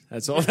crazy eyes.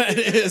 That's all that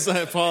is. I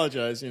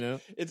apologize,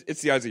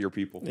 It's the eyes of your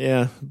people.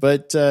 Yeah,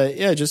 but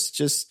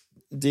just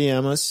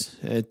DM us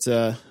at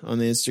on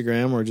the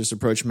Instagram or just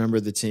approach a member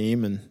of the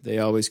team, and they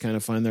always kind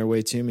of find their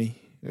way to me.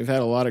 We've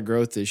had a lot of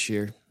growth this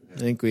year. I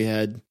think we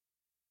had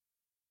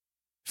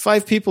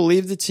 5 people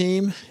leave the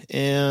team,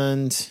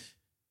 and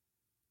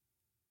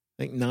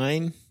I think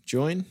 9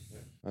 join.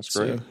 That's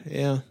great. So,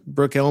 yeah,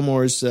 Brooke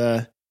Elmore's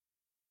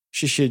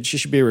she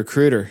should be a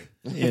recruiter.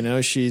 I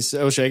guess she is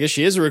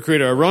a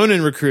recruiter, a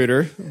Ronin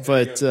recruiter.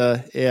 But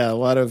a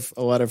lot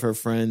of her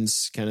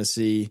friends kind of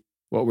see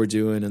what we're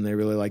doing, and they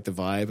really like the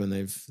vibe, and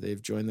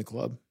they've joined the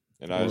club.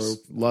 And I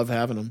love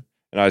having them.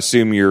 And I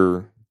assume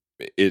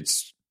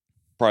it's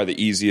probably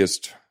the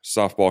easiest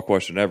softball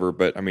question ever,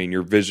 but I mean,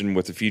 your vision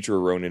with the future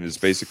of Ronin is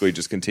basically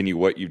just continue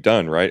what you've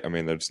done, right? I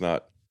mean, there's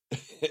not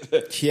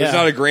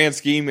a grand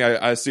scheme,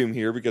 I assume,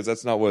 here, because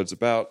that's not what it's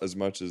about as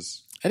much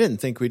as. I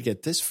didn't think we'd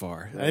get this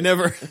far. I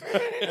never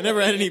had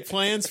any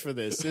plans for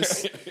this.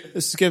 This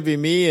is going to be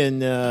me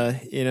and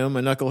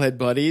my knucklehead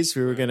buddies.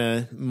 We were going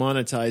to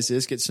monetize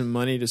this, get some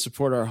money to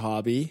support our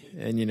hobby,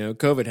 and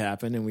COVID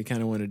happened, and we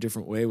kind of went a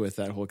different way with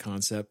that whole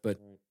concept. But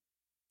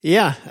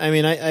yeah, I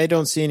mean, I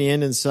don't see any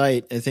end in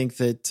sight. I think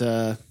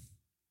that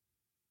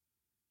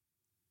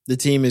the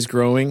team is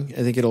growing.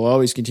 I think it'll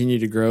always continue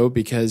to grow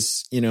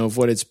because, of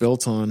what it's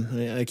built on.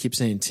 I keep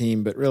saying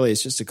team, but really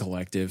it's just a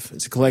collective.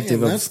 It's a collective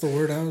that's the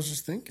word I was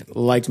just thinking.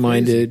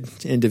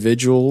 Like-minded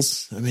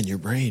individuals. I'm in your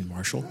brain,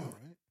 Marshall. Oh,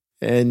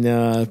 right. And,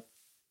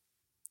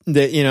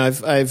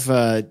 I've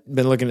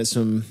been looking at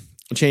some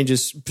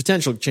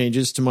potential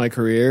changes to my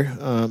career.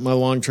 My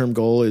long-term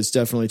goal is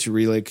definitely to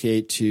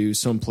relocate to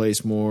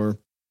someplace more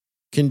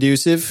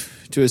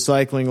conducive to a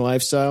cycling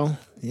lifestyle.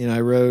 I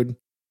rode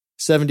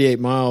 78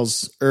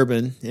 miles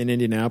urban in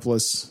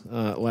Indianapolis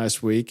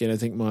last week, and I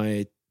think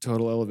my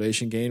total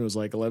elevation gain was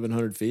like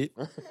 1,100 feet.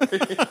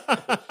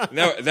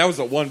 That was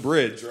at one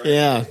bridge, right?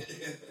 Yeah.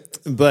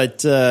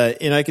 But,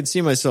 I can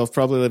see myself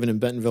probably living in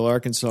Bentonville,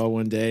 Arkansas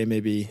one day,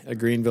 maybe a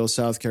Greenville,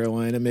 South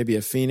Carolina, maybe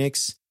a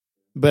Phoenix.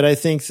 But I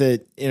think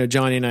that,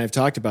 Johnny and I have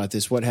talked about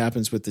this. What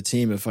happens with the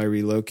team if I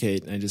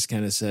relocate? And I just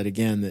kind of said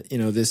again that,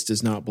 this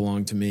does not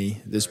belong to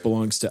me. This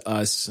belongs to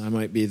us. I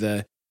might be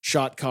the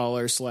shot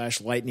caller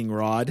 / lightning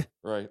rod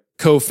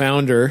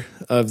co-founder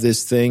of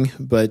this thing,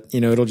 but,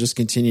 it'll just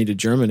continue to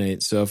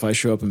germinate. So if I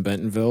show up in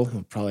Bentonville,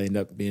 I'll probably end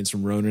up being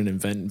some Ronin in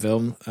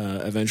Bentonville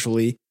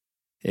eventually.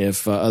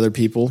 If other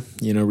people,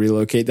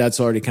 relocate,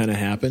 that's already kind of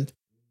happened.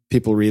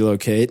 People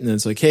relocate, and then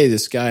it's like, hey,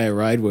 this guy I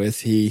ride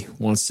with, he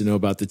wants to know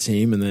about the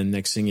team. And then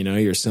next thing you know,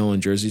 you're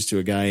selling jerseys to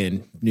a guy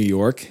in New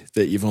York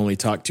that you've only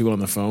talked to on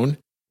the phone.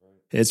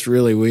 It's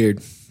really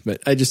weird,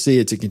 but I just see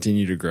it to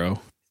continue to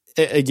grow.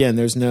 Again,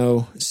 there's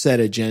no set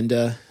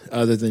agenda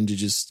other than to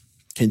just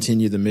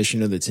continue the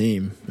mission of the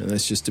team. And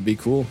that's just to be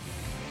cool,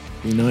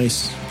 be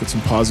nice, put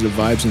some positive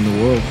vibes in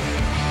the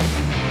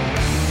world.